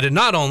excited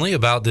not only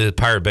about the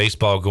Pirate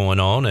baseball going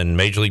on and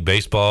Major League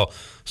Baseball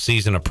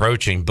season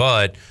approaching,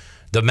 but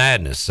the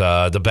madness,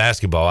 the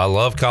basketball. I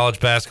love college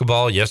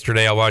basketball.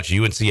 Yesterday I watched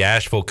UNC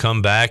Asheville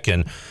come back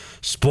and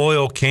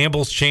spoil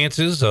Campbell's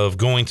chances of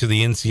going to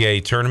the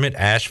NCAA tournament.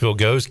 Asheville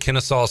goes.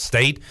 Kennesaw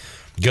State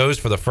goes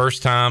for the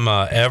first time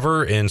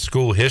ever in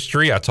school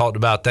history. I talked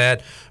about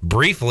that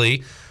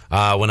briefly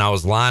when I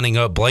was lining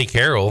up Blake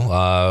Harrell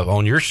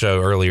on your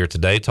show earlier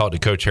today. Talked to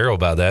Coach Harrell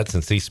about that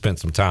since he spent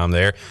some time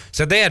there.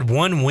 Said they had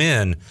one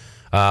win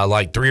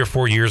like 3 or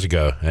 4 years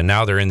ago, and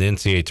now they're in the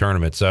NCAA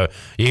tournament. So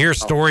you hear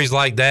stories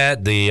like that.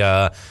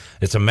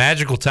 It's a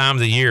magical time of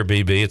the year,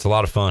 BB. It's a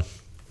lot of fun.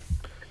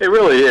 It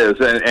really is,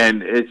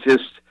 and it's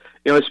just,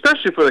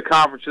 especially for the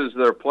conferences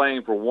that are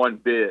playing for one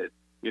bid.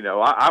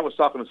 I was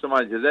talking to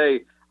somebody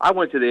today. I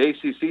went to the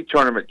ACC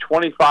tournament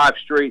 25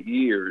 straight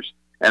years,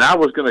 and I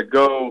was going to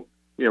go,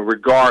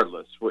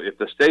 regardless. If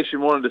the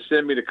station wanted to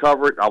send me to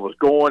cover it, I was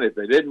going. If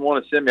they didn't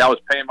want to send me, I was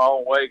paying my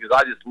own way because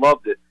I just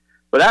loved it.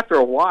 But after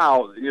a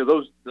while,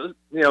 those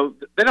they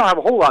don't have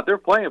a whole lot they're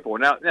playing for.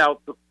 Now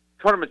the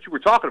tournaments you were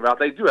talking about,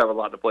 they do have a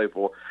lot to play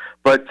for.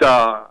 But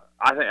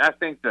I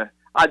think that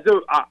I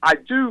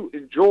do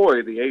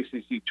enjoy the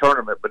ACC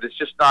tournament, but it's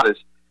not as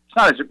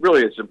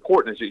really as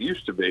important as it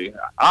used to be.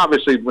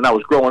 Obviously, when I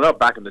was growing up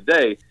back in the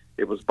day,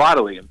 it was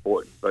vitally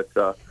important. But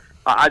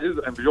I do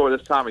enjoy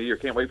this time of year.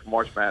 Can't wait for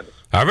March Madness.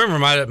 I remember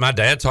my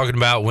dad talking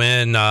about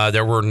when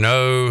there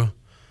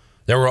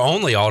were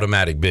only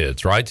automatic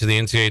bids, right, to the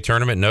NCAA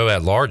tournament, no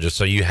at-larges,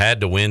 so you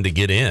had to win to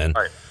get in.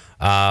 Right.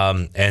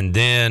 And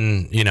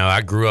then,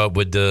 I grew up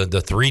with the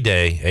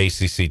 3-day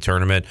ACC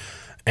tournament.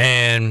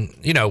 And,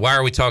 why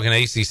are we talking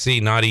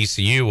ACC, not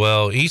ECU?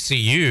 Well,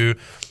 ECU,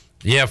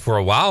 for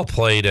a while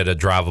played at a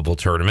drivable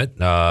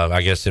tournament,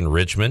 I guess in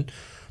Richmond.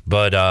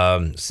 But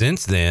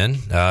since then,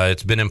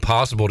 it's been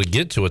impossible to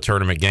get to a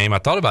tournament game. I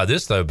thought about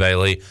this, though,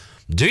 Bailey.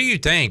 Do you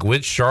think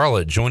with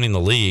Charlotte joining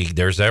the league,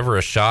 there's ever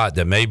a shot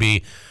that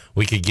maybe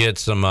we could get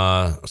some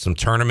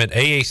tournament,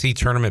 AAC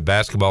tournament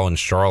basketball in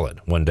Charlotte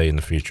one day in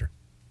the future?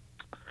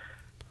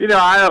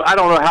 I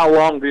don't know how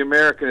long the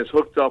American is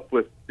hooked up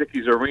with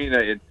Dickies Arena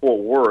in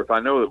Fort Worth.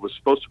 I know it was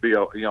supposed to be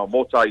a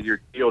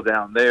multi-year deal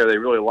down there. They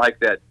really like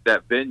that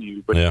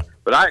venue, but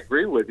I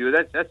agree with you.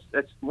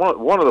 That's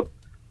one of the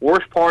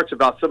worst parts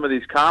about some of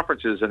these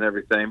conferences and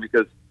everything,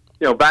 because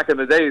back in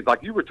the day,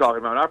 like you were talking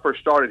about, when I first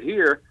started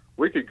here,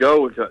 we could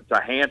go to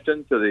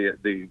Hampton to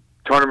the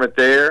tournament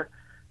there.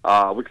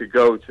 We could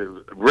go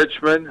to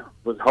Richmond,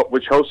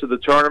 which hosted the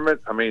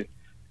tournament. I mean,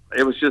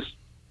 it was just,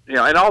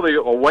 and all the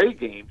away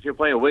games, you're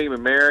playing William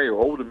and Mary or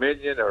Old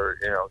Dominion or,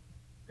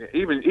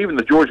 even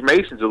the George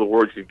Masons of the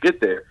world, you could get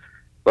there.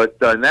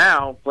 But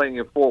now playing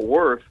in Fort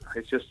Worth,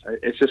 it's just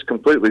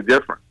completely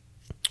different.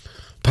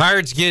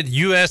 Pirates get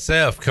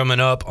USF coming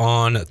up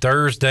on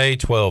Thursday,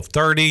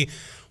 12:30.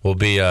 We'll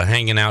be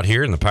hanging out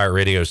here in the Pirate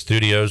Radio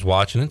studios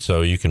watching it,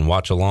 so you can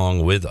watch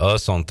along with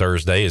us on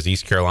Thursday as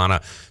East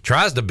Carolina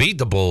tries to beat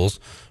the Bulls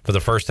for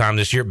the first time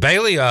this year.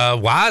 Bailey, a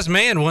wise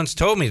man once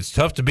told me it's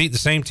tough to beat the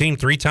same team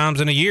 3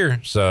 times in a year.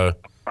 So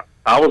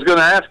I was going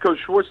to ask Coach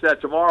Schwartz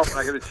that tomorrow when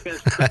I get a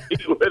chance to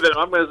meet with him.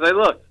 I'm going to say,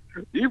 look,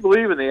 do you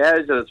believe in the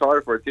adage that it's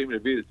harder for a team to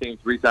beat a team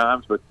 3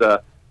 times? But,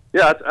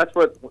 that's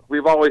what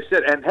we've always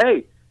said. And,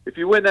 hey, if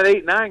you win that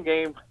 8-9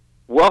 game,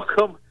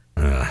 welcome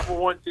number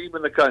 1 team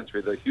in the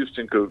country, the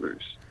Houston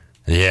Cougars.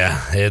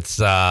 Yeah, it's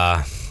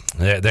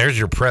there's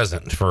your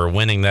present for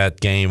winning that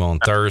game on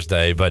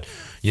Thursday. But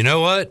you know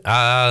what?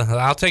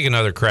 I'll take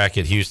another crack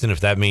at Houston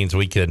if that means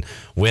we could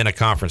win a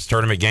conference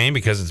tournament game,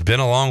 because it's been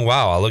a long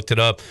while. I looked it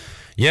up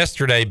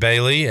yesterday,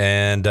 Bailey,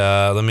 and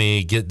let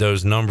me get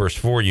those numbers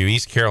for you.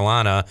 East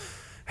Carolina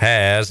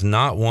has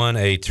not won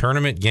a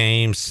tournament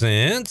game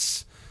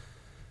since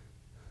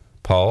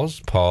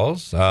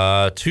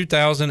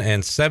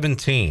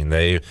 2017.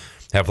 They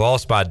have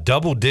lost by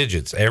double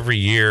digits every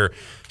year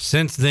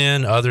since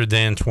then, other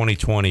than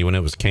 2020 when it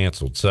was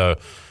canceled. So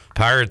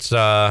Pirates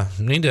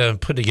need to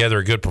put together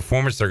a good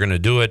performance. They're going to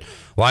do it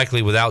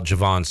likely without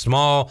Javon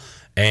Small,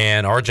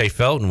 and R.J.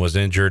 Felton was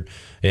injured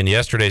in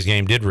yesterday's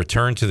game, did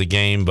return to the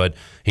game, but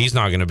he's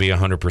not going to be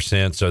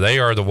 100%. So they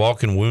are the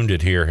walking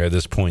wounded here at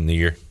this point in the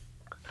year.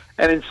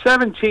 And in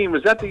 17,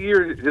 was that the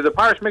year, did the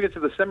Pirates make it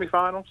to the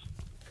semifinals?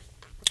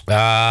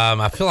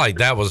 I feel like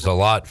that was a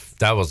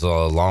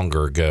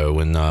longer ago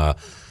when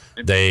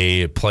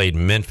they played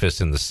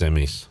Memphis in the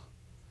semis.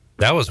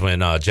 That was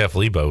when Jeff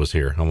Lebo was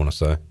here, I want to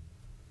say.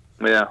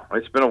 Yeah,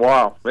 it's been a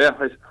while. Yeah,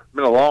 it's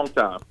been a long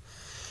time.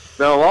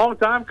 been a long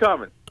time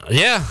coming.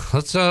 Yeah,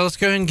 let's go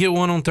ahead and get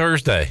one on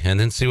Thursday and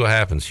then see what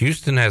happens.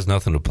 Houston has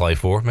nothing to play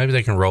for. Maybe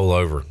they can roll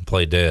over and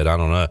play dead. I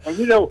don't know. And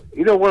you know,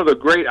 one of the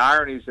great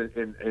ironies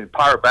in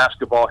Pirate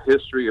basketball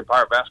history and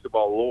Pirate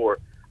basketball lore,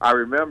 I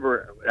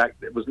remember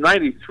it was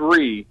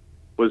 '93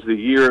 was the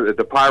year that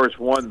the Pirates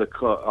won the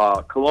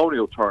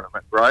Colonial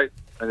Tournament, right?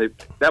 And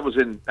that was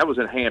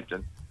in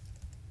Hampton.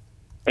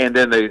 And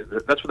then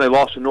that's when they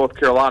lost to North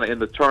Carolina in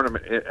the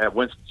tournament at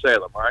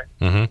Winston-Salem, right?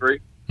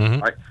 Mm-hmm. Mm-hmm.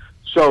 Right.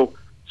 So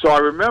I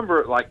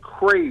remember like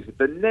crazy.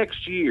 The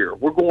next year,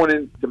 we're going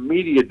into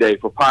media day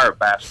for Pirate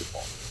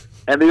basketball,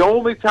 and the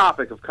only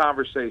topic of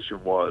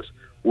conversation was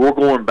we're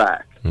going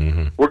back.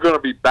 Mm-hmm. We're going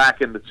to be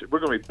back in the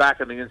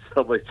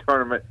NCAA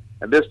tournament,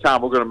 and this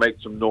time we're going to make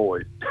some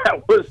noise.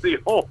 That was the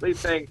only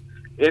thing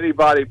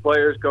anybody,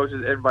 players,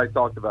 coaches, everybody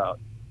talked about.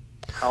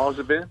 How long has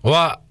it been?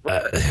 Well,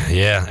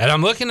 yeah, and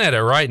I'm looking at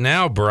it right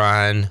now,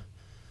 Brian.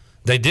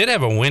 They did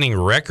have a winning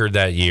record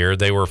that year.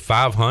 They were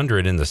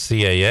 500 in the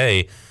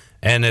CAA,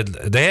 and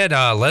they had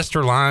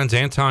Lester Lyons,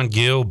 Anton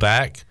Gill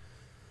back,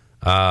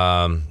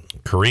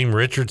 Kareem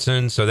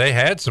Richardson. So they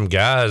had some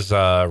guys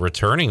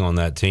returning on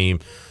that team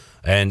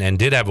and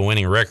did have a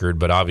winning record,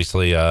 but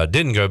obviously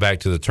didn't go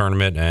back to the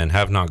tournament and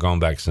have not gone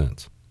back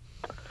since.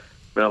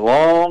 Been a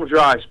long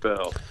dry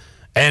spell.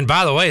 And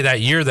by the way, that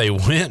year they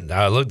went,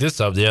 I looked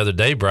this up the other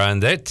day,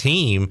 Brian, that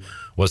team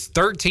was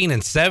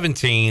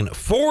 13-17,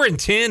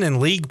 4-10 in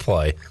league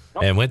play,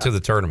 and went to the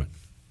tournament.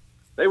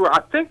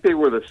 I think they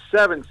were the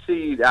 7th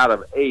seed out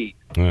of 8.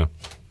 Yeah.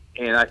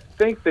 And I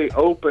think they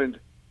opened,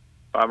 if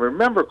I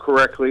remember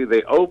correctly,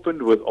 they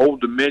opened with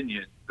Old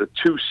Dominion, the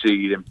 2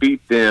 seed, and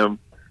beat them.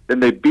 Then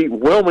they beat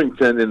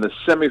Wilmington in the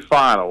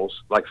semifinals,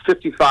 like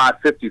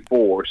 55-54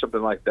 or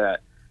something like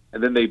that.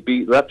 And then they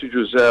beat Lefty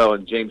Driesell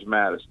and James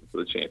Madison for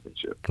the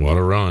championship. What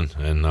a run.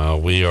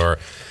 And we are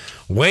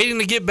waiting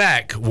to get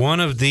back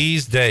one of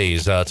these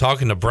days.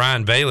 Talking to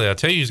Brian Bailey, I'll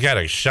tell you, he's got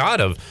a shot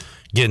of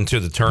getting to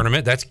the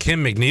tournament. That's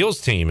Kim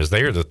McNeil's team, as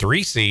they are the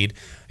 3 seed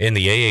in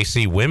the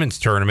AAC women's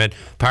tournament.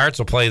 Pirates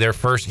will play their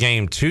first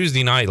game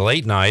Tuesday night,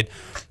 late night,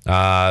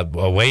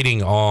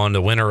 waiting on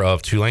the winner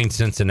of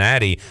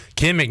Tulane-Cincinnati.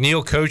 Kim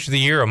McNeil, Coach of the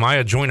Year.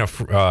 Amaya Joyner,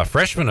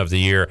 Freshman of the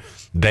Year,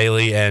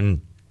 Bailey. And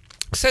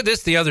I said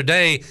this the other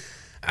day,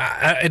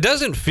 it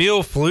doesn't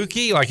feel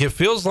fluky. Like, it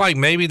feels like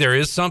maybe there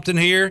is something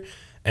here,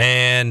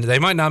 and they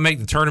might not make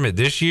the tournament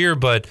this year,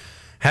 but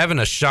having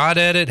a shot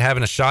at it,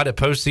 having a shot at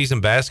postseason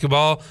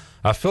basketball,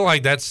 I feel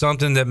like that's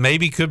something that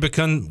maybe could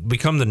become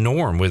the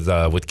norm with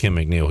Kim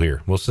McNeil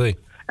here. We'll see.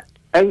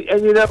 And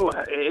you know,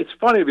 it's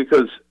funny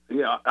because, you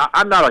know,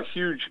 I'm not a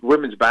huge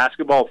women's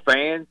basketball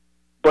fan,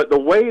 but the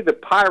way the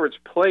Pirates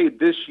played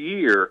this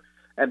year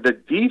and the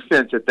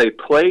defense that they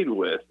played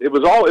with, it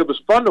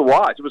was fun to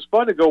watch. It was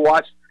fun to go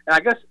watch. And I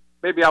guess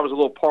maybe I was a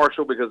little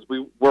partial because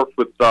we worked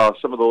with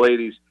some of the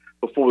ladies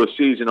before the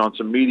season on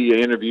some media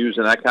interviews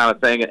and that kind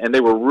of thing, and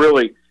they were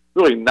really,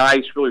 really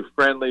nice, really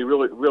friendly,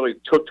 really, really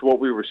took to what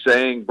we were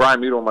saying.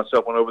 Brian Muto and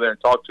myself went over there and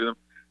talked to them.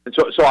 And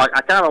so I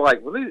kind of like,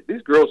 well,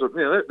 these girls are,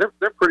 you know,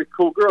 they're pretty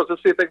cool girls.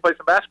 Let's see if they can play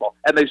some basketball.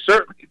 And they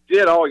certainly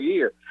did all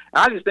year.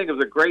 And I just think it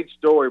was a great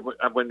story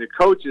when the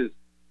coaches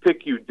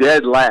pick you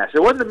dead last.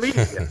 It wasn't the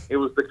media. It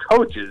was the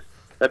coaches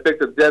that picked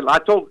them dead.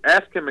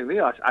 Asked Kim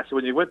McNeil, I said,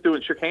 when you went through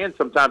and shook hands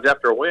sometimes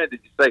after a win, did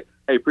you say,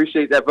 hey,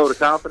 appreciate that vote of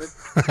confidence?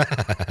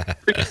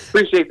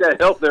 Appreciate that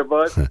help there,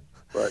 bud.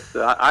 But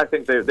I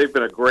think they've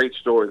been a great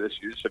story this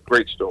year. It's a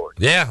great story.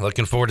 Yeah,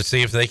 looking forward to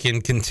see if they can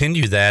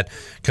continue that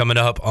coming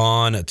up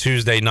on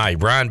Tuesday night.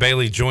 Brian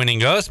Bailey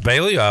joining us.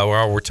 Bailey,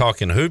 we're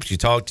talking hoops. You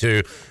talked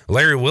to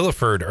Larry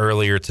Williford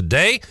earlier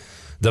today.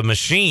 The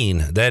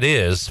machine that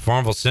is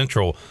Farmville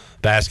Central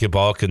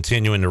basketball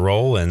continuing to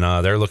roll, and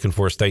they're looking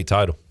for a state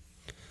title.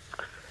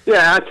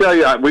 Yeah, I tell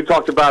you, we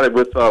talked about it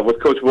with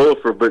Coach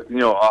Williford, but, you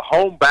know, a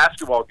home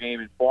basketball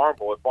game in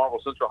Farmville at Farmville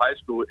Central High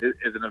School is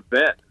an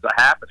event. It's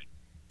a happening.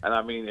 And,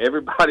 I mean,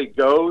 everybody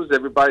goes.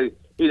 Everybody,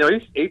 you know,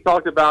 he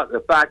talked about the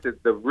fact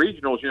that the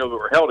regionals, you know, that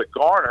were held at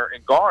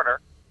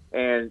Garner,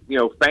 and, you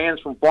know,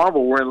 fans from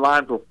Farmville were in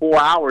line for 4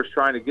 hours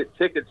trying to get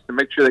tickets to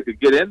make sure they could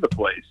get in the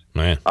place.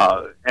 Man.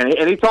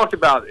 And he talked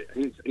about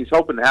he's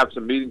hoping to have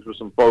some meetings with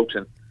some folks.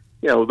 And,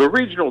 you know, the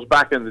regionals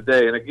back in the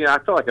day, and, again, I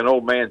feel like an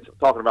old man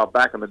talking about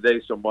back in the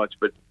day so much,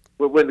 but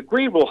when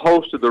Greenville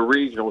hosted the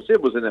regionals, it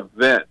was an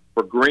event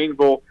for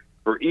Greenville,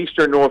 for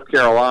Eastern North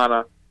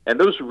Carolina. And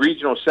those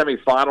regional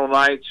semifinal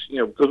nights, you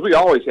know, because we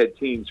always had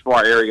teams from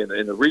our area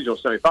in the regional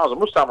semifinals.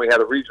 Most of the time we had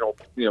a regional,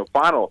 you know,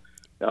 final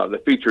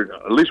that featured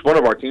at least one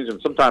of our teams,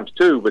 and sometimes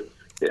two. But,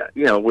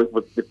 you know,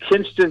 with the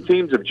Kinston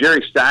teams of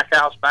Jerry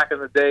Stackhouse back in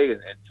the day,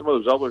 and some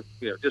of those other,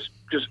 you know, just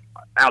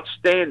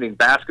outstanding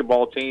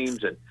basketball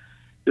teams, and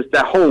just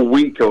that whole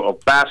week of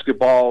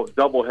basketball,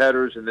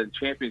 doubleheaders, and then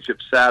championship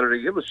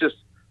Saturday. It was just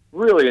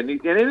really a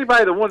neat, and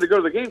anybody that wanted to go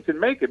to the game can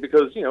make it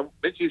because, you know,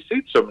 Minchie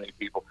seats so many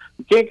people.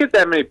 You can't get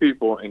that many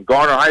people in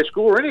Garner High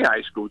School or any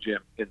high school gym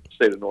in the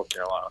state of North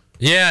Carolina.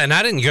 Yeah, and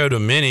I didn't go to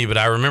many, but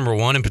I remember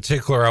one in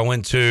particular I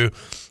went to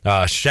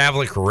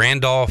Shavlik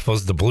Randolph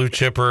was the blue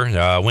chipper.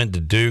 Went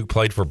to Duke,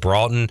 played for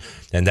Broughton,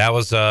 and that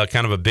was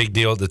kind of a big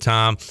deal at the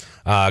time.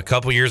 A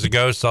couple years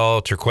ago,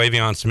 saw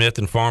Terquavion Smith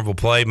in Farmville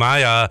play.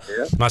 My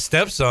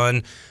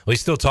stepson, we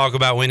still talk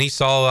about when he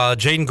saw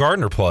Jaden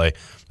Gardner play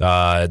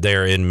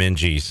there in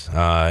Minges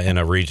in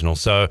a regional.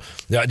 So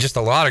just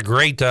a lot of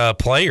great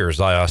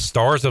players,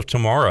 stars of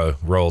tomorrow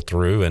roll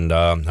through, and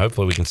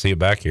hopefully we can see it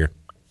back here.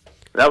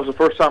 That was the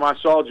first time I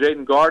saw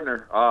Jaden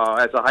Gardner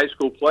as a high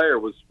school player.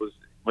 Was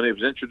when he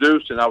was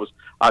introduced, and I was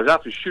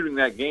after shooting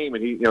that game,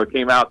 and he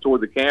came out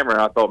toward the camera,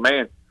 and I thought,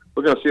 man,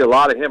 we're going to see a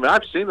lot of him. And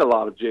I've seen a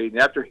lot of Jaden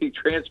after he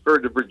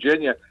transferred to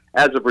Virginia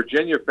as a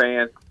Virginia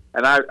fan.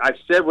 And I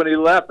said when he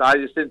left, I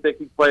just didn't think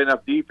he'd play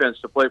enough defense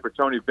to play for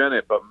Tony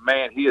Bennett. But,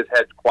 man, he has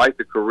had quite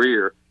the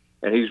career,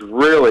 and he's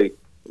really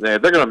 – they're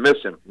going to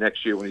miss him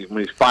next year when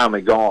he's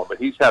finally gone. But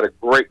he's had a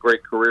great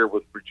career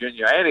with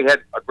Virginia, and he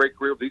had a great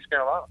career with East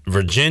Carolina.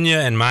 Virginia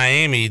and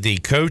Miami, the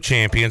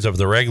co-champions of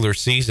the regular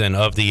season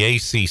of the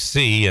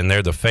ACC, and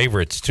they're the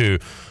favorites to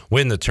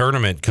win the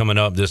tournament coming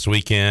up this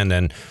weekend.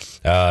 And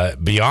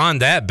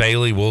beyond that,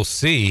 Bailey, we'll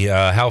see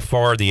how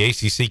far the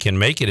ACC can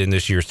make it in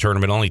this year's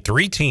tournament. Only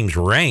 3 teams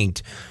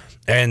ranked,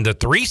 and the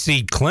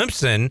 3-seed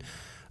Clemson,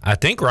 I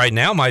think right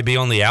now might be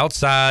on the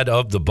outside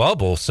of the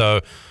bubble.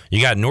 So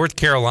you got North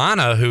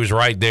Carolina, who's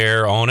right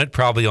there on it,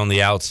 probably on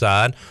the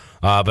outside.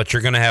 But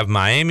you're going to have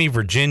Miami,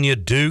 Virginia,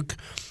 Duke.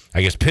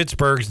 I guess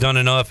Pittsburgh's done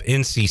enough,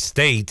 NC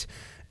State.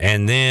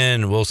 And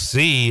then we'll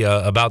see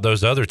about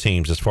those other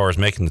teams as far as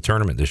making the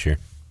tournament this year.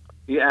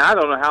 Yeah, I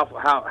don't know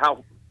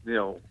how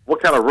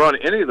what kind of run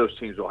any of those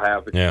teams will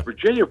have. Yeah.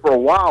 Virginia for a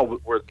while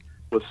was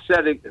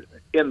setting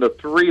in the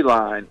 3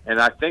 line,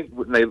 and I think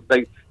when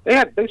they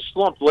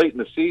slumped late in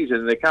the season,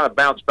 and they kind of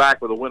bounced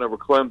back with a win over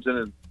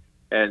Clemson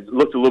and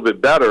looked a little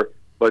bit better.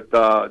 But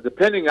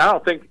depending, I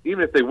don't think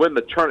even if they win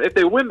the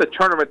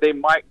tournament, they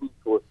might move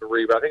to a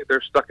 3. But I think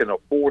they're stuck in a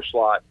 4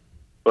 slot.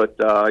 But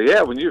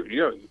when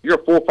you're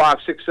a 4, 5,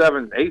 6,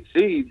 7, 8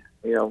 seed,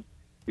 you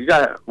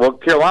got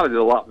Carolina did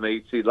a lot in the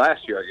 8 seed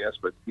last year, I guess,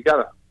 but you got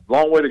a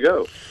long way to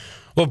go.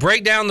 We'll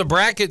break down the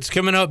brackets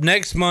coming up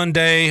next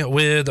Monday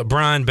with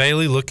Brian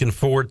Bailey. Looking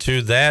forward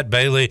to that.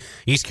 Bailey,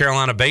 East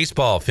Carolina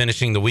baseball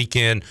finishing the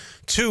weekend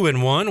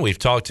 2-1. We've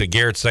talked to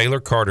Garrett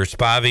Saylor, Carter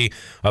Spivey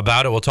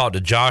about it. We'll talk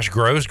to Josh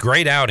Gross.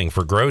 Great outing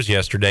for Gross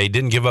yesterday.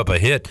 Didn't give up a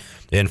hit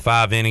in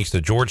 5 innings to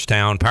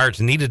Georgetown.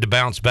 Pirates needed to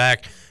bounce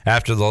back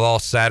after the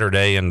loss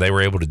Saturday, and they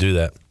were able to do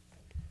that.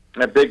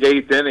 That big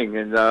 8th inning,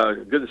 and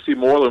good to see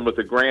Moreland with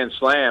the grand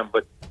slam.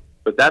 But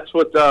that's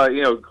what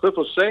Cliff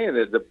was saying.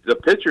 That the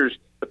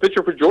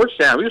pitcher for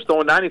Georgetown, he was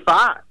throwing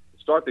 95 to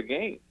start the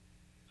game.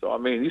 So I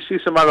mean, you see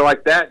somebody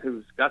like that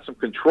who's got some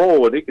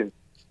control, and he can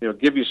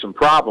give you some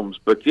problems.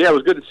 But yeah, it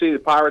was good to see the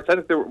Pirates. I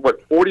think they were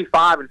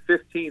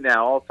 45-15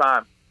 now all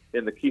time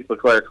in the Keith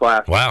LeClaire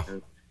Classic. Wow,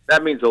 and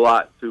that means a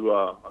lot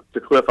to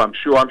Cliff. I'm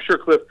sure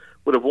Cliff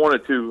would have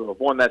wanted to have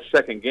won that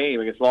second game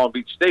against Long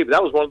Beach State, but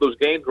that was one of those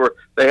games where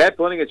they had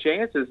plenty of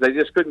chances. They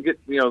just couldn't get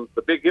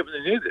the big give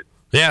they needed.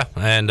 Yeah,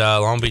 and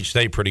Long Beach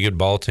State, pretty good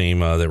ball team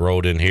that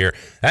rolled in here.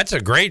 That's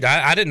a great.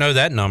 I didn't know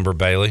that number,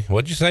 Bailey.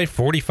 What'd you say?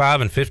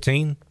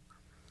 45-15.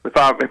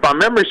 If my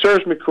memory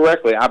serves me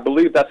correctly, I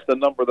believe that's the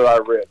number that I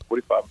read.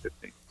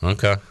 45-15.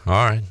 Okay,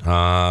 all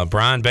right.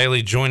 Brian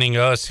Bailey joining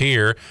us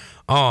here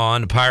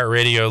on Pirate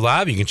Radio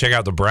Live. You can check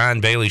out the Brian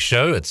Bailey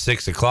Show at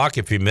 6 o'clock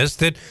if you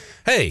missed it.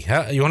 Hey,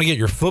 you want to get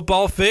your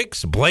football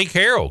fix? Blake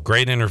Harrell,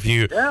 great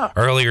interview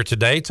earlier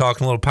today,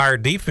 talking a little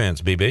Pirate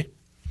defense, BB.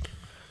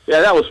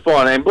 Yeah, that was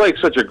fun. And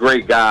Blake's such a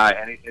great guy.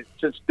 And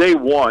since day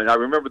one, I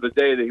remember the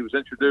day that he was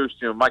introduced.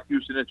 Mike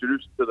Houston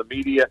introduced him to the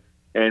media,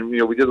 and we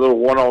did a little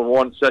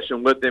one-on-one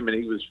session with him.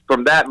 And he was,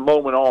 from that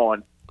moment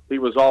on, he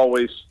was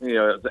always,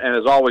 and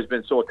has always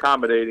been so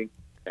accommodating.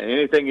 And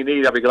anything you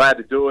need, I'll be glad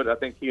to do it. I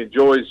think he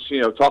enjoys,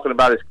 talking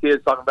about his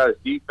kids, talking about his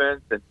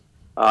defense, and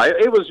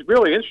it was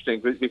really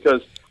interesting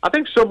because I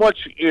think so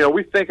much,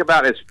 we think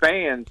about as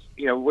fans,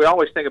 we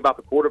always think about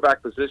the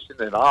quarterback position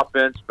and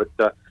offense,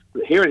 but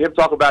hearing him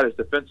talk about his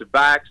defensive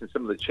backs and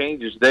some of the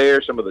changes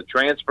there, some of the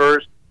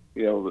transfers,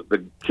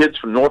 the kids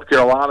from North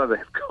Carolina that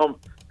have come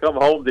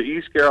home to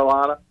East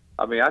Carolina.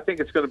 I mean, I think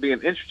it's going to be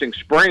an interesting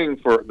spring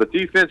for the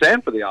defense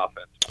and for the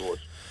offense, of course.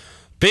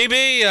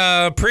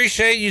 BB,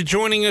 appreciate you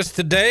joining us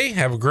today.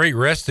 Have a great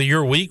rest of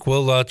your week.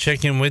 We'll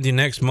check in with you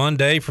next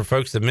Monday. For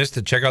folks that missed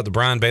it, check out the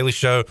Brian Bailey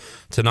Show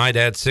tonight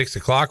at 6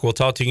 o'clock. We'll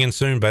talk to you again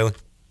soon, Bailey.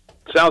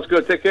 Sounds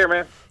good. Take care,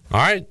 man. All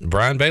right,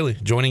 Brian Bailey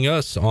joining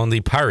us on the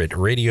Pirate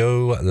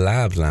Radio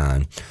Live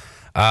line.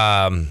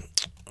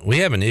 We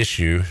have an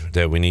issue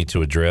that we need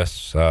to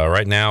address.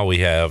 Right now, we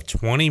have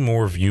 20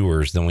 more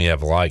viewers than we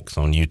have likes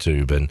on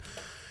YouTube, and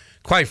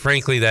quite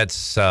frankly,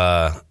 that's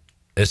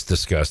it's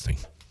disgusting.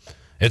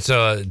 It's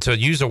to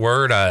use a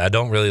word I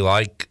don't really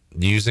like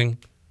using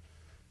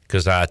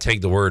because I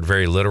take the word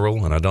very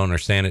literal and I don't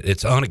understand it.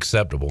 It's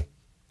unacceptable.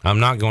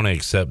 I'm not going to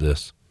accept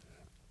this.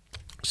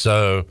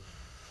 So,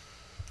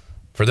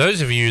 for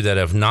those of you that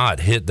have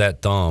not hit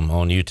that thumb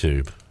on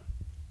YouTube,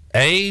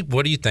 A,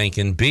 what are you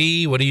thinking?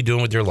 B, what are you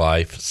doing with your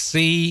life?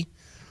 C,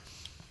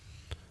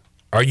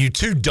 Are you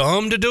too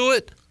dumb to do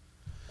it?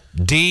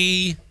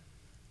 D,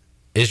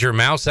 is your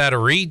mouse out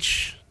of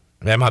reach?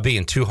 Am I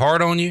being too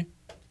hard on you?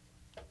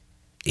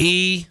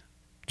 E,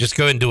 just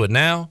go ahead and do it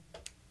now.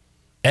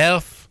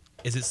 F,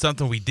 is it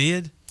something we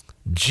did?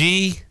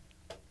 G,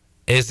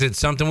 is it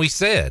something we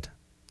said?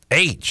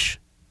 H,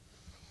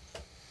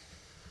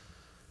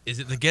 is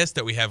it the guest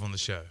that we have on the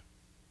show?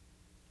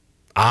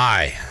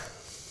 I,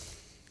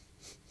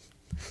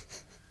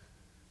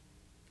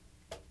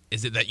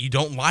 is it that you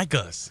don't like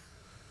us?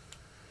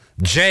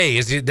 J,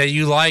 is it that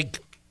you like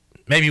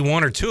maybe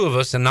one or two of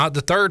us and not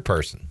the third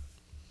person?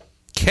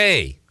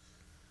 K,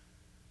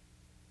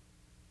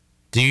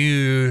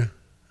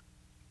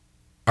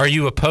 are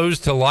you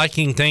opposed to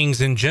liking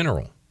things in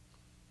general?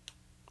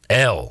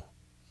 L,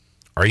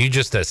 are you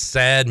just a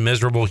sad,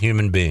 miserable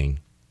human being?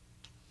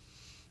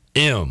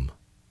 M,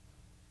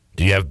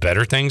 do you have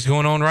better things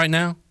going on right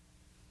now?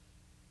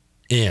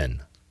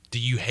 N, do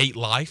you hate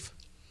life?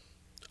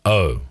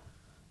 O,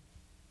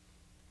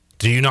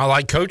 do you not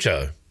like Coach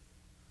O?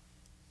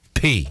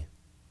 P,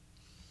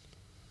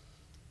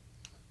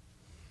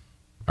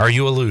 are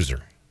you a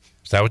loser?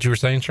 Is that what you were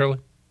saying, Shirley?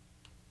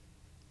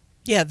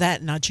 Yeah,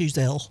 that, and I choose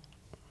L.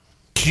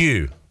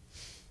 Q,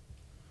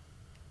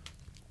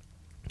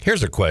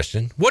 here's a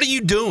question. What are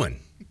you doing?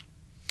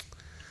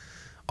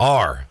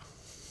 R,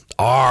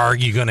 are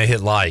you going to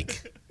hit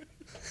like?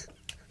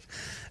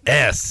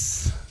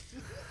 S,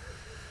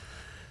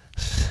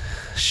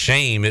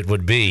 shame it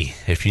would be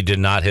if you did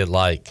not hit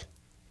like.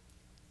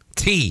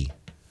 T,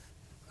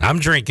 I'm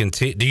drinking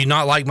tea. Do you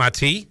not like my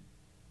tea?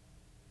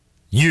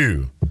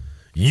 You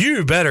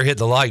better hit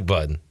the like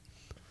button.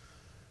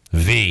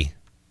 V,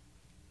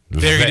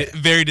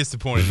 very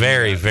disappointed.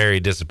 Very, very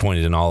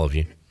disappointed in all of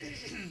you.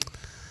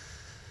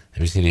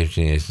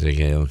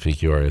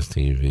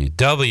 PQRSTV.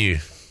 W,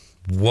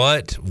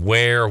 what,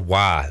 where,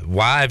 why?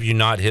 Why have you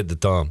not hit the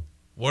thumb?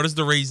 What is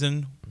the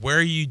reason? Where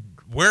are you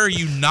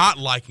not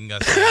liking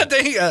us? I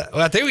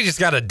think we just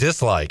got a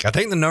dislike. I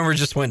think the number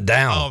just went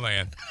down. Oh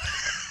man.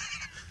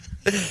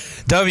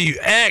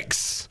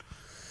 WX,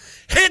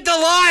 hit the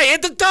like,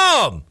 hit the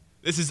thumb.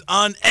 This is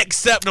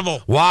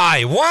unacceptable.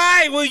 Why?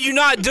 Why will you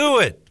not do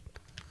it?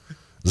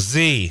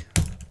 Z,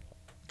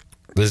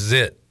 this is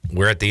it.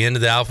 We're at the end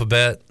of the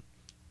alphabet.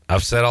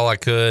 I've said all I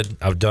could.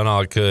 I've done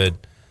all I could.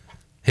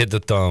 Hit the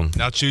thumb.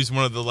 Now choose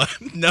one of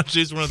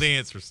the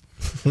answers.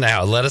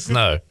 Now let us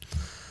know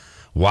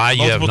why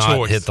you have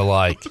not hit the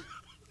like.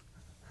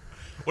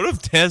 What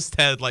if test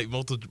had like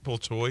multiple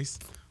choice,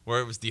 where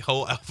it was the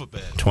whole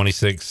alphabet?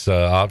 26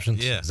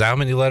 options. Yeah. Is that how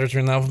many letters are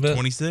in the alphabet?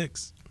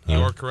 26. You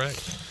are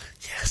correct.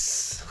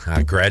 Yes.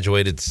 I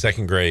graduated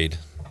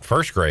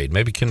first grade,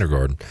 maybe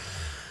kindergarten.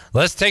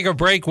 Let's take a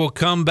break. We'll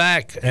come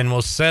back and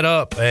we'll set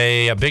up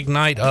a big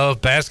night of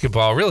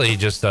basketball. Really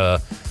just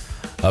a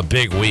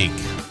big week.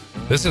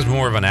 This is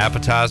more of an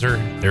appetizer.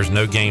 There's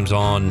no games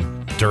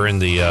on during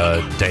the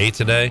day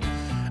today.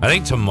 I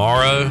think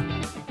tomorrow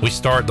we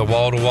start the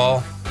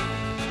wall-to-wall.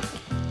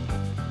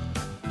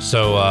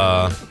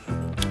 So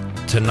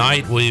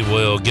tonight we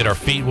will get our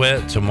feet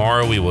wet.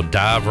 Tomorrow we will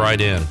dive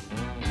right in.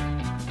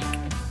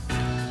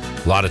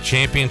 A lot of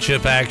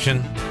championship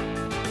action.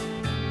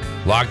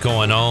 A lot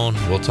going on.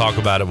 We'll talk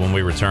about it when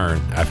we return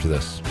after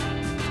this.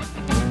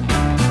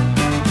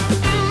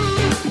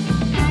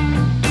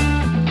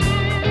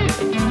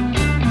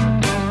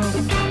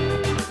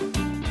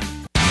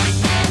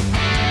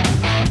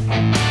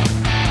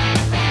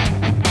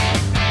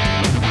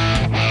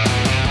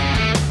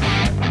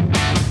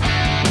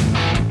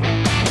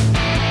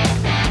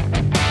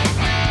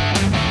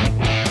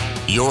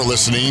 You're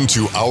listening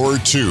to Hour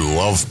 2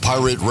 of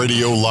Pirate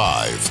Radio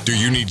Live. Do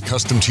you need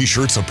custom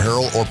t-shirts,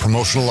 apparel, or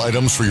promotional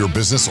items for your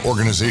business,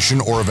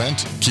 organization, or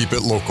event? Keep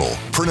it local.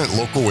 Print it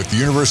local with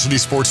University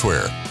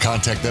Sportswear.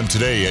 Contact them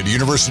today at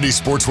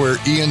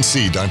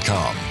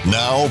universitysportswearenc.com.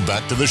 Now,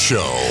 back to the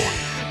show.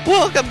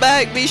 Welcome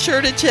back. Be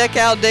sure to check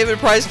out David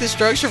Price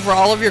Construction for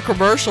all of your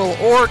commercial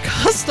or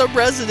custom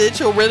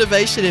residential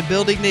renovation and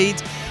building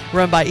needs.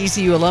 Run by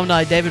ECU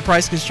alumni, David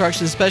Price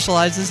Construction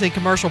specializes in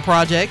commercial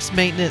projects,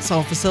 maintenance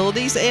on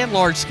facilities, and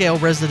large-scale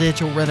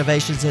residential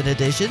renovations and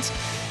additions.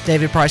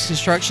 David Price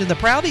Construction, the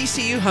proud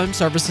ECU home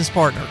services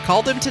partner.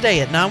 Call them today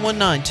at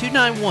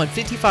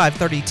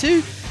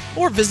 919-291-5532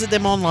 or visit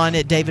them online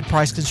at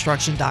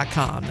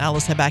davidpriceconstruction.com. Now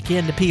let's head back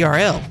into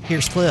PRL.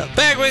 Here's Clip.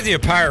 Back with you,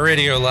 Pirate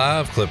Radio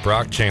Live. Clip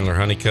Rock, Chandler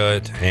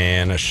Honeycutt,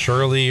 and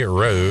Shirley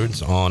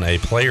Rhodes on a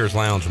Players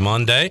Lounge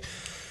Monday.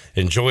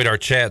 Enjoyed our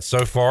chat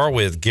so far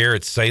with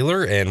Garrett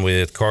Saylor and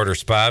with Carter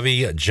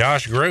Spivey.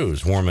 Josh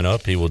Groves warming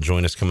up. He will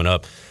join us coming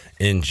up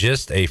in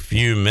just a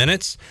few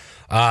minutes.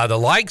 The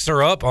likes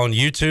are up on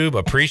YouTube.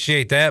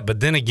 Appreciate that. But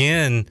then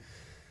again,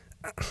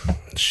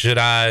 should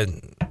I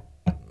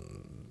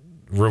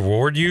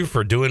reward you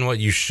for doing what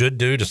you should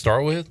do to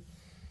start with?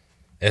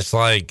 It's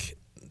like,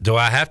 do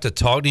I have to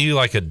talk to you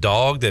like a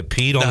dog that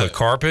peed on the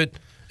carpet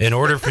in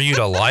order for you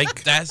to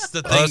like that's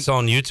the thing, us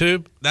on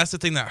YouTube? That's the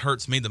thing that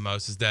hurts me the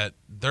most is that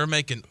they're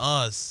making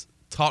us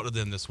talk to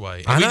them this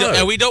way. I know.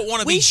 And we don't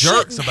want to be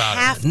jerks about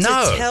it. We shouldn't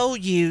have to tell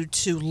you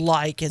to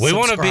like and subscribe. We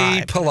want to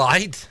be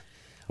polite.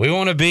 We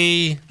want to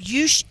be.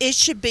 It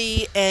should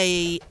be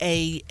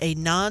a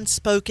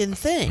non-spoken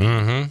thing.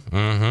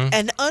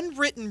 An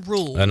unwritten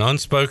rule. An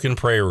unspoken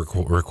prayer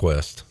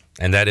request.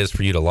 And that is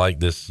for you to like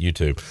this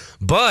YouTube.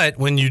 But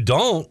when you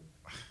don't,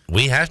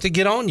 we have to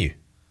get on you.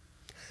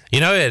 You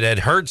know, it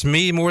hurts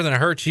me more than it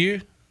hurts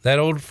you. That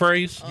old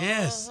phrase.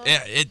 Yes,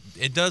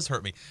 it does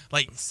hurt me.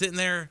 Like sitting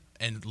there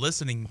and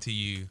listening to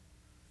you,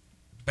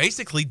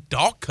 basically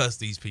dog cuss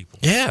these people.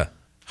 Yeah,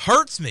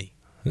 hurts me.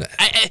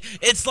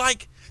 It's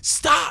like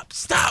stop,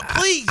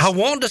 please. I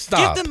want to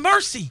stop. Give them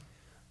mercy,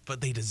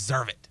 but they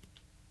deserve it.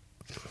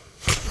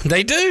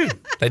 They do.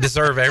 They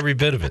deserve every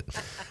bit of it.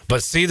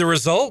 But see the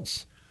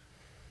results.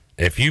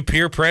 If you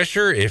peer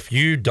pressure, if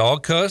you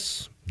dog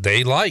cuss,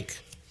 they like.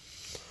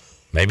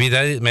 Maybe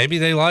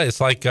they like. It's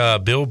like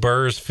Bill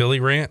Burr's Philly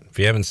rant. If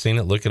you haven't seen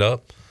it, look it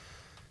up.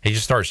 He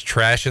just starts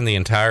trashing the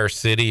entire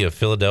city of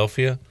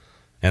Philadelphia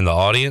and the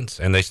audience,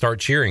 and they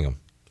start cheering him.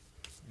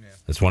 Yeah.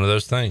 It's one of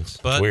those things.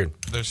 But it's weird.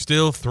 There's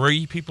still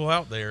 3 people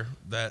out there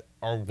that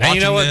are watching. And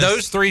you know what? This.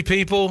 Those 3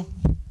 people.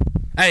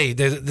 Hey,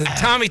 the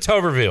Tommy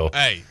Tuberville.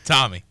 Hey,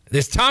 Tommy.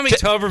 Is Tommy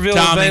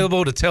Tuberville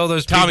available to tell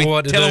those people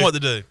what to do? Tell them what to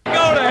do.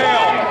 Go to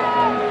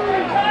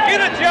hell.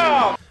 Get a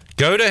job.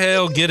 Go to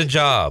hell. Get a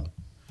job.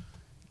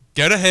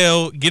 Go to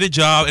hell. Get a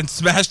job and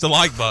smash the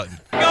like button.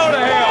 Go to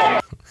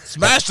hell.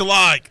 Smash the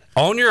like.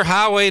 On your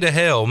highway to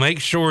hell, make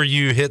sure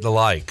you hit the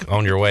like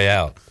on your way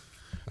out.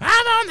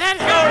 I'm on that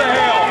hell. Go to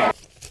hell.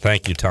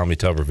 Thank you, Tommy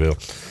Tuberville.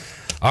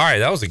 All right,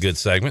 that was a good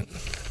segment.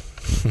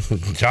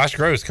 Josh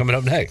Gross coming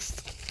up next.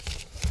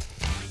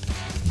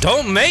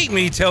 Don't make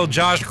me tell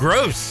Josh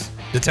Gross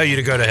to tell you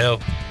to go to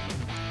hell.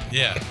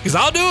 Yeah. Because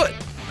I'll do it.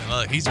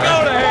 Look, he's go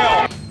to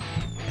hell.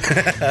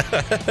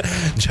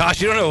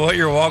 Josh, you don't know what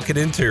you're walking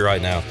into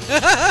right now.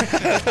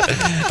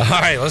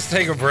 All right, let's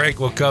take a break.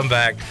 We'll come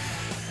back.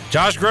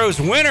 Josh Gross,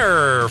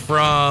 winner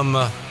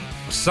from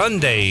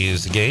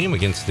Sunday's game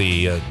against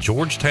the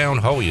Georgetown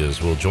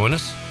Hoyas, will join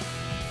us.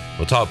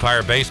 We'll talk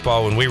Pirate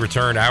baseball when we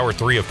return. Hour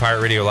 3 of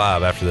Pirate Radio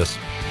Live after this.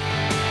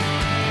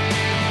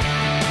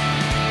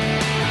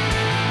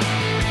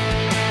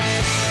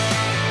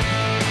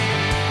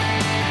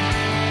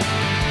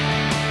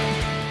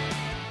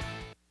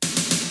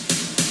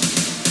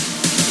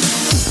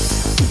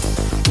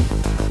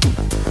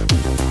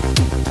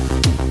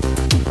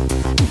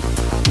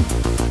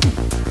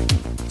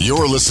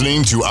 You're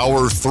listening to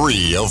Hour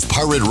 3 of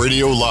Pirate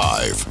Radio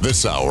Live.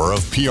 This hour of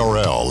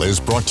PRL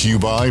is brought to you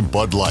by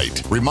Bud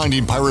Light,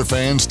 reminding Pirate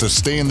fans to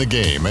stay in the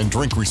game and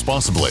drink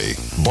responsibly.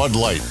 Bud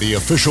Light, the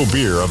official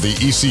beer of the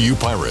ECU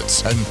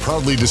Pirates, and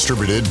proudly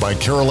distributed by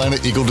Carolina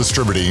Eagle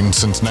Distributing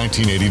since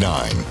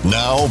 1989.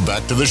 Now,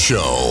 back to the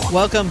show.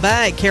 Welcome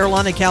back.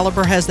 Carolina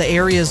Caliber has the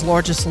area's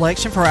largest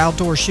selection for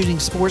outdoor shooting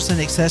sports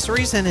and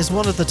accessories and is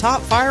one of the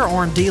top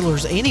firearm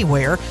dealers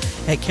anywhere.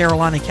 At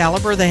Carolina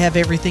Caliber, they have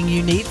everything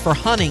you need for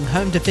hunting,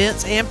 home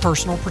defense, and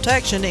personal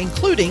protection,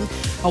 including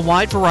a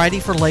wide variety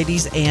for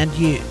ladies and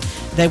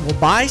youth. They will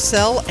buy,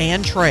 sell,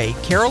 and trade.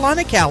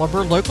 Carolina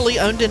Caliber, locally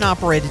owned and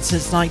operated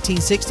since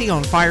 1960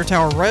 on Fire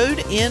Tower Road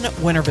in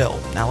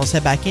Winterville. Now let's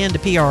head back into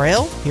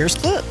PRL. Here's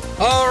Clip.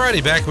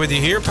 Alrighty, back with you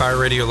here, Pirate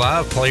Radio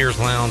Live, Players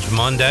Lounge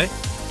Monday.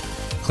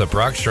 Clip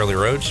Rock, Shirley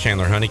Rhodes,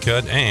 Chandler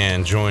Honeycutt,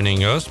 and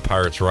joining us,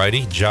 Pirates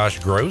righty Josh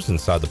Gross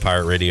inside the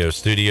Pirate Radio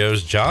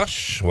studios.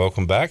 Josh,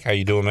 welcome back. How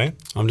you doing, man?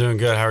 I'm doing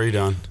good. How are you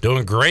doing?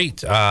 Doing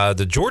great.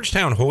 The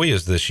Georgetown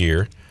Hoyas this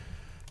year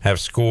have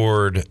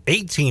scored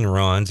 18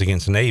 runs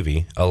against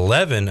Navy,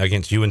 11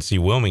 against UNC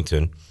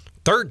Wilmington,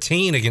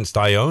 13 against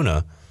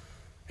Iona,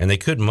 and they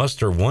couldn't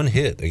muster one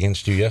hit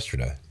against you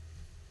yesterday.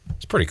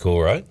 It's pretty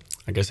cool, right?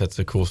 I guess that's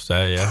a cool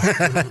stat,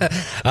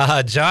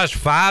 yeah. Josh,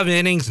 5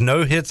 innings,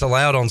 no hits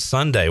allowed on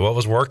Sunday. What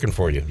was working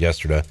for you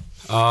yesterday?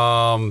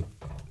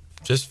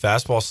 Just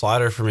fastball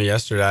slider for me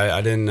yesterday.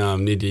 I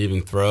didn't need to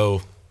even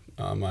throw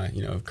my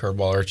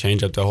curveball or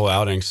changeup the whole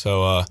outing.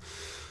 So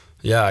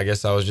yeah, I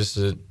guess I was just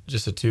a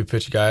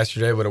 2-pitch guy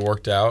yesterday, but it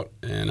worked out,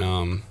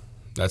 and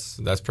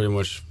that's pretty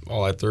much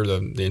all I threw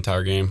the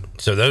entire game.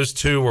 So those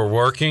 2 were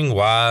working.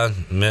 Why?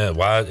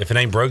 If it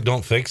ain't broke,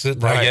 don't fix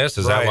it. Right, I guess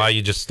is that why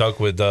you just stuck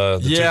with the?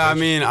 Yeah, I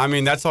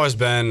mean that's always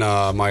been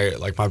my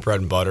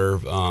bread and butter.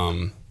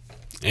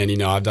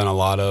 And I've done a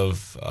lot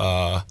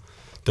of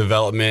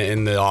development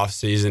in the off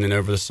season and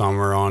over the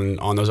summer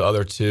on those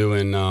other 2,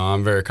 and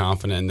I'm very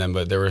confident in them.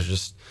 But there was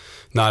just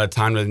not a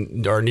time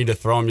or need to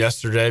throw them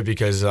yesterday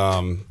because.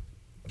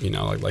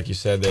 Like you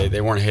said,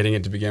 they weren't hitting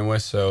it to begin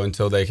with. So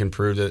until they can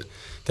prove that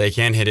they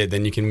can hit it,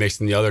 then you can mix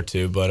in the other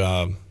 2. But,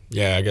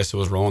 yeah, I guess it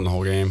was rolling the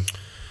whole game.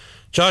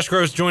 Josh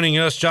Gross joining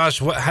us. Josh,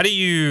 how do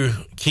you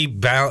keep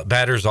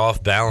batters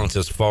off balance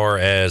as far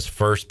as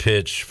first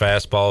pitch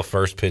fastball,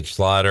 first pitch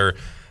slider?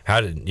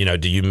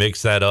 Do you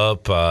mix that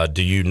up?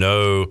 Do you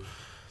know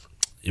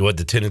what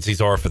the tendencies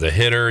are for the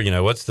hitter?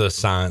 What's the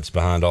science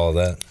behind all of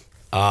that?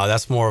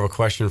 That's more of a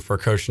question for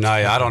Coach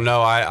Knight. I don't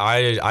know.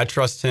 I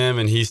trust him,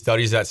 and he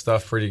studies that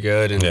stuff pretty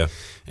good.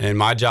 And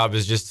my job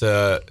is just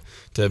to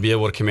to be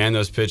able to command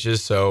those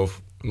pitches. So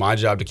my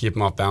job to keep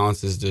them off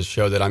balance is to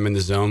show that I'm in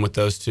the zone with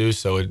those two.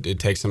 So it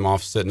takes them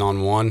off sitting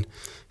on one.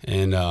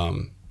 And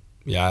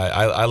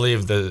I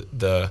leave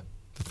the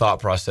thought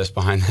process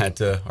behind that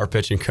to our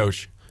pitching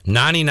coach.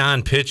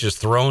 99 pitches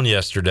thrown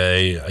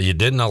yesterday. You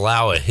didn't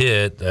allow a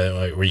hit.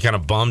 Were you kind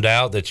of bummed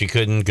out that you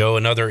couldn't go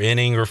another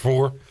inning or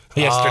four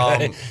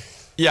yesterday?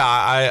 Yeah,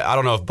 I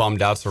don't know if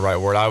bummed out's the right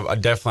word. I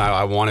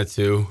definitely wanted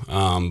to,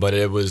 but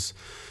it was,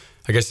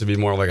 I guess it'd be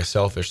more like a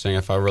selfish thing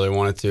if I really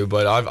wanted to.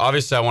 But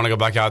obviously I want to go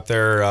back out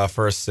there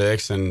for a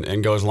 6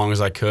 and go as long as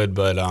I could.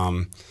 But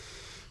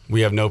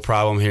we have no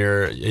problem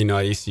here, at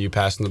ECU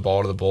passing the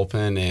ball to the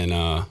bullpen.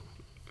 And,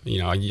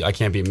 I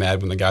can't be mad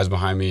when the guys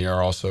behind me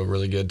are also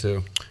really good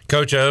too.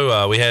 Coach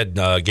O, we had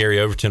Gary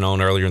Overton on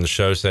earlier in the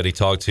show, said he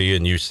talked to you,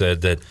 and you said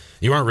that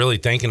you weren't really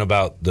thinking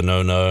about the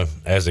no-no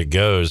as it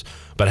goes.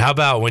 But how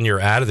about when you're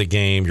out of the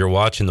game, you're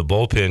watching the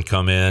bullpen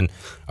come in?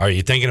 Are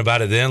you thinking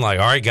about it then? Like,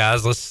 all right,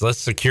 guys, let's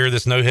secure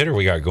this no-hitter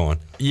we got going.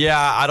 Yeah,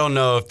 I don't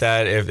know if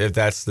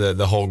that's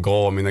the whole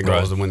goal. I mean, the goal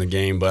is to win the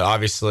game. But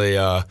obviously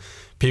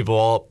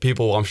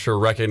people I'm sure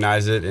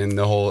recognize it in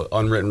the whole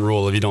unwritten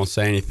rule if you don't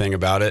say anything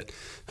about it.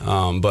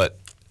 But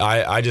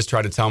I just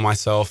try to tell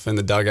myself in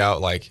the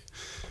dugout, like,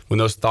 when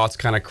those thoughts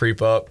kind of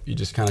creep up, you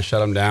just kind of shut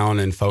them down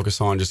and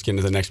focus on just getting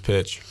to the next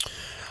pitch.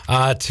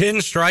 10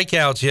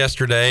 strikeouts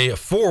yesterday,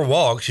 4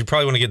 walks. You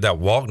probably want to get that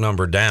walk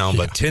number down,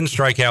 but 10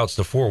 strikeouts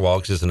to 4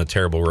 walks isn't a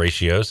terrible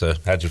ratio. So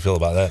how'd you feel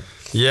about that?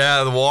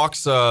 Yeah, the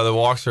walks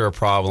are a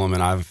problem,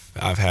 and I've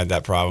had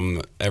that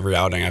problem every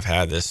outing I've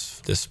had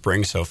this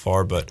spring so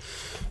far. But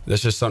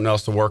that's just something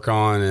else to work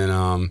on,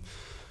 and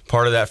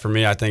part of that for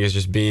me, I think, is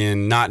just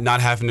being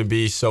not having to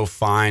be so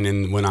fine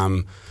and when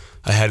I'm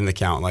ahead in the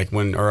count, like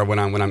when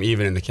I'm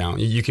even in the count.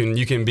 You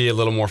can be a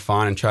little more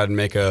fine and try to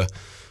make a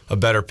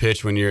better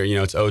pitch when you're,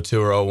 it's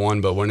 0-2 or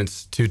 0-1, but when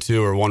it's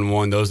 2-2 or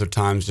 1-1, those are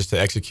times just to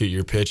execute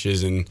your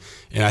pitches. And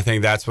I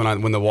think that's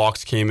when the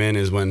walks came in,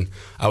 is when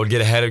I would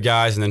get ahead of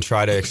guys and then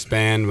try to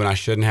expand when I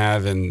shouldn't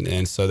have.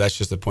 And so that's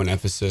just the point of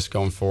emphasis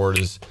going forward,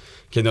 is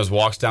getting those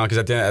walks down, because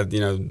at the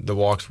end, the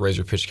walks raise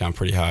your pitch count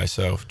pretty high.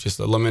 So just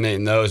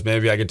eliminating those,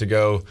 maybe I get to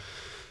go,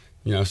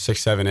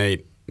 6, 7,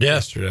 8.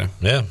 Yesterday.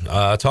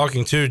 Yeah.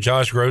 Talking to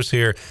Josh Gross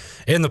here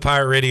in the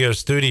Pirate Radio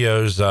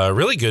studios.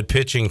 Really good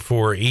pitching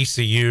for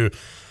ECU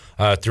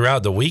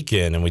throughout the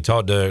weekend. And we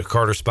talked to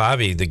Carter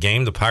Spivey, the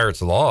game the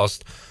Pirates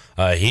lost.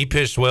 He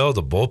pitched well.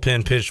 The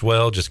bullpen pitched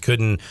well, just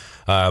couldn't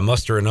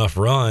muster enough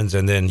runs.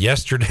 And then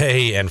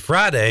yesterday and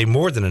Friday,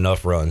 more than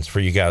enough runs for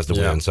you guys to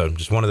win. So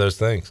just one of those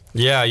things.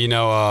 Yeah,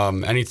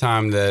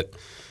 anytime that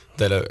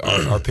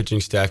our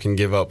pitching staff can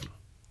give up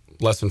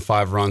less than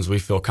 5 runs, we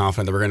feel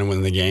confident that we're going to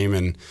win the game.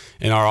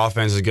 And our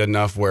offense is good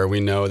enough where we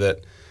know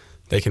that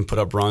they can put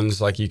up runs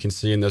like you can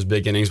see in those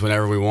big innings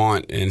whenever we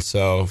want. And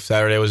so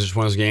Saturday was just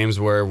one of those games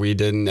where we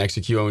didn't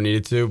execute when we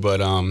needed to. But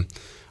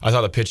I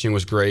thought the pitching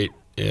was great.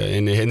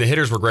 And the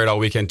hitters were great all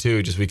weekend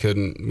too. Just we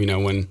couldn't,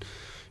 when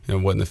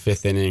what in the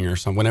 5th inning or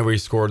something. Whenever we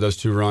scored those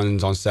 2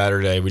 runs on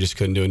Saturday, we just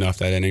couldn't do enough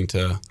that inning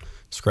to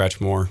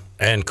scratch more.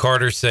 And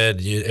Carter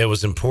said it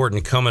was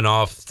important coming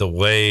off the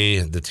way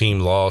the team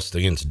lost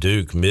against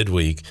Duke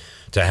midweek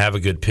to have a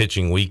good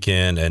pitching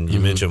weekend. And you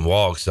mentioned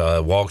walks.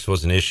 Walks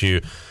was an issue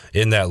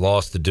in that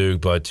loss to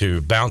Duke, but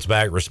to bounce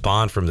back,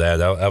 respond from that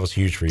was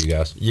huge for you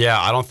guys. Yeah,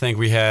 I don't think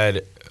we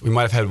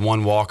might have had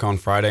 1 walk on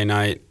Friday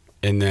night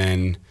and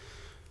then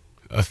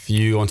a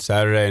few on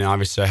Saturday, and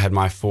obviously I had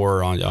my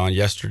 4 on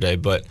yesterday.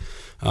 But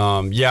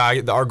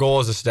our goal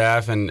as a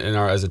staff and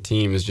as a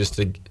team is just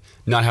to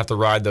not have to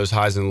ride those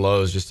highs and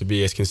lows, just to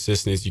be as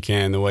consistent as you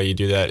can. The way you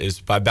do that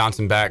is by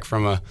bouncing back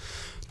from a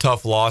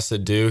tough loss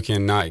at Duke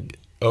and not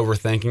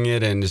overthinking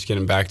it and just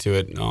getting back to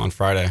it on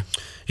Friday.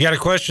 You got a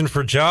question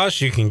for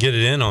Josh? You can get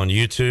it in on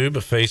YouTube,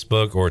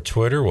 Facebook, or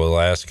Twitter. We'll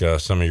ask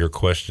some of your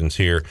questions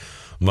here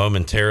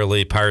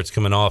momentarily. Pirates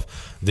coming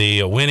off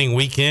the winning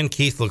weekend,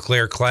 Keith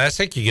LeClaire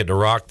Classic. You get to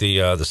rock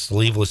the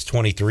sleeveless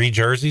 23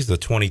 jerseys, the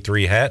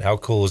 23 hat. How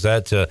cool is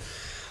that to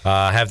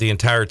have the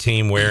entire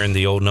team wearing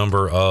the old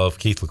number of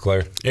Keith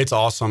LeClaire? It's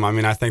awesome. I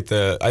mean, I think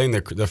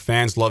the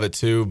fans love it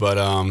too. But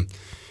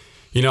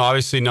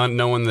obviously,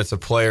 no one that's a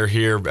player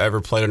here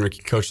ever played under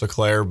Coach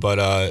LeClaire.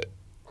 But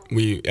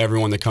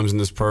everyone that comes in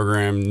this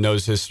program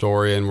knows his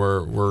story, and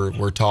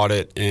we're taught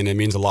it, and it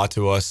means a lot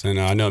to us. And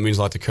I know it means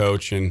a lot to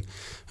Coach, and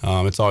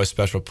it's always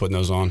special putting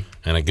those on.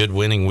 And a good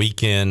winning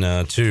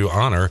weekend to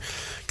honor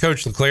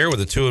Coach LeClaire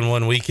with a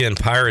 2-1 weekend.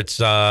 Pirates,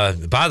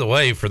 by the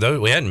way, for those,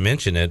 we hadn't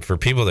mentioned it, for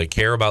people that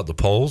care about the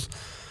polls,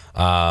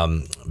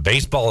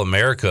 Baseball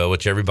America,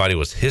 which everybody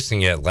was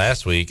hissing at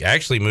last week,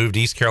 actually moved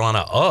East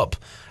Carolina up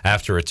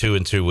after a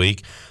 2-2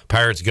 week.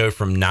 Pirates go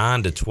from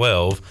 9 to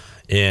 12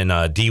 in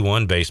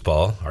D1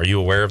 baseball. Are you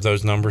aware of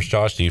those numbers,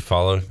 Josh? Do you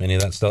follow any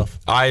of that stuff?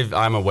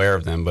 I'm aware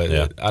of them, but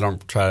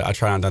I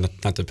try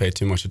not to pay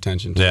too much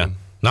attention to them.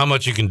 Not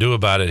much you can do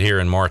about it here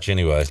in March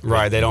anyway.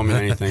 Right, they don't mean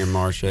anything in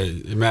March.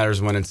 It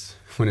matters when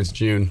it's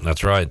June.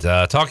 That's right.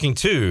 Talking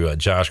to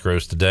Josh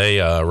Gross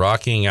today,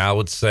 rocking, I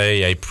would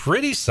say, a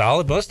pretty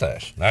solid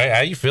mustache.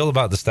 How you feel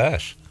about the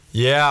stash?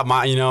 Yeah,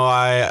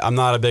 I'm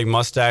not a big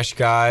mustache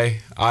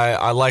guy.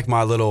 I like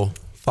my little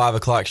 5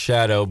 o'clock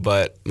shadow,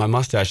 but my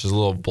mustache is a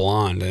little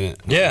blonde. And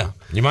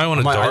you might want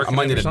to darken. I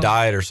might need to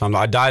dye it or something.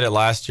 I dyed it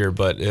last year,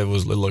 but it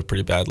looked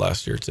pretty bad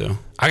last year too.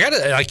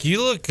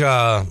 You look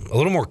a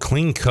little more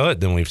clean cut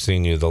than we've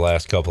seen you the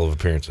last couple of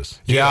appearances.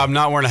 Yeah, I'm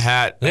not wearing a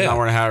hat. I'm not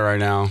wearing a hat right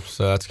now,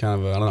 so that's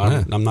kind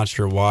of I'm not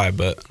sure why,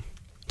 but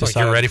like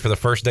you're ready for the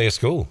first day of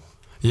school.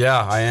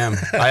 Yeah, I am.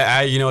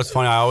 It's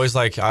funny. I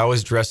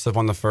always dress up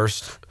on the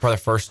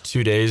first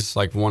 2 days,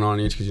 like one on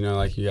each, because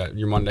you got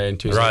your Monday and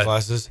Tuesday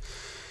classes.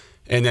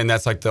 And then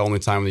that's like the only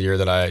time of the year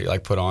that I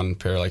like put on a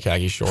pair of like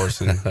khaki shorts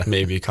and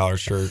maybe a collared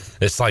shirt.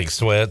 It's like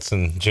sweats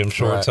and gym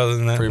shorts other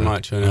than that? Pretty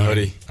much, and a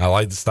hoodie. I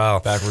like the style.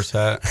 Backwards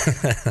hat.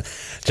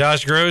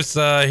 Josh Gross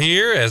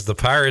here as the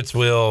Pirates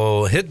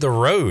will hit the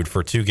road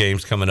for 2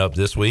 games coming up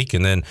this week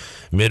and then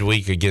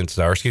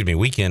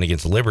weekend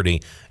against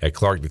Liberty at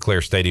Clark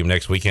DeClaire Stadium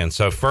next weekend.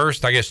 So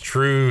first, I guess,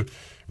 true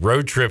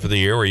road trip of the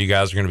year where you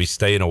guys are going to be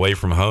staying away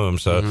from home.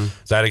 So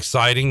is that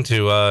exciting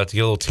to get a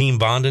little team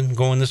bonding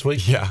going this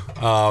week? Yeah.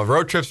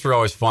 Road trips are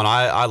always fun.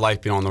 I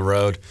like being on the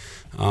road.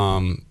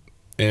 And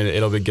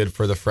it'll be good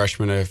for the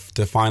freshmen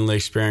to finally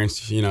experience,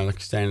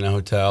 staying in a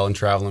hotel and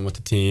traveling with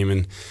the team.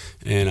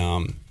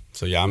 And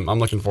so, yeah, I'm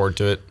looking forward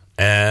to it.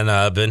 And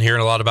I've been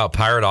hearing a lot about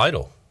Pirate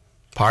Idol.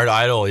 Pirate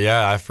Idol,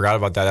 yeah, I forgot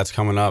about that. That's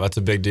coming up. That's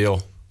a big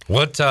deal.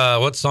 What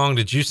song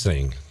did you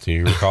sing? Do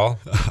you recall?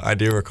 I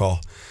do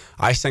recall.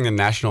 I sang the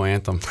national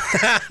anthem.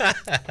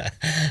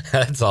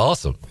 That's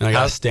awesome. And I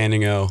got a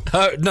standing O.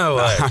 No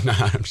way.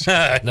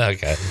 No,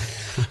 okay.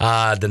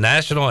 The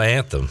national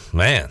anthem,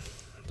 man.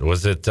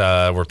 Was it?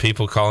 Were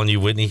people calling you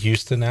Whitney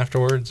Houston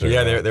afterwards? Or?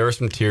 Yeah, there were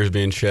some tears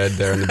being shed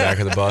there in the back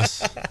of the bus.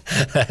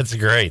 That's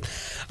great.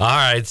 All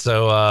right,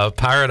 so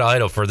Pirate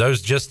Idol. For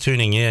those just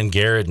tuning in,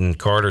 Garrett and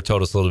Carter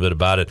told us a little bit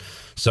about it.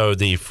 So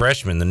the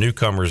freshmen, the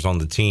newcomers on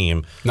the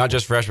team, not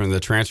just freshmen, the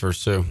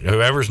transfers too.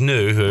 Whoever's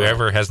new,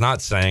 whoever has not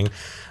sang,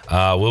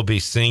 will be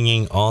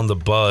singing on the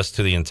bus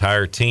to the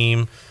entire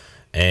team,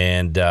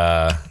 and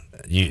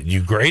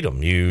you grade them.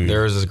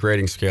 There is a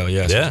grading scale.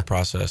 Yes, it's a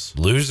process.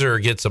 Loser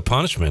gets a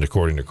punishment,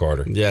 according to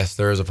Carter. Yes,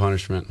 there is a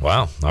punishment.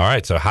 Wow. All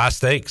right. So high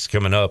stakes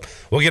coming up.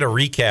 We'll get a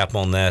recap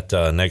on that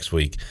next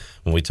week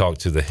when we talk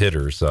to the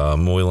hitters,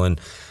 Moylan,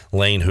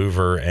 Lane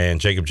Hoover,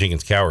 and Jacob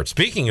Jenkins Coward.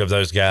 Speaking of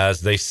those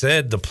guys, they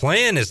said the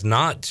plan is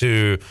not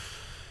to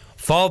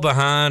fall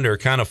behind or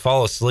kind of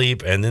fall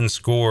asleep and then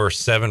score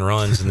 7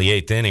 runs in the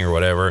 8th inning or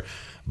whatever,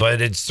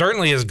 but it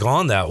certainly has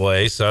gone that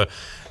way. So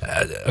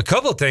a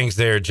couple of things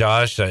there,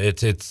 Josh.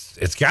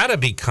 It's got to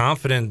be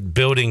confident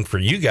building for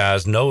you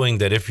guys, knowing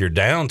that if you're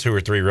down 2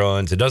 or 3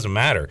 runs, it doesn't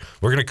matter.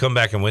 We're going to come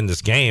back and win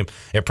this game.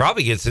 It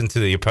probably gets into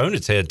the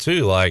opponent's head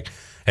too, like,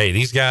 hey,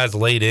 these guys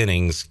late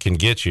innings can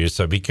get you,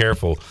 so be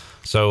careful.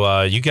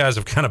 So you guys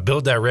have kind of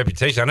built that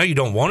reputation. I know you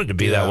don't want it to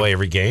be that way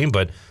every game,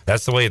 but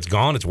that's the way it's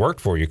gone. It's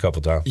worked for you a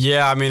couple times.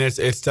 Yeah, I mean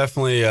it's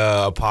definitely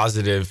a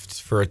positive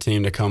for a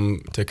team to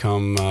come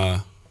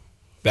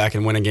back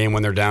and win a game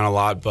when they're down a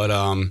lot. But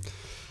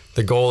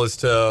the goal is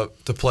to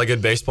play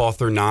good baseball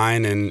through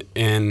 9,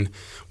 and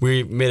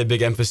we made a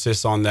big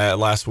emphasis on that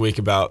last week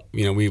about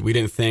we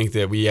didn't think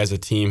that we as a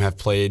team have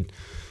played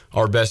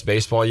our best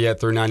baseball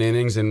yet through 9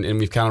 innings, and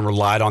we've kind of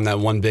relied on that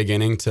one big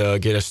inning to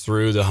get us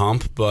through the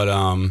hump. But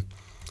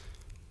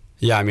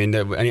yeah, I mean,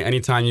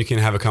 anytime you can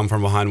have a come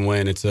from behind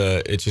win, it's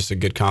just a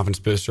good confidence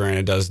booster, and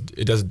it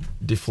does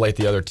deflate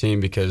the other team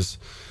because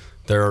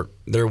they're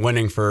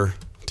winning for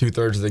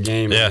 2/3 of the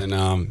game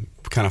and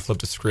kind of flip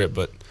the script.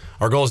 But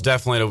our goal is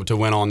definitely to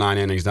win all 9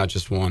 innings, not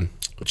just one.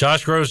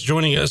 Josh Gross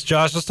joining us.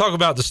 Josh, let's talk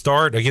about the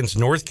start against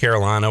North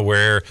Carolina,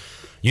 where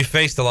you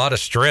faced a lot of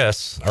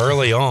stress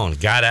early on.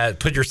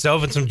 Put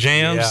yourself in some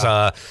jams,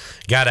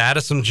 got out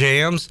of some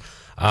jams.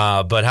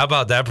 But how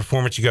about that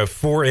performance? You go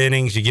 4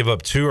 innings, you give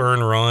up 2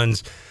 earned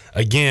runs.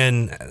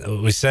 Again,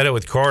 we said it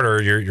with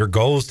Carter, your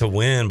goal is to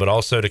win, but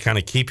also to kind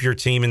of keep your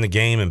team in the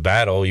game and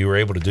battle. You were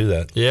able to do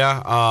that.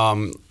 Yeah,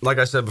 like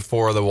I said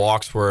before, the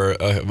walks were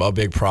a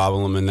big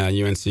problem in that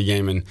UNC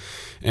game.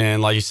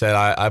 And like you said,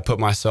 I put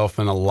myself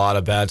in a lot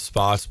of bad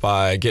spots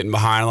by getting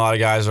behind a lot of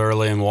guys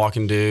early and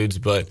walking dudes.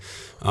 But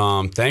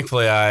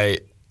thankfully, I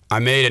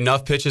made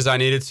enough pitches I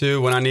needed to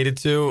when I needed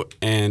to,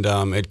 and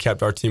it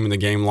kept our team in the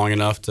game long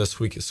enough to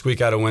squeak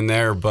out a win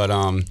there. But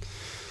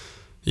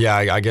yeah,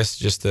 I guess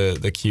just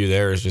the key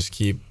there is just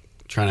keep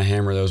trying to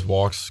hammer those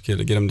walks,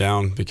 get them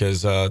down,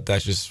 because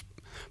that just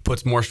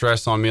puts more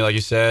stress on me, like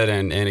you said,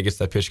 and it gets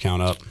that pitch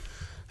count up.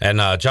 And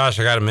Josh,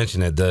 I got to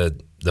mention it.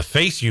 The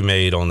face you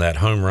made on that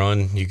home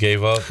run you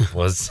gave up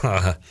was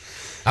I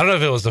don't know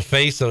if it was the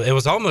face. It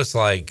was almost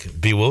like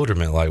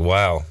bewilderment, like,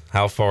 wow,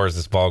 how far is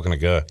this ball going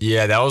to go?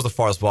 Yeah, that was the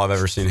farthest ball I've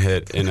ever seen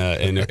hit in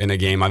a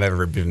game I've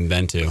ever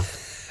been to.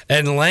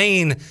 And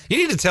Lane, you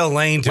need to tell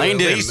Lane to at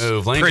least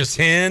move.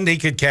 pretend he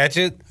could catch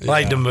it,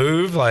 to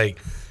move. Like,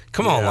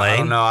 Come on, Lane. I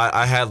don't know.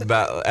 I had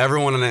about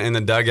everyone in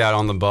the dugout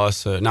on the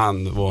bus.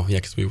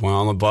 Because we went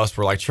on the bus.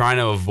 We're like trying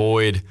to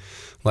avoid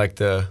like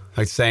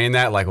saying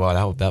that. Like,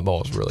 wow, that ball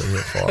was really hit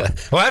far.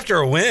 Well, after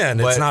a win,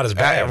 it's not as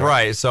bad,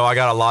 right? So I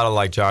got a lot of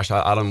like, Josh.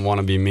 I don't want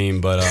to be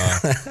mean, but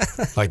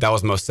like that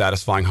was the most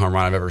satisfying home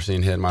run I've ever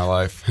seen hit in my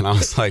life. And I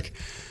was like,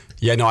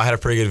 yeah, no, I had a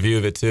pretty good view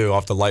of it too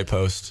off the light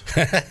post.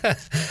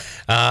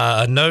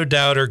 A no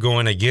doubter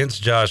going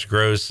against Josh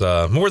Gross.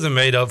 More than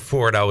made up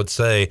for it, I would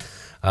say.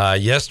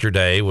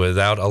 Yesterday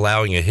without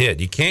allowing a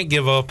hit. You can't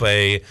give up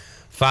a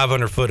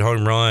 500-foot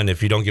home run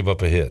if you don't give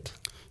up a hit.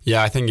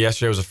 Yeah, I think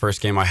yesterday was the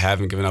first game I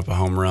haven't given up a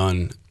home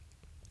run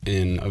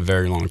in a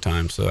very long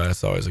time, so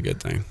that's always a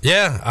good thing.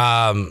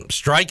 Yeah,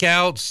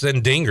 strikeouts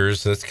and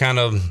dingers, that's kind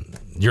of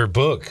your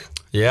book.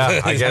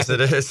 Yeah, I guess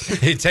it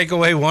is. You take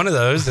away one of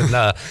those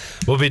and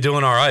we'll be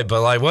doing all right.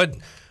 But like what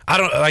I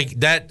don't like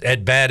that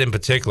at bat in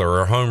particular,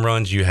 or home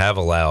runs you have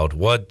allowed.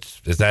 What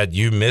is that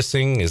you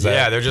missing?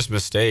 Yeah, they're just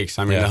mistakes.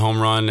 I mean, the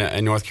home run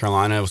in North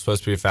Carolina was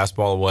supposed to be a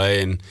fastball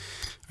away, and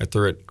I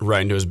threw it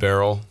right into his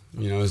barrel.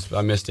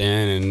 I missed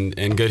in,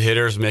 and good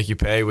hitters make you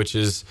pay, which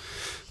is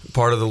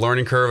part of the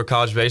learning curve of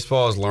college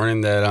baseball. Is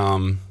learning that,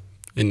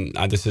 and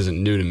this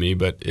isn't new to me,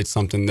 but it's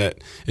something that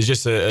is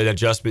just an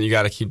adjustment you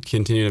got to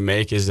continue to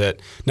make. Is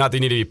that not that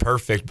you need to be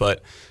perfect,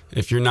 but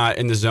if you're not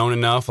in the zone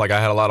enough, like I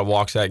had a lot of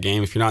walks that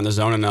game, if you're not in the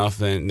zone enough,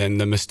 then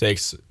the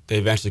mistakes, they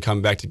eventually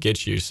come back to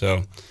get you.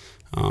 So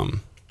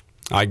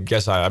I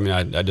guess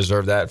I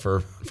deserve that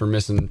for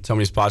missing so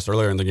many spots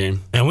earlier in the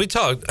game. And we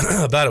talked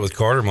about it with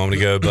Carter a moment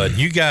ago, but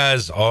you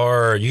got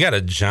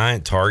a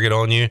giant target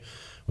on you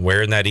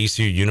wearing that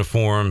ECU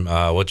uniform,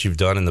 what you've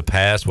done in the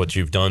past, what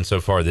you've done so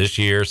far this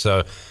year.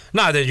 So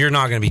not that you're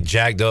not going to be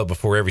jacked up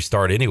before every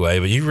start anyway,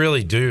 but you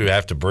really do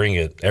have to bring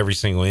it every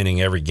single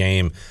inning, every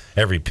game,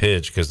 every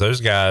pitch, because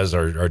those guys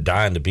are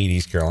dying to beat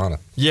East Carolina.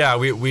 Yeah,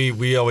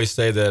 we always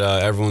say that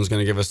everyone's going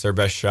to give us their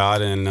best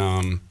shot,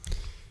 and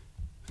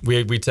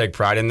we take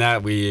pride in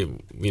that. We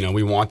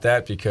want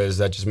that because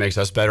that just makes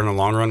us better in the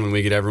long run when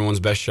we get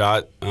everyone's best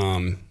shot.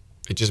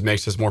 It just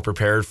makes us more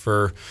prepared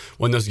for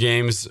when those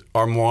games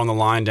are more on the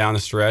line down the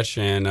stretch,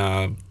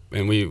 and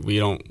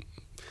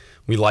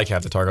we like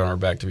have the target on our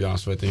back, to be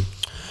honest with you.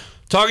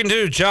 Talking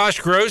to Josh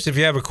Gross. If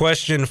you have a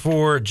question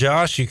for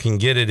Josh, you can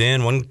get it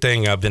in. One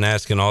thing I've been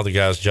asking all the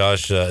guys,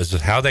 Josh, is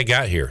how they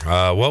got here.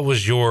 What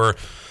was your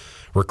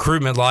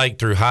recruitment like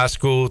through high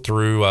school,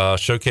 through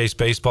Showcase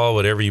Baseball,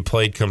 whatever you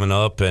played coming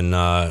up, and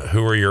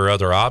who were your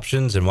other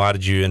options, and why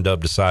did you end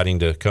up deciding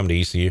to come to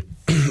ECU?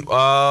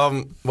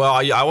 Well,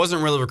 I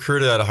wasn't really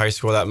recruited out of high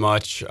school that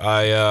much.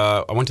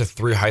 I went to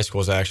 3 high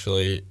schools,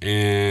 actually,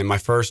 and my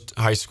first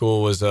high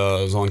school was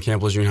on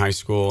Camp Lejeune High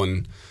School,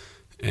 and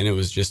it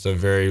was just a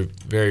very,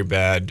 very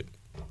bad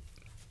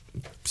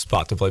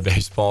spot to play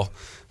baseball.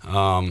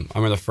 I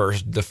remember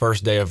the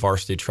first day of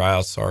varsity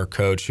tryouts, our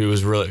coach, who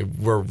was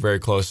we're very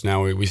close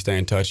now, we stay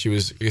in touch, he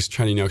was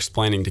trying to,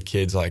 explaining to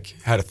kids, like,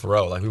 how to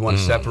throw. Like, we want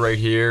to separate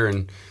here,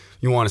 and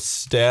you want to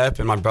step,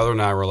 and my brother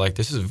and I were like,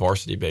 this is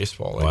varsity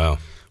baseball. Like, wow.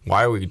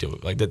 Why are we doing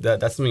it? Like,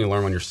 that's something you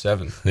learn when you're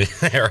 7.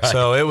 Yeah, right.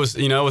 So it was,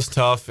 it was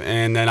tough,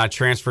 and then I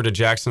transferred to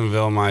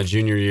Jacksonville my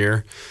junior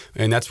year,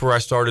 and that's where I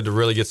started to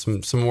really get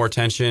some more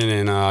attention,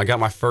 and I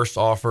got my first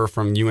offer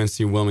from UNC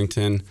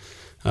Wilmington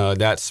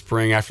that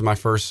spring after my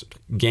first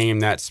game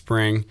that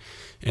spring,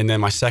 and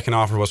then my second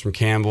offer was from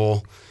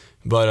Campbell.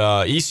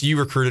 But ECU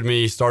recruited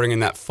me starting in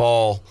that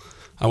fall.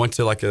 I went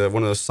to like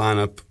one of those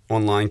sign-up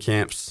online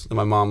camps, and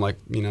my mom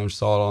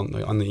saw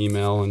it on the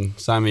email and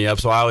signed me up.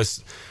 So I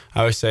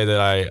always say that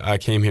I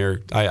came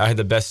here. I had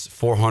the best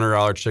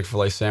 $400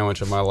 Chick-fil-A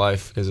sandwich of my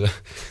life because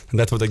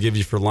that's what they give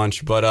you for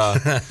lunch. But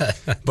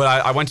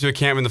I went to a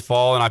camp in the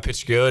fall and I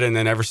pitched good, and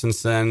then ever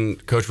since then,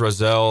 Coach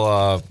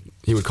Rozelle,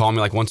 he would call me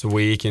like once a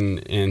week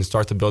and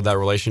start to build that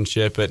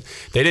relationship. But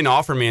they didn't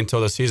offer me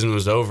until the season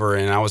was over,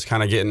 and I was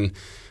kind of getting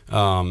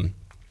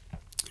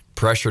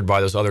pressured by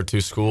those other 2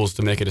 schools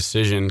to make a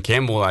decision.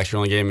 Campbell actually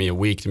only gave me a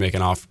week to make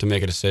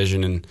a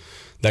decision, and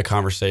that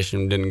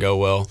conversation didn't go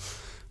well.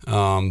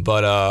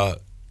 But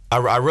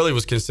I really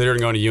was considering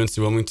going to UNC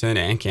Wilmington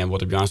and Campbell,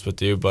 to be honest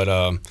with you. But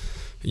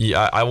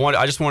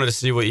I just wanted to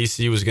see what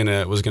ECU was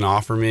gonna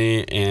offer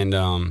me, and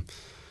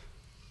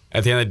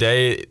at the end of the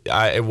day,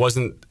 it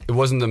wasn't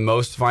the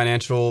most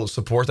financial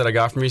support that I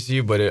got from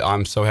ECU, but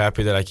I'm so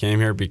happy that I came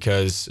here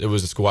because it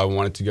was a school I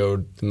wanted to go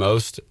the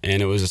most,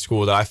 and it was a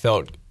school that I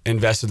felt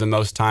invested the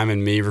most time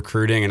in me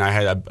recruiting, and I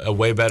had a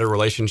way better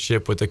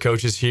relationship with the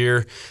coaches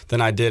here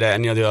than I did at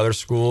any of the other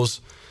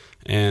schools.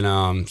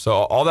 And so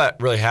all that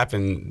really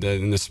happened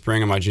in the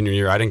spring of my junior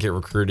year. I didn't get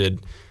recruited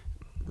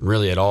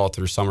really at all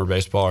through summer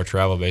baseball or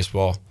travel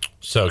baseball.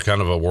 So kind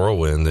of a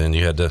whirlwind then.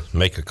 You had to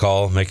make a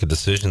call, make a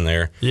decision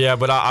there. Yeah,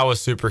 but I was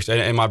super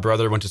excited. And my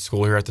brother went to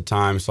school here at the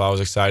time, so I was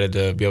excited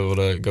to be able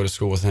to go to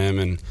school with him.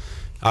 And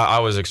I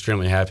was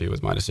extremely happy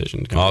with my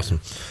decision. Awesome.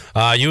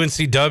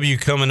 UNCW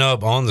coming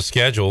up on the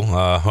schedule,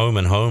 home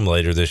and home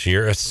later this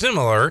year. A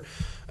similar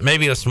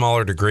maybe a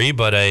smaller degree,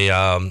 but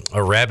a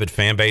rabid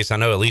fan base. I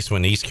know at least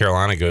when East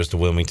Carolina goes to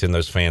Wilmington,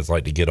 those fans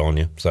like to get on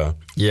you. So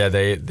yeah,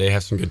 they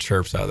have some good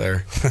chirps out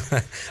there.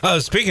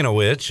 Speaking of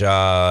which,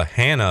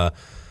 Hannah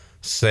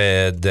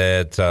said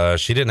that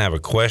she didn't have a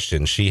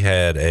question. She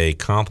had a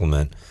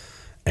compliment.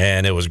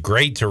 And it was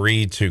great to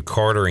read to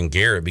Carter and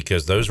Garrett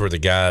because those were the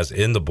guys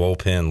in the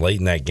bullpen late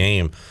in that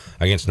game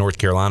against North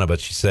Carolina. But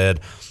she said,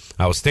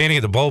 I was standing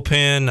at the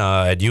bullpen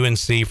at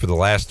UNC for the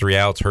last 3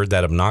 outs, heard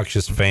that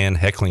obnoxious fan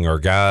heckling our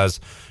guys.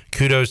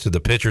 Kudos to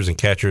the pitchers and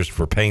catchers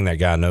for paying that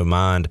guy no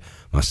mind.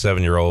 My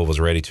 7-year-old was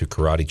ready to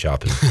karate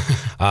chop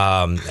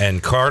him.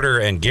 And Carter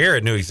and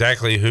Garrett knew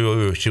exactly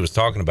who she was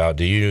talking about.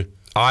 Do you?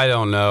 I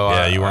don't know.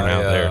 Yeah, you weren't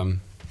out there.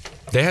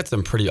 They had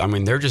some pretty,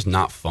 they're just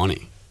not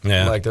funny.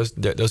 Yeah, like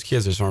those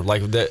kids are sort of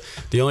like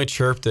the only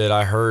chirp that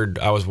I heard.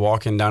 I was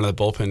walking down to the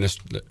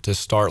bullpen to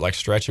start like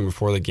stretching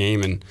before the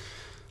game, and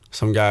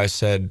some guy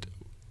said,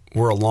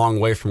 "We're a long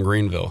way from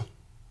Greenville."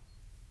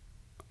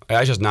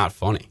 That's just not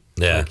funny.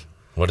 Yeah, like,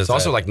 what is it's that?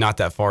 also like not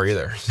that far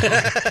either. So,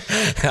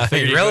 I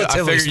figured you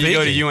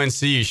go to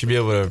UNC, you should be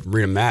able to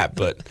read a map.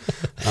 But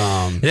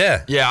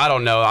yeah, I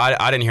don't know.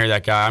 I didn't hear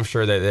that guy. I'm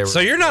sure that they were. So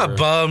you're not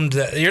bummed.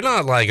 You're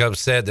not like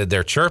upset that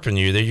they're chirping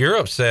you. You're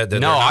upset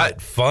that they're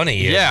not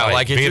funny. Yeah,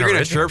 like if you're going to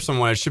original. chirp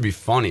someone, it should be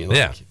funny. Like,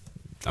 yeah.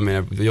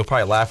 You'll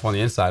probably laugh on the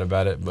inside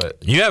about it, but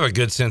you have a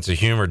good sense of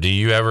humor. Do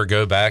you ever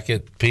go back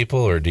at people,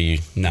 or do you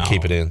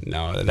keep it in?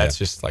 No, that's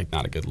just like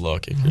not a good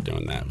look if you're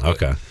doing that.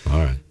 But, okay, all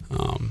right.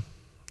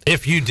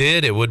 If you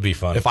did, it would be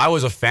funny. If I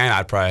was a fan,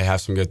 I'd probably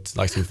have some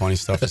funny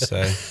stuff to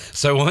say.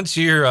 So once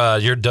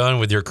you're done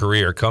with your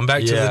career, come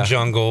back to the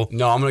jungle.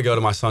 No, I'm gonna go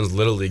to my son's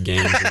Little League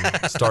games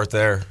and start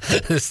there.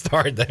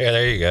 Start there.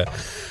 There you go.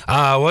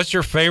 What's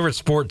your favorite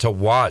sport to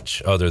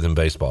watch other than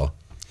baseball?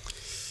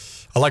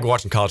 I like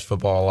watching college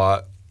football a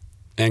lot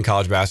and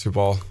college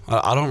basketball.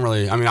 I don't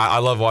really. I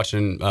love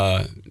watching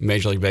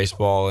Major League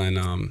Baseball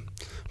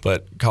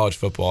but college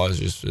football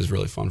is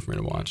really fun for me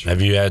to watch.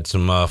 Have you had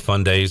some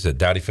fun days at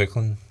Dowdy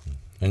Ficklin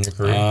in your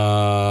career?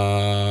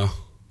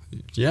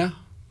 Yeah.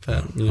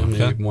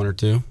 Maybe one or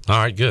two. All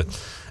right, good.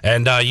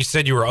 And you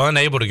said you were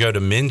unable to go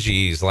to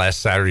Minji's last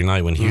Saturday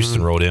night when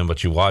Houston rolled in,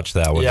 but you watched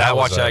that one. Yeah, I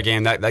watched that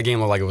game. That game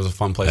looked like it was a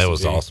fun place to be. It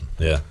was awesome.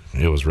 Yeah,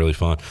 it was really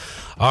fun.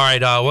 All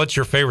right, what's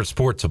your favorite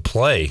sport to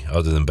play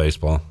other than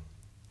baseball?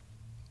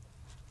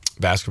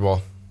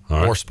 Basketball.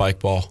 Right. Or spike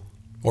ball.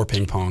 Or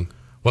ping pong.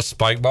 What's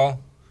spike ball?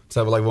 It's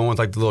like one with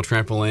like the little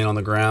trampoline on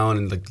the ground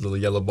and like the little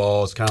yellow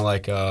ball. It's kind of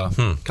like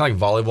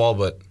volleyball,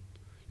 but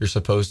you're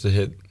supposed to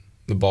hit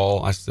the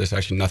ball. It's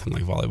actually nothing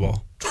like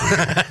volleyball.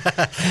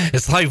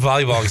 It's like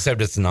volleyball,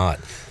 except it's not.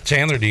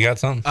 Chandler, do you got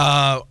something?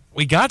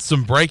 We got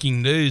some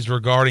breaking news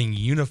regarding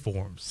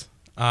uniforms.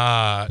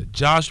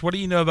 Josh, what do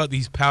you know about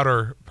these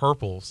powder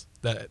purples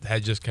that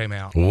had just came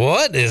out?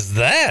 What is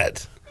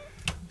that?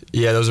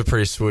 Yeah, those are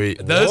pretty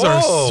sweet. Those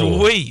are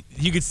sweet.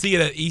 You could see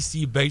it at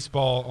ECU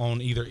Baseball on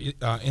either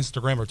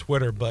Instagram or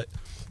Twitter, but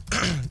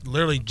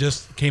literally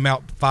just came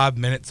out 5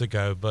 minutes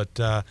ago. But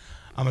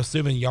I'm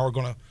assuming y'all are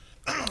going to...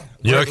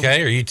 You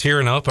okay? Are you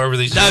tearing up over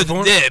these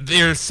uniforms? No,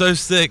 they're so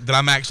sick that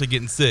I'm actually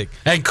getting sick.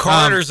 And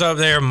Carter's up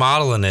there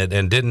modeling it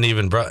and didn't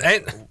even...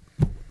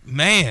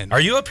 Man. Are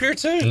you up here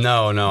too?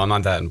 No, I'm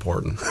not that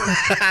important.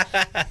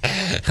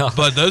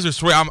 But those are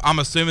sweet. I'm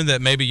assuming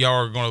that maybe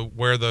y'all are going to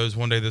wear those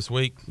one day this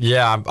week.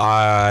 Yeah,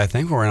 I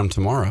think we're wearing them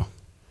tomorrow.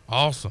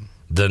 Awesome.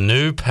 The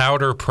new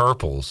powder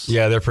purples.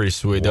 Yeah, they're pretty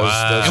sweet.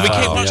 Wow. And we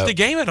can't watch the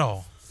game at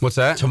all. What's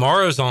that?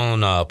 Tomorrow's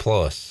on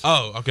Plus.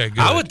 Oh, okay, good.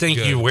 I would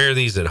think you wear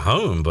these at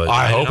home, but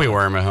I hope we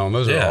wear them at home.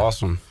 Those are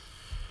awesome.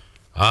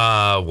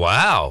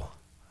 Wow.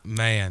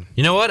 Man.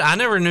 You know what? I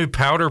never knew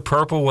powder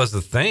purple was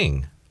the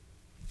thing.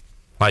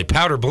 Like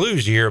powder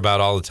blues you hear about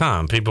all the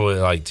time. People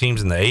like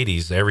teams in the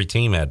 80s, every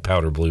team had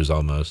powder blues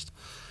almost.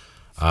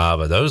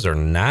 But those are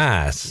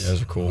nice. Yeah,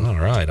 those are cool. All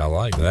right, I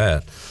like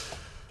that.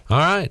 All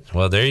right,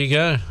 well, there you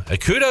go.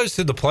 Kudos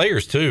to the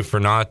players, too, for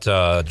not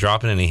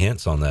dropping any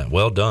hints on that.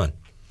 Well done.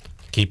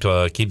 Keep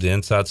the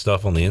inside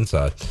stuff on the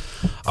inside.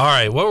 All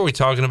right, what were we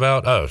talking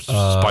about? Oh,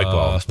 spike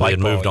ball. We had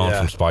moved on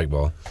from spike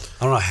ball.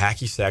 I don't know,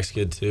 hacky sack's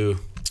good, too.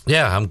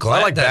 Yeah, I'm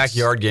glad. I like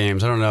backyard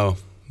games. I don't know.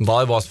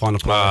 Volleyball's fun to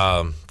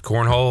play.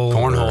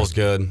 Cornhole's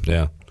good.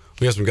 Yeah.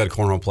 We have some good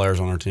cornhole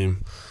players on our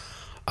team.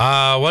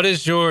 What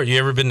is you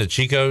ever been to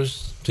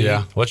Chico's?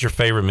 Yeah. What's your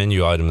favorite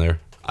menu item there?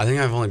 I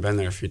think I've only been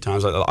there a few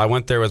times. I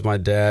went there with my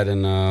dad,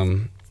 and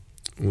I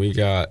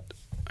got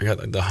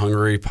like the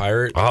Hungry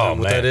Pirate. Oh, what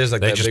man. That is, like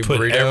they that just big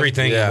put burrito.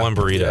 everything in one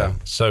burrito. Yeah.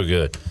 So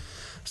good.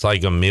 It's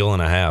like a meal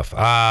and a half.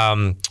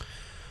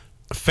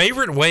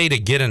 Favorite way to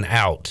get an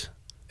out?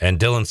 And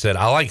Dylan said,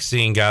 I like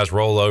seeing guys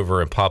roll over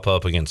and pop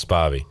up against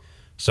Spivey.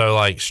 So,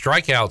 like,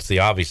 strikeout's the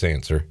obvious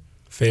answer.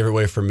 Favorite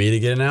way for me to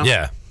get an out?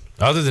 Yeah.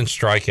 Other than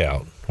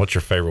strikeout, what's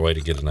your favorite way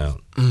to get an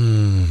out?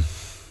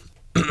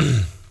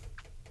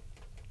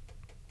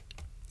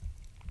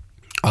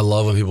 I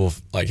love when people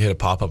like hit a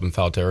pop up in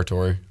foul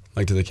territory,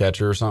 like to the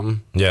catcher or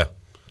something. Yeah.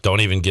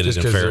 Don't even get just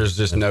it in fair. There's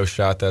just no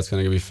shot that's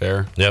going to be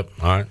fair. Yep.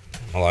 All right.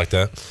 I like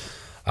that.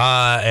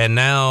 And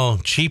now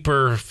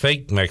cheaper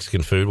fake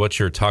Mexican food. What's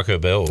your Taco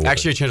Bell order?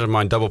 Actually, I changed my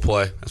mind. Double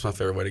play. That's my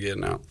favorite way to get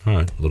it out. All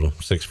right, little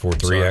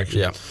 643 action.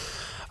 Yeah.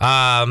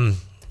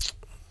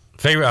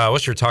 Favorite.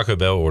 What's your Taco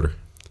Bell order?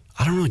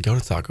 I don't really go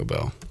to Taco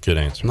Bell. Good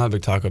answer. I'm not a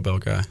big Taco Bell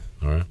guy.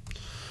 All right.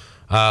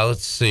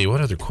 Let's see. What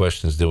other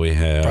questions do we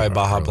have? Probably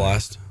Baja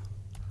Blast.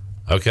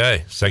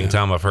 Okay. Second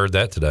time I've heard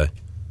that today.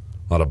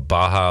 A lot of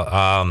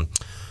Baja.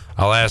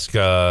 I'll ask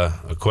a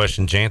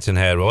question Jansen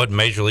had. What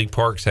major league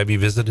parks have you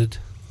visited?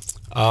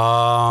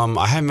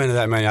 I haven't been to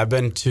that many. I've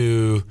been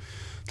to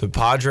the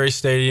Padres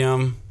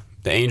Stadium,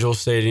 the Angels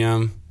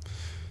Stadium,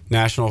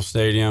 Nationals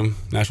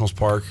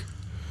Park.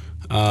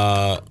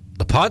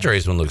 The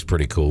Padres one looks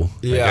pretty cool.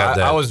 Yeah,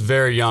 I was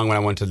very young when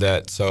I went to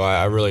that, so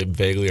I really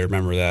vaguely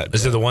remember that.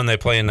 Is it the one they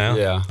play in now?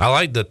 Yeah. I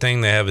like the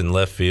thing they have in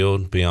left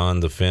field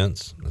beyond the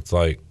fence. It's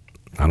like,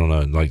 I don't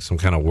know, like some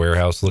kind of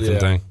warehouse looking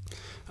thing.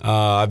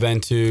 I've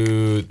been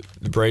to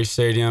the Braves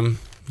Stadium.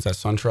 Is that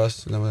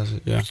SunTrust? Is that what that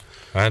is? Yeah.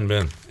 I hadn't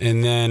been.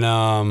 And then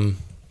I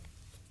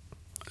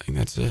think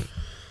that's it.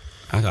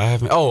 I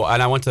haven't. Oh,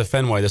 and I went to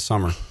Fenway this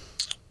summer.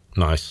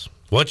 Nice.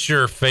 What's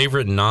your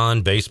favorite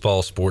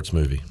non-baseball sports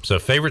movie? So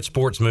favorite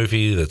sports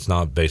movie that's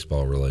not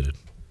baseball related.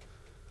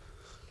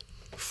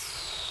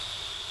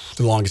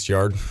 The Longest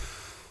Yard.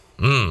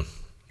 The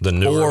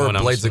newer one.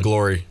 Or Blades of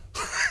Glory.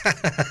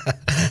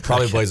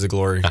 Probably Blades of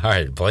Glory. All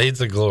right, Blades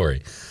of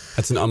Glory.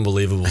 That's an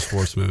unbelievable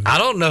sports movie. I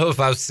don't know if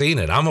I've seen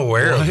it. I'm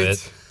aware of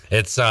it.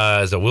 It's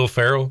is it Will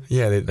Ferrell?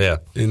 Yeah. Yeah.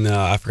 And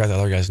I forgot the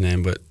other guy's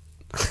name, but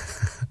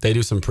they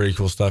do some pretty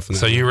cool stuff in that.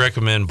 So you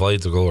recommend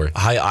Blades of Glory?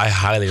 I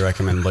highly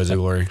recommend Blades of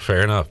Glory.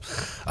 Fair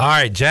enough. All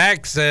right,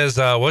 Jack says,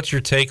 what's your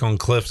take on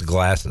Cliff's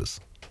glasses?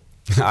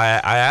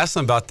 I asked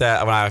him about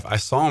that when I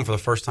saw him for the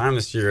first time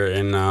this year,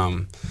 and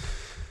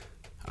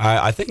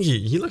I think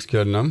he looks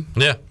good in them.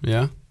 Yeah.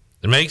 Yeah.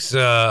 It makes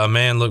a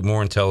man look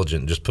more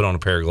intelligent. Just put on a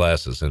pair of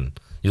glasses and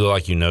you look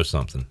like you know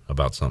something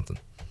about something.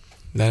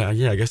 Yeah,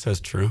 I guess that's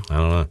true. I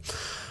don't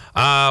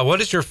know. What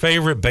is your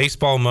favorite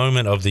baseball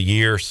moment of the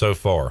year so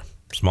far?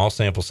 Small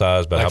sample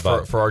size, but like how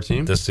about for our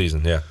team this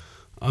season? Yeah.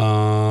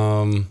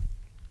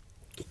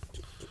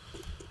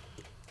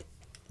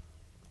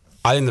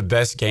 I think the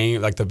best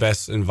game, like the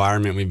best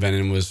environment we've been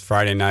in, was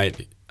Friday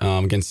night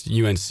against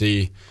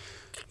UNC.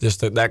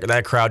 Just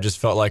that crowd just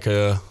felt like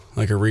a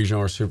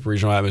regional or super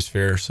regional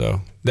atmosphere.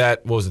 So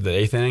that, what was it, the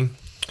eighth inning?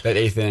 That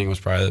eighth inning was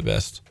probably the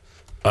best.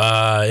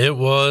 It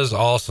was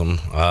awesome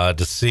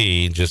to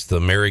see just the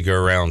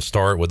merry-go-round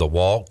start with a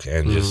walk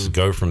and just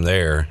go from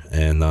there.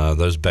 And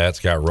those bats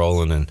got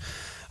rolling. And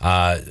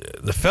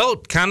it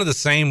felt kind of the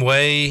same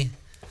way.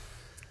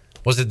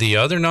 Was it the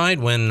other night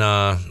when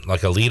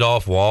like a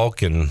leadoff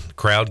walk and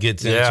crowd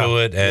gets into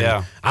it?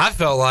 And I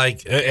felt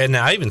like, and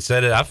I even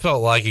said it, I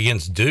felt like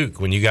against Duke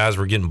when you guys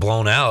were getting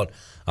blown out.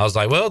 I was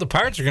like, well, the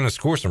Pirates are going to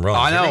score some runs.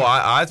 I know.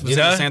 I was saying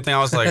the same thing. I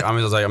was like,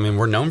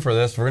 we're known for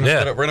this. We're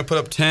gonna put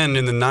up 10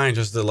 in the ninth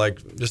just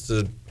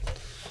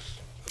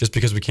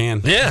because we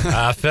can. Yeah,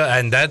 I feel,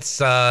 and that's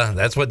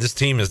what this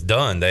team has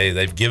done.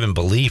 They've given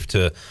belief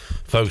to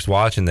folks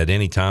watching that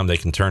anytime they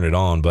can turn it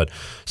on. But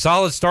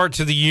solid start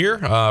to the year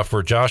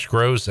for Josh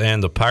Gross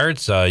and the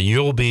Pirates.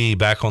 You'll be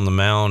back on the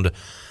mound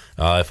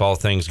if all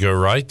things go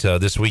right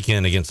this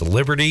weekend against the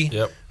Liberty.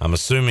 Yep. I'm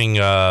assuming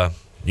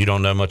you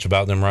don't know much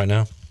about them right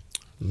now.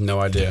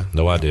 No idea.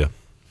 No idea.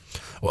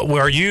 Well,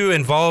 are you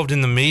involved in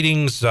the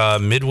meetings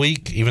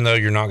midweek, even though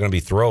you're not going to be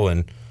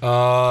throwing?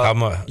 I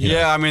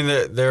mean,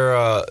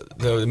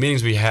 the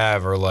meetings we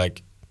have are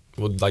like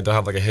they'll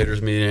have like a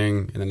hitters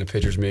meeting and then a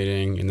pitchers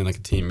meeting and then like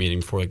a team meeting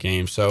before the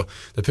game. So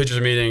the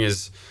pitchers meeting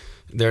is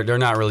they're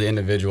not really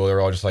individual.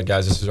 They're all just like,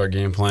 guys, this is our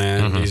game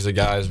plan. These are the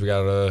guys we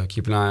got to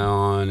keep an eye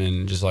on,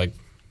 and just like,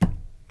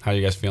 how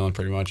you guys feeling,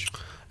 pretty much.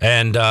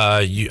 And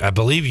I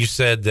believe you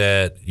said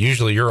that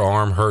usually your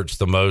arm hurts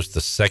the most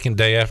the second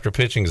day after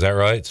pitching. Is that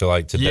right? So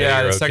like today,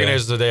 yeah, the second day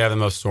is the day I have the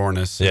most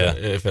soreness. Yeah.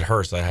 If it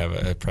hurts,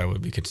 I probably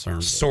would be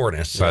concerned.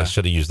 Soreness. Yeah. I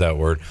should have used that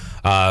word.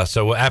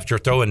 So after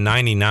throwing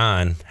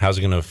 99, how's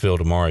it going to feel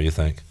tomorrow, you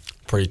think?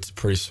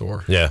 Pretty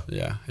sore. Yeah.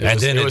 Yeah.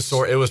 It was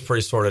sore. It was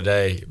pretty sore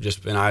today.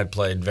 And I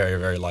played very,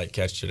 very light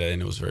catch today,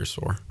 and it was very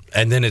sore.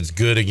 And then it's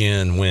good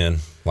again when?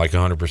 Like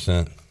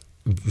 100%?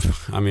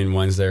 I mean,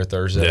 Wednesday or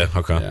Thursday. Yeah,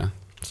 okay. Yeah.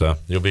 So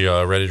you'll be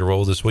ready to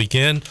roll this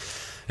weekend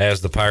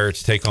as the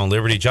Pirates take on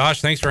Liberty.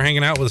 Josh, thanks for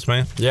hanging out with us,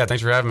 man. Yeah,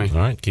 thanks for having me.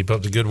 All right, keep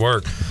up the good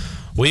work.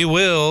 We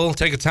will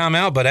take a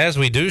timeout, but as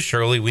we do,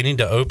 Shirley, we need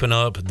to open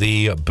up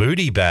the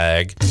booty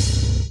bag.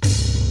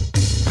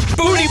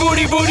 Booty,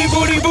 booty, booty,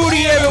 booty,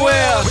 booty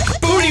everywhere.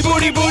 Booty,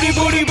 booty, booty,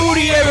 booty,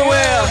 booty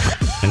everywhere.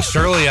 And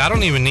Shirley, I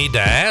don't even need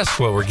to ask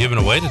what we're giving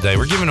away today.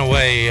 We're giving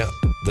away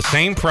the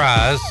same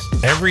prize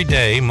every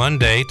day,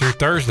 Monday through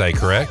Thursday,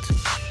 correct?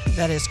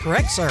 That is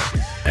correct, sir.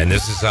 And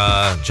this is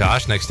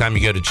Josh. Next time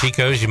you go to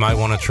Chico's, you might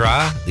want to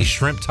try the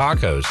shrimp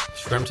tacos.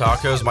 Shrimp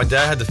tacos. My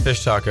dad had the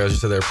fish tacos. He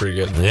said they were pretty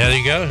good. Yeah, there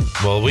you go.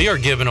 Well, we are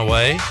giving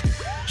away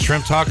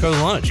shrimp taco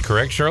lunch.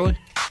 Correct, Shirley?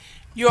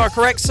 You are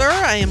correct, sir.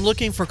 I am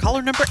looking for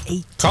caller number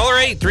 8. Caller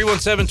 8,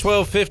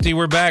 317-1250.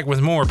 We're back with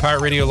more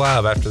Pirate Radio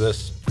Live after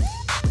this.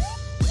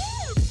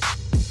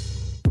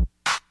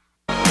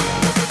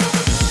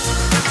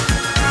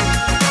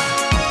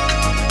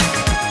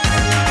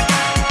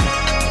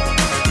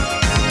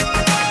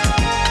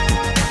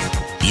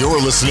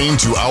 listening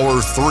to Hour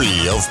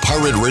 3 of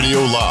Pirate Radio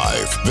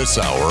Live. This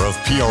hour of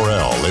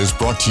PRL is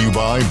brought to you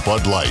by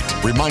Bud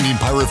Light, reminding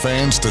Pirate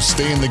fans to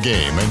stay in the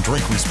game and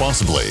drink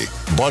responsibly.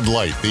 Bud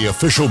Light, the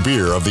official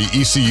beer of the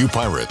ECU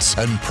Pirates,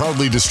 and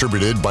proudly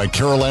distributed by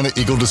Carolina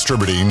Eagle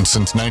Distributing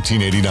since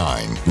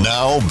 1989.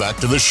 Now, back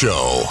to the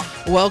show.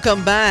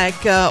 Welcome back.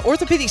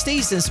 Orthopedics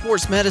East in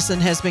Sports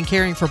Medicine has been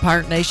caring for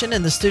Pirate Nation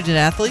and the student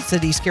athletes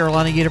at East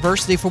Carolina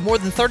University for more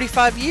than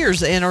 35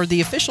 years and are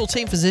the official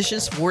team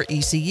physicians for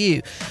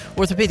ECU.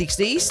 Orthopedics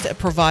East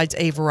provides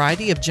a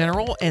variety of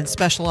general and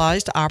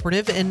specialized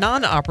operative and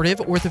non-operative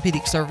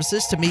orthopedic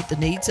services to meet the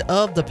needs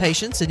of the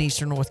patients in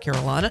Eastern North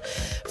Carolina.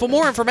 For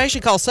more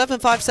information, call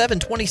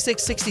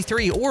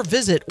 757-2663 or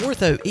visit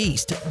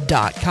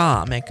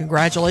orthoeast.com. And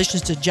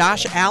congratulations to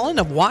Josh Allen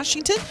of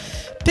Washington.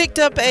 Picked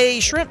up a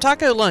shrimp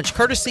taco lunch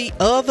courtesy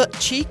of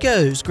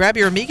Chico's. Grab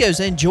your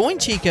amigos and join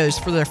Chico's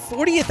for their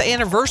 40th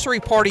anniversary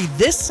party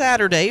this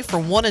Saturday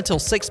from 1 until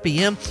 6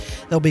 p.m.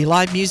 There'll be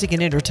live music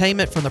and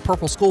entertainment from the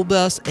Purple School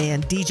Bus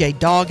and DJ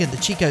Dog in the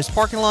Chico's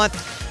parking lot.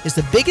 It's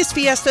the biggest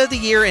fiesta of the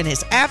year and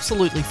it's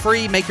absolutely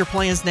free. Make your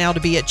plans now to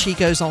be at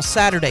Chico's on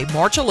Saturday,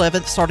 March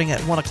 11th, starting at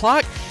 1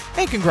 o'clock.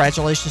 And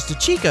congratulations to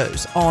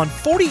Chico's on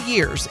 40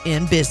 years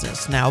in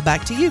business. Now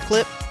back to you,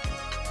 Clip.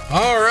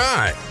 All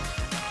right.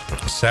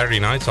 Saturday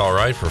night's all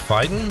right for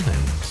fighting,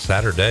 and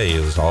Saturday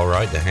is all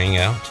right to hang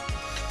out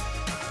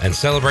and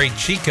celebrate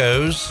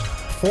Chico's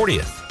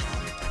 40th.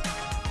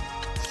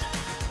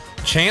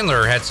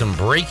 Chandler had some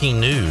breaking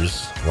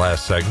news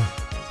last segment.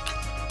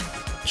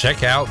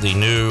 Check out the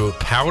new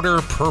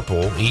powder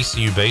purple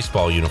ECU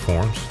baseball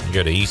uniforms. You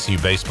go to ECU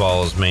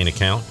Baseball's main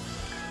account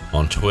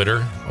on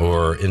Twitter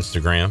or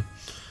Instagram.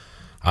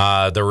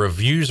 The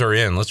reviews are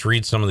in. Let's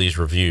read some of these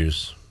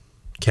reviews.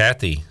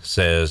 Kathy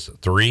says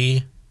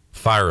 3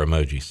 fire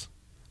emojis.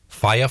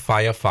 Fire,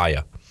 fire,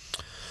 fire.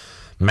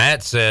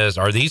 Matt says,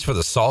 are these for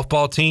the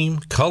softball team?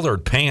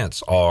 Colored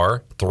pants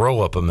are throw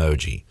up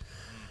emoji.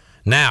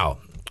 Now,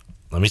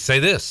 let me say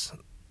this.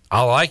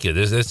 I like it.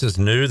 This is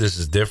new. This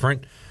is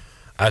different.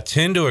 I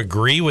tend to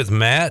agree with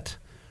Matt.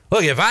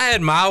 Look, if I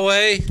had my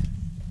way,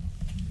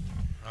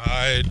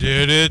 I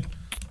did it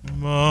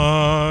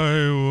my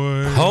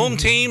way. Home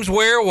teams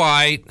wear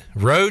white.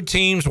 Road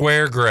teams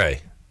wear gray.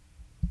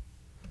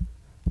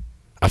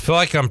 I feel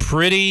like I'm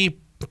pretty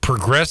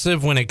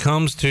progressive when it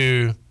comes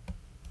to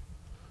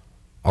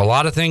a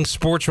lot of things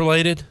sports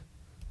related,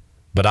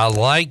 but I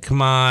like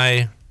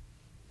my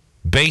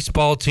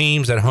baseball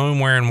teams at home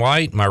wearing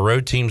white, my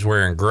road teams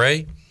wearing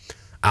gray.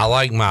 I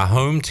like my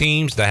home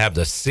teams to have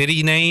the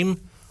city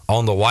name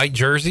on the white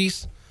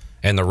jerseys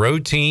and the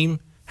road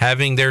team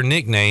having their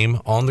nickname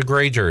on the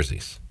gray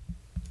jerseys.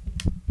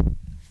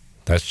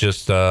 That's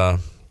just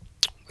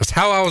that's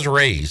how I was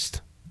raised.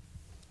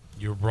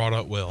 You were brought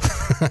up well.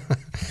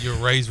 You were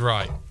raised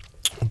right.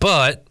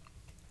 But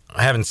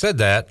having said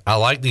that, I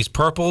like these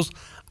purples.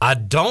 I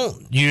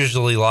don't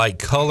usually like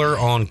color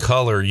on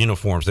color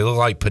uniforms. They look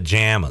like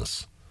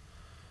pajamas.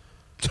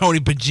 Tony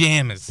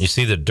pajamas. You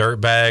see the dirt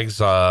bags,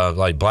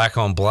 like black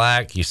on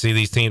black. You see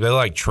these teams. They look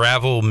like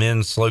travel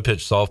men's slow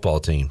pitch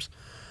softball teams.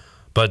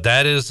 But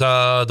that is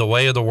the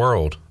way of the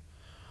world.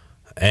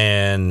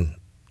 And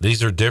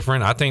these are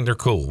different. I think they're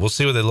cool. We'll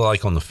see what they look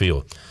like on the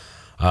field.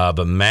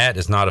 But Matt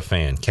is not a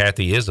fan.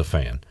 Kathy is a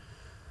fan.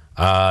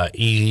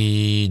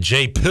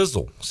 EJ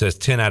Pizzle says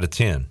 10 out of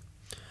 10.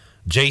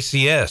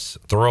 JCS,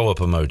 throw up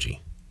emoji.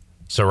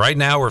 So right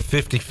now we're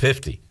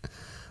 50-50.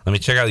 Let me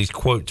check out these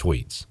quote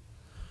tweets.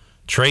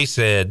 Trey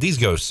said, these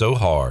go so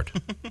hard.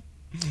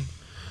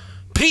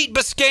 Pete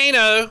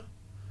Biscano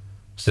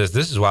says,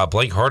 this is why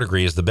Blake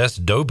Hardigree is the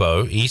best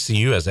Dobo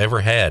ECU has ever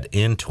had,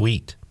 in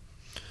tweet.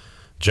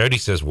 Jody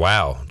says,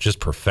 wow, just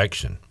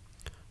perfection.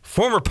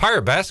 Former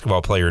Pirate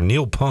basketball player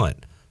Neil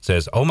Punt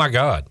says, oh my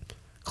God.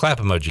 Clap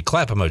emoji,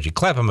 clap emoji,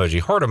 clap emoji,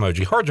 heart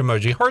emoji, heart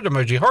emoji, heart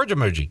emoji, heart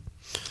emoji.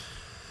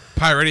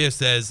 Pirate Radio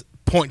says,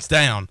 points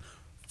down.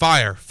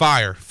 Fire,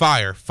 fire,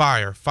 fire,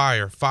 fire,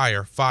 fire,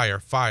 fire, fire,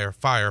 fire,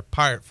 fire,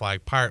 pirate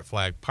flag, pirate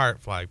flag, pirate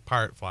flag,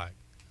 pirate flag.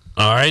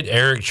 All right,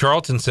 Eric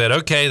Charlton said,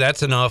 okay,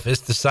 that's enough.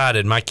 It's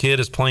decided. My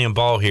kid is playing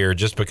ball here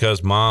just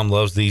because mom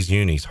loves these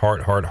unis.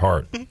 Heart, heart,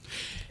 heart.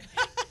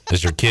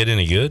 Is your kid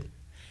any good?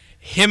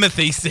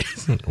 Himothy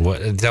says.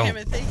 What?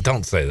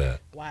 Don't say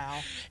that. Wow.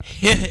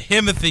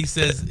 Himothy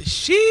says,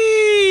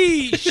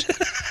 sheesh.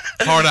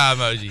 Heart eye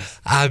emojis.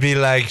 I'd be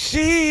like,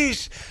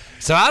 sheesh.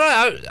 So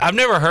I've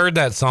never heard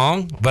that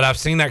song, but I've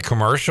seen that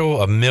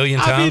commercial a million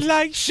times. I'd be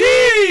like,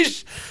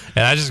 sheesh.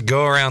 And I just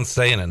go around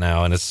saying it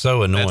now, and it's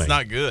so annoying. That's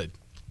not good.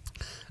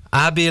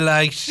 I'd be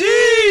like,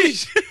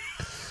 sheesh.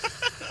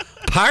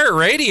 Pirate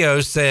Radio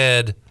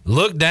said,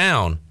 look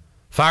down.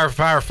 Fire,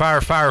 fire, fire,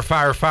 fire,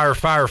 fire, fire,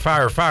 fire,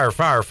 fire, fire,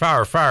 fire,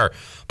 fire, fire.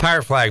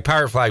 Pirate flag,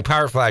 pirate flag,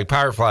 pirate flag,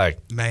 pirate flag.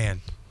 Man,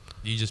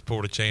 you just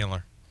pulled a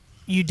Chandler.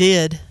 You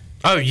did.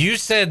 Oh, you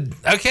said,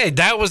 okay,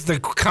 that was the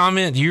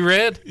comment you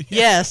read?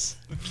 Yes.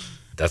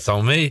 That's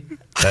on me.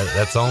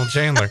 That's on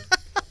Chandler.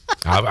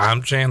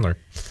 I'm Chandler.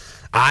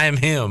 I am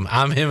him.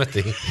 I'm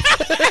Himothy.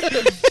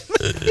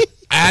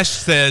 Ash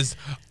says,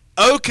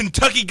 "Oh,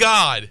 Kentucky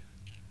God,"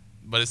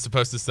 but it's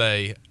supposed to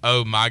say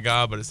 "Oh my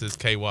God," but it says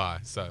KY.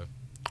 So,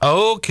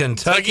 oh,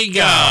 Kentucky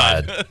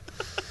God.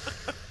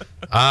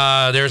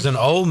 There's an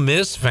Ole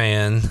Miss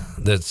fan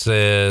that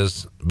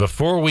says,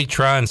 before we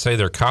try and say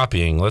they're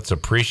copying, let's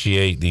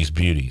appreciate these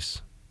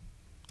beauties.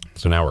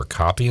 So now we're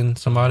copying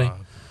somebody?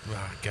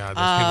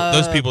 God,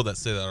 those people that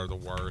say that are the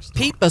worst.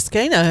 Pete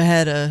Buscano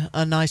had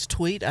a nice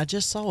tweet. I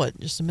just saw it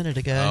just a minute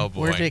ago. Oh,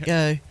 boy. Where did it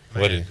go?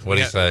 What did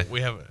he say?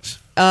 We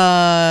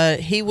have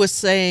he was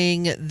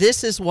saying,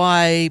 this is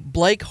why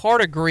Blake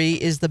Hardigree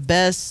is the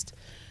best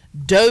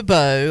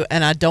DOBO,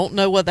 and I don't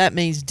know what that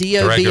means.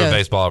 DOBO. Director of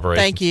Baseball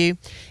Operations. Thank you.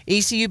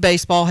 ECU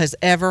Baseball has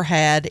ever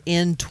had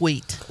in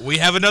tweet. We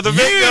have another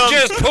victim. You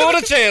just pulled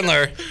a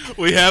Chandler.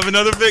 We have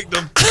another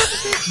victim.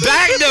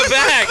 Back to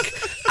back.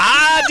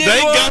 I did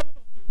Thank one. God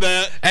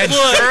that. And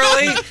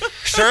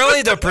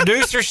Shirley, the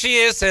producer she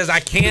is, says, I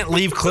can't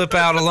leave Clip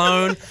out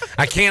alone.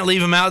 I can't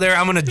leave him out there.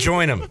 I'm going to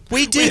join him.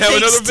 We do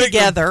things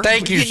together.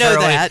 Thank you, You know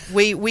Shirley. that.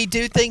 We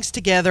do things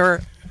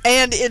together.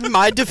 And in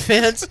my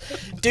defense,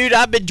 dude,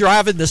 I've been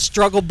driving the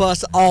struggle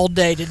bus all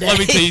day today. Let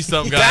me tell you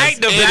something, guys.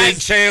 Back-to-back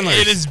Chandler.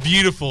 It is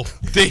beautiful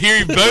to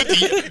hear both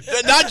of you.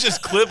 Not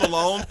just Clip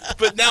alone,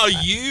 but now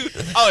you.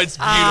 Oh, it's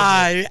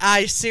beautiful.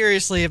 I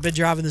seriously have been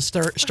driving the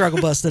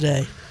struggle bus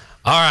today.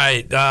 All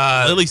right.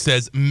 Lily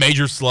says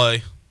Major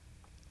Slay.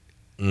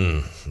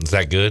 Is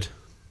that good?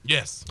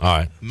 Yes. All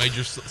right.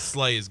 Major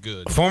Slay is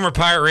good. Former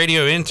Pirate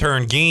Radio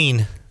intern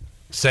Geen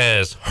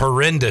says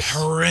horrendous.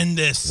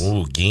 Horrendous.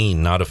 Ooh,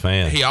 Geen, not a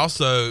fan. He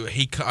also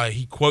he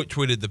quote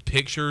tweeted the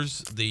pictures,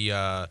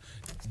 the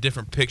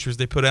different pictures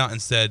they put out,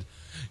 and said,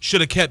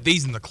 "Should have kept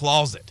these in the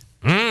closet."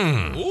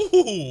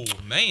 Ooh,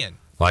 man.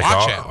 Like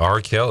Watch out.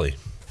 R. Kelly.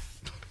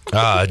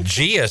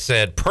 Gia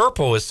said,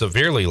 purple is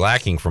severely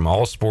lacking from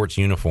all sports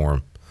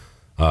uniform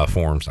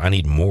forms. I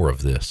need more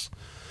of this.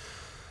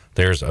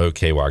 There's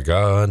OKY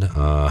God.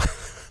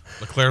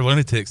 Leclerc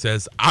Lunatic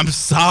says, I'm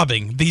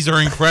sobbing. These are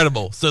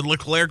incredible. So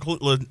Leclerc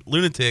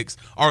Lunatics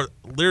are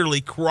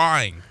literally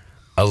crying.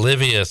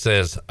 Olivia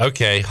says,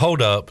 okay,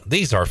 hold up.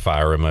 These are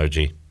fire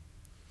emoji.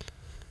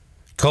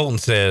 Colton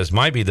says,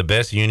 might be the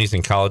best unis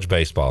in college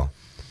baseball.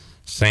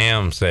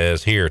 Sam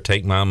says, here,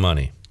 take my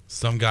money.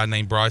 Some guy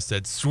named Bryce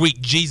said,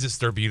 sweet Jesus,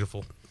 they're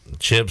beautiful.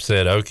 Chip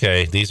said,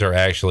 okay, these are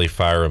actually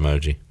fire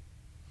emoji.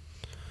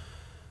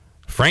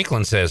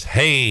 Franklin says,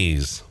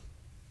 haze.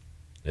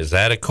 Is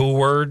that a cool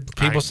word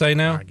people say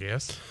now? I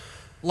guess.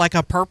 Like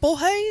a purple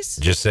haze?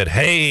 Just said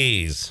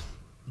haze.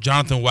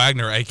 Jonathan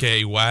Wagner,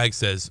 a.k.a. Wag,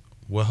 says,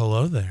 well,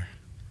 hello there.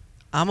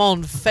 I'm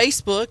on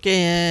Facebook,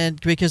 and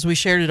because we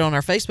shared it on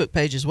our Facebook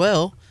page as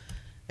well.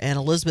 And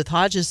Elizabeth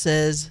Hodges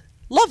says,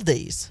 love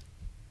these.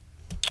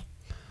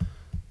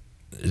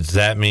 Does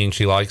that mean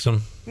she likes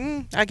them?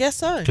 I guess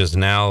so. Because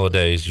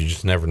nowadays you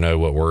just never know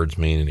what words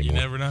mean anymore.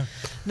 You never know.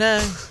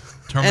 No.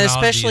 And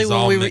especially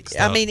when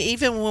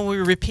even when we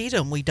repeat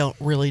them, we don't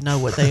really know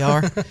what they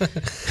are.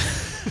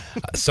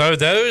 So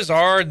those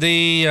are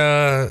the.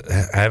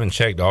 I haven't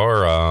checked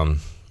our.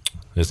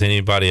 Has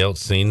anybody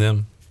else seen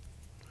them?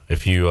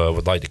 If you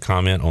would like to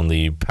comment on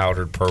the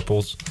powdered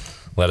purples,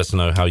 let us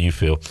know how you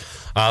feel.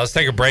 Let's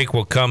take a break.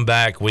 We'll come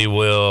back. We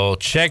will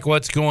check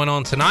what's going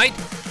on tonight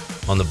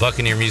on the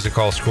Buccaneer Music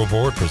Hall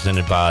scoreboard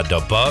presented by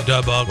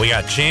Dubuck. We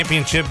got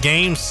championship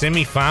games,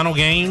 semifinal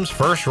games,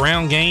 first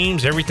round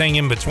games, everything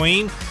in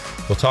between.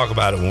 We'll talk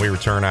about it when we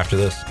return after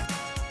this.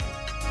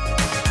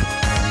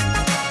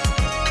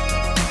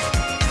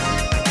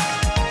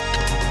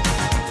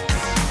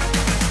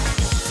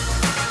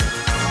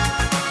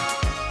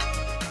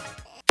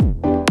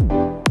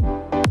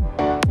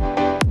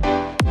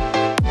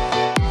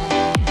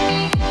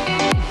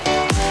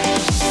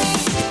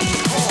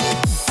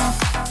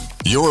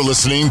 You're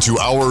listening to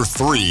Hour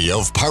 3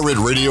 of Pirate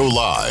Radio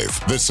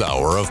Live. This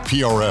hour of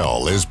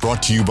PRL is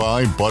brought to you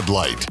by Bud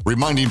Light,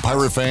 reminding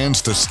Pirate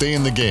fans to stay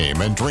in the game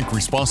and drink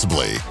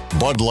responsibly.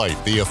 Bud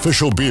Light, the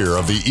official beer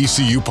of the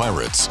ECU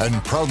Pirates,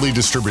 and proudly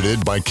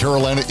distributed by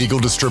Carolina Eagle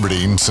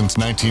Distributing since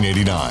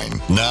 1989.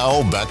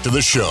 Now, back to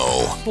the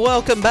show.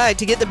 Welcome back.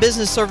 To get the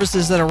business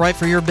services that are right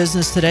for your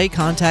business today,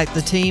 contact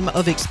the team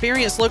of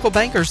experienced local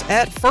bankers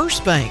at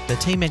First Bank. The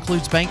team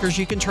includes bankers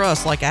you can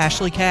trust like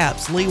Ashley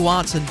Capps, Lee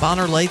Watson,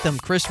 Bonner Latham,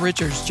 Chris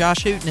Richards,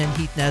 Josh Hooten, and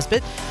Heath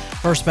Nesbitt.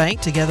 First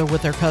Bank, together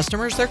with their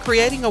customers, they're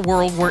creating a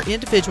world where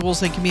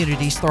individuals and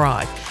communities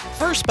thrive.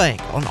 First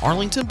Bank on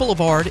Arlington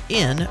Boulevard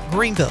in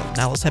Greenville.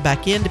 Now let's head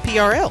back into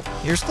PRL.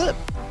 Here's Clip.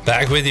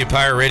 Back with you,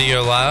 Pirate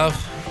Radio Live.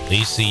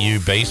 ECU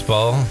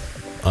Baseball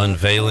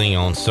unveiling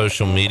on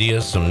social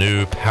media some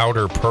new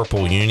powder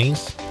purple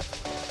unis.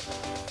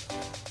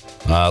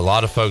 A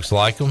lot of folks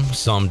like them,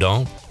 some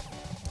don't.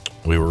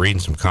 We were reading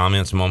some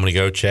comments a moment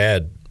ago.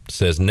 Chad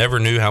says, never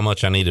knew how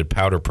much I needed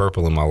powder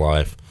purple in my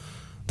life.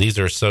 These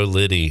are so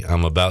litty,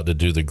 I'm about to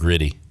do the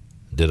gritty.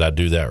 Did I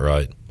do that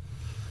right?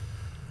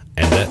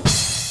 And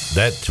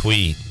that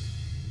tweet,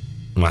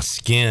 my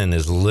skin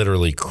is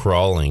literally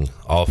crawling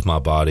off my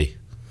body.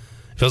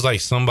 It feels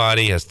like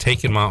somebody has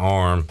taken my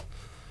arm,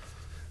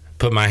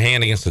 put my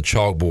hand against the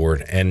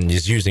chalkboard and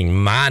is using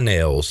my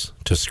nails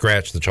to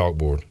scratch the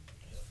chalkboard.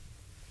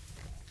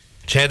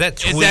 Chad, that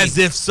tweet. It's as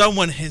if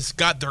someone has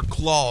got their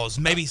claws,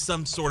 maybe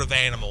some sort of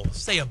animal,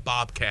 say a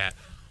bobcat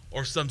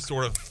or some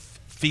sort of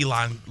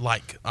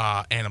feline-like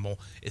animal,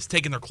 is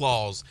taking their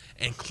claws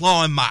and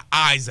clawing my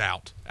eyes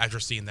out after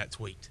seeing that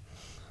tweet.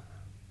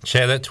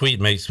 Chad, that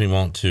tweet makes me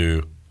want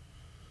to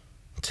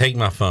take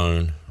my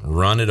phone,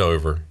 run it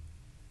over,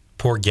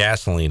 pour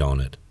gasoline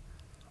on it,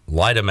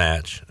 light a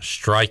match,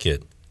 strike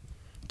it,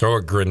 throw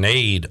a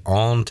grenade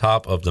on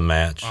top of the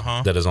match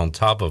that is on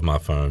top of my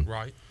phone.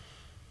 Right.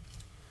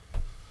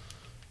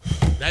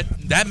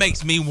 That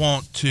makes me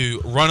want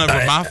to run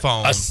over my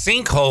phone. A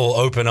sinkhole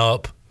open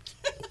up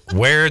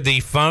where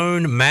the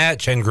phone,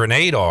 match, and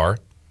grenade are.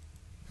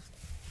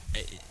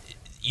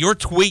 Your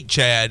tweet,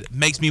 Chad,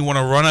 makes me want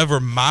to run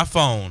over my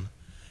phone,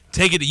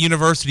 take it to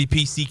University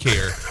PC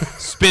Care,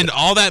 spend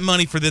all that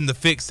money for them to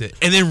fix it,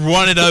 and then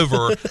run it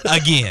over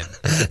again.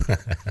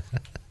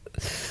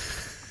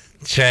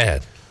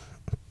 Chad,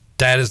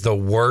 that is the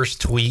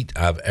worst tweet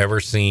I've ever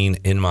seen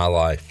in my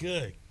life.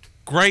 Good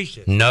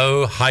gracious.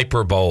 No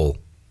hyperbole.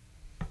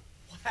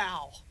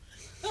 Wow.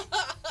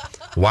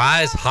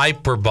 Why is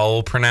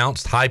hyperbole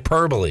pronounced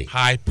hyperbole?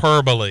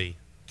 Hyperbole.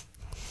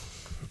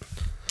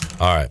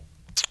 All right.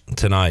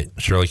 Tonight,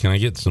 Shirley, can I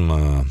get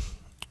some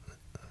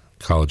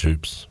college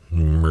hoops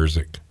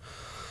music?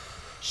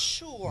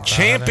 Sure.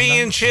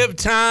 Championship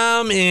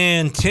time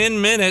in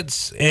 10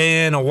 minutes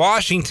in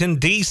Washington,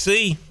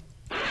 D.C.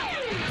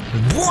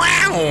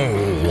 Wow!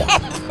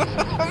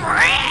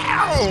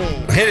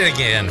 Hit it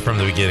again from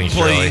the beginning,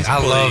 Shirley. I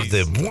love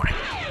the.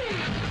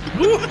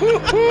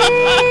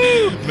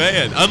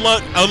 Man,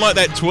 unlike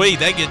that tweet,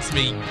 that gets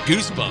me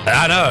goosebumps.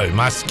 I know.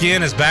 My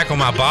skin is back on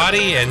my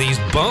body, and these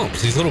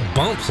little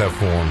bumps have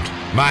formed.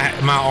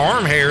 My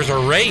arm hairs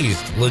are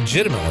raised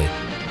legitimately.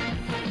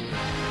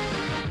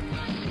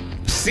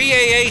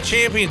 CAA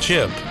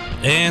championship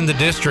in the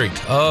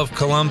District of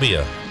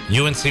Columbia.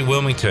 UNC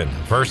Wilmington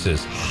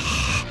versus.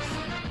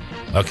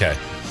 Okay.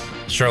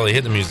 Shirley,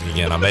 hit the music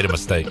again. I made a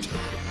mistake.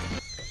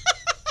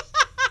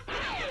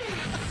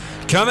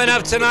 Coming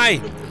up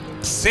tonight,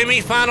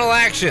 semifinal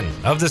action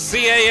of the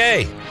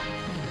CAA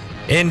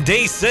in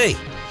D.C.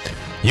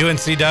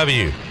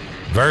 UNCW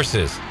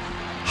versus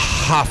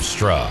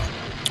Hofstra.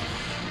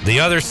 The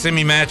other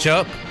semi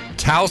matchup,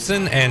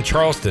 Towson and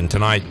Charleston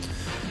tonight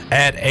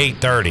at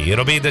 8:30.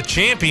 It'll be the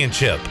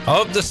championship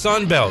of the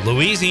Sun Belt,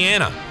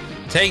 Louisiana,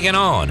 taking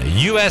on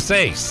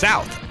USA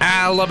South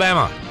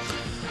Alabama.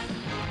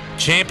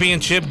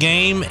 Championship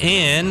game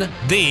in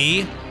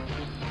the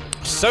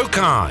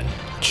SoCon,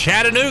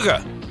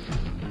 Chattanooga,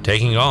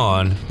 taking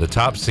on the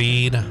top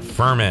seed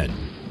Furman.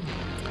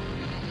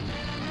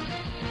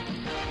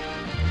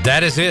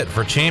 That is it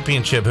for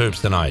championship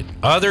hoops tonight.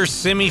 Other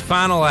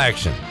semifinal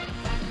action.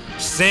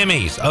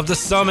 Semis of the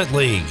Summit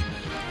League.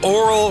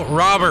 Oral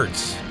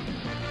Roberts.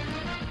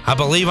 I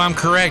believe I'm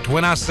correct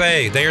when I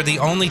say they are the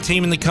only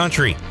team in the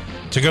country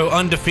to go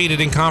undefeated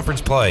in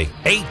conference play.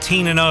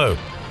 18-0.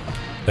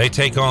 They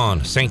take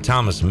on St.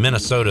 Thomas,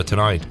 Minnesota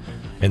tonight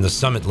in the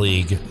Summit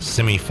League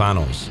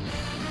semifinals.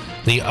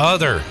 The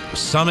other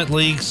Summit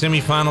League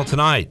semifinal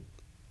tonight.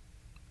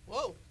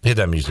 Whoa. Hit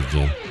that music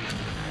again.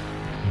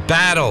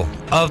 Battle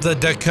of the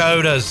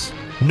Dakotas.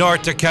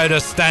 North Dakota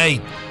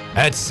State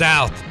at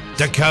South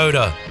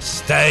Dakota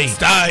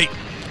State.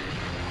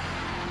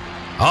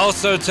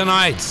 Also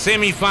tonight,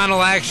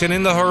 semifinal action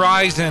in the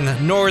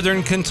Horizon.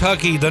 Northern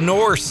Kentucky, the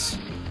Norse,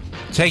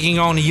 taking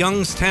on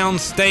Youngstown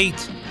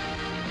State.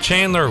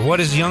 Chandler,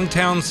 what is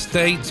Youngstown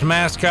State's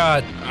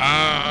mascot?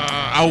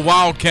 A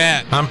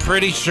Wildcat. I'm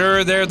pretty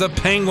sure they're the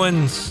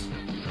Penguins.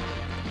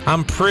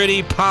 I'm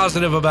pretty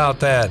positive about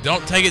that.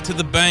 Don't take it to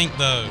the bank,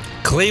 though.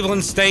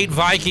 Cleveland State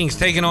Vikings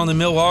taking on the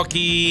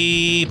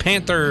Milwaukee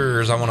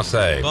Panthers, I want to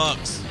say.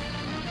 Bucks.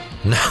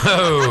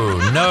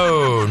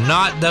 No,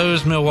 not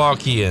those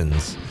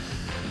Milwaukeeans.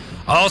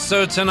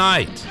 Also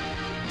tonight,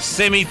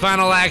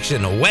 semifinal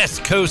action,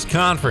 West Coast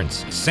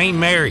Conference, St.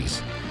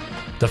 Mary's,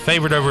 the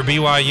favorite over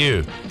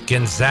BYU.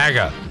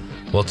 Gonzaga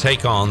will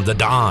take on the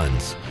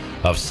Dons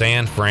of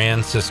San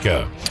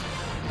Francisco.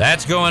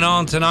 That's going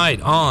on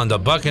tonight on the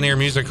Buccaneer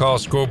Music Hall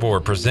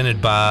scoreboard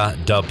presented by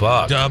Da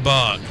Buck. Da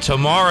Buck.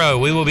 Tomorrow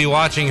we will be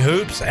watching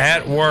Hoops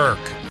at Work.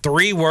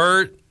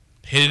 3-word.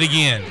 Hit it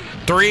again.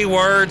 3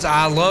 words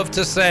I love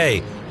to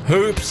say.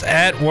 Hoops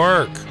at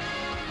Work.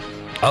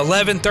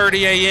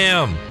 11:30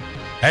 a.m.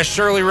 As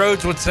Shirley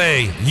Rhodes would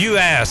say,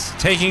 UAS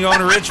taking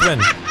on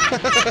Richmond.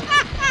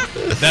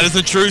 That is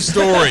a true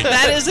story.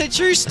 That is a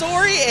true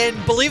story,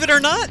 and believe it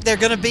or not, they're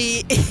going to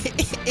be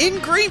in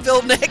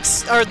Greenville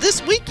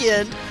this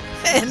weekend,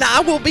 and I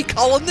will be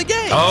calling the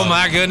game. Oh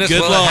my goodness,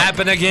 Good will luck. It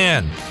happen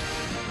again?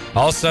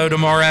 Also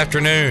tomorrow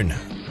afternoon,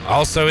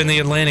 also in the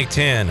Atlantic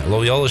 10,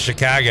 Loyola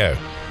Chicago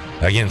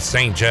against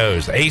St.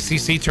 Joe's.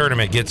 ACC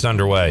tournament gets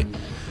underway.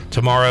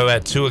 Tomorrow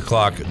at 2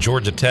 o'clock,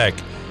 Georgia Tech,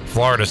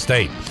 Florida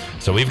State.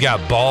 So we've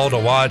got ball to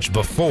watch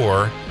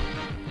before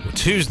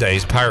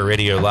Tuesday's Pirate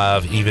Radio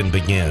Live even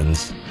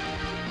begins.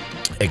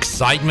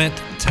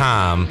 excitement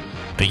time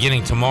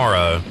beginning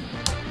tomorrow.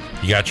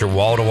 You got your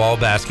wall-to-wall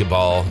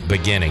basketball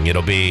beginning.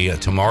 It'll be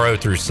tomorrow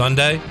through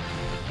Sunday,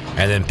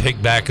 and then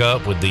pick back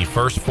up with the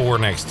first 4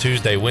 next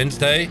Tuesday,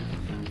 Wednesday,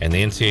 and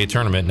the NCAA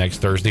tournament next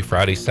Thursday,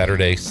 Friday,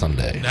 Saturday,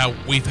 Sunday. Now,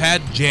 we've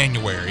had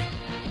January.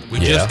 We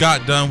just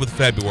got done with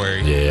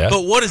February. Yeah.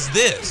 But what is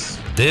this?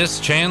 This,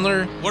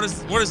 Chandler? What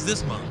is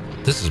this month?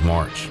 This is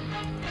March.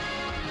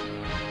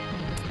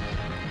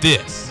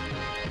 This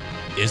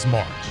is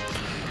March.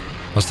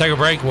 Let's take a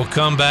break. We'll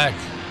come back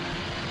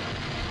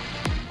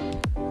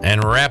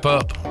and wrap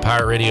up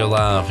Pirate Radio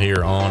Live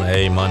here on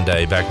a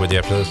Monday. Back with you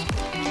after this.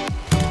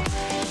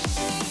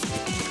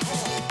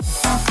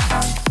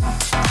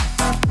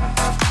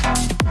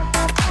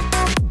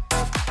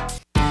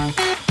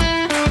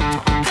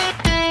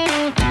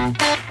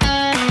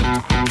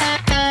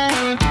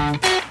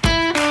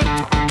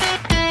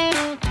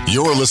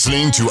 You're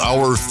listening to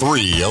Hour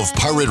 3 of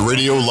Pirate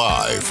Radio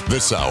Live.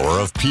 This hour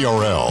of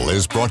PRL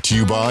is brought to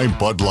you by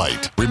Bud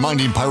Light,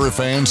 reminding Pirate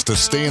fans to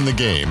stay in the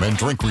game and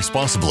drink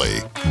responsibly.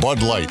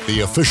 Bud Light,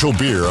 the official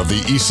beer of the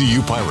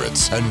ECU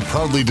Pirates, and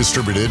proudly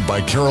distributed by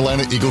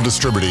Carolina Eagle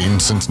Distributing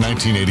since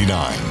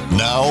 1989.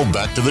 Now,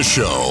 back to the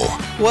show.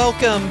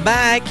 Welcome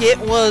back. It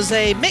was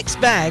a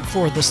mixed bag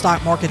for the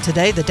stock market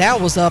today. The Dow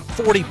was up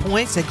 40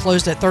 points and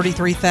closed at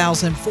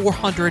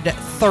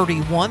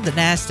 33,431. The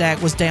NASDAQ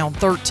was down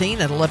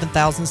 13 at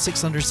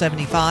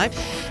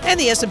 11,675, and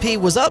the S&P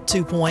was up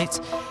 2 points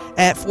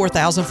at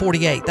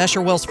 4,048. That's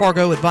your Wells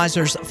Fargo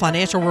Advisors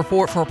financial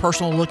report. For a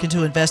personal look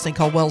into investing,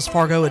 call Wells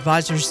Fargo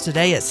Advisors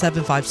today at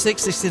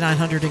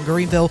 756-6900 in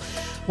Greenville.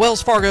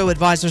 Wells Fargo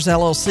Advisors,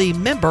 LLC,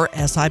 member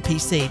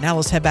SIPC. Now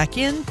let's head back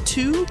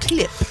into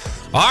clip.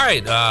 All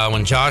right.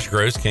 When Josh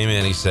Gross came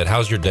in, he said,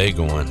 "How's your day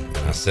going?" And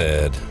I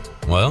said,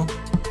 "Well,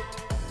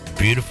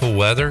 beautiful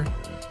weather.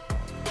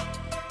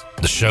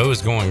 The show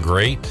is going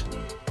great.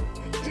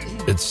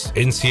 It's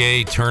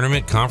NCAA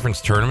tournament,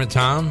 conference tournament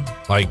time.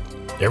 Like,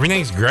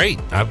 everything's great.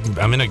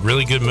 I'm in a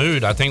really good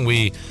mood. I think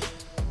we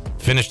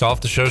finished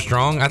off the show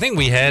strong. I think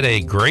we had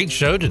a great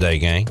show today,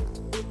 gang.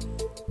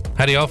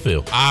 How do y'all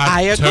feel?"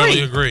 I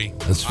totally agree.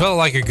 This felt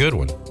like a good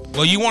one.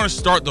 Well, you want to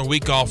start the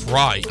week off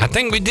right. I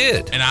think we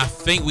did. And I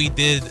think we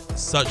did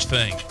such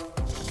thing.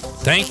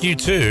 Thank you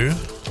to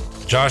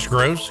Josh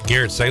Gross,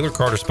 Garrett Saylor,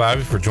 Carter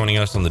Spivey for joining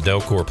us on the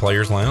Delcor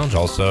Players Lounge.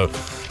 Also,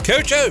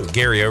 Coach O,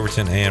 Gary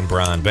Overton, and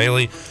Brian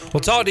Bailey.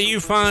 We'll talk to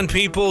you fine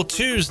people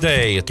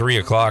Tuesday at 3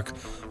 o'clock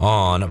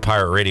on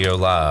Pirate Radio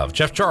Live.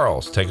 Jeff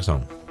Charles, take us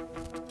home.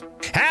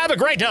 Have a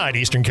great night,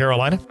 Eastern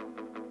Carolina.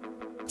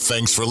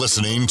 Thanks for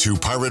listening to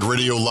Pirate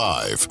Radio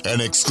Live,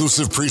 an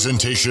exclusive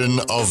presentation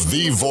of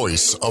the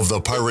voice of the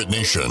Pirate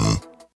Nation.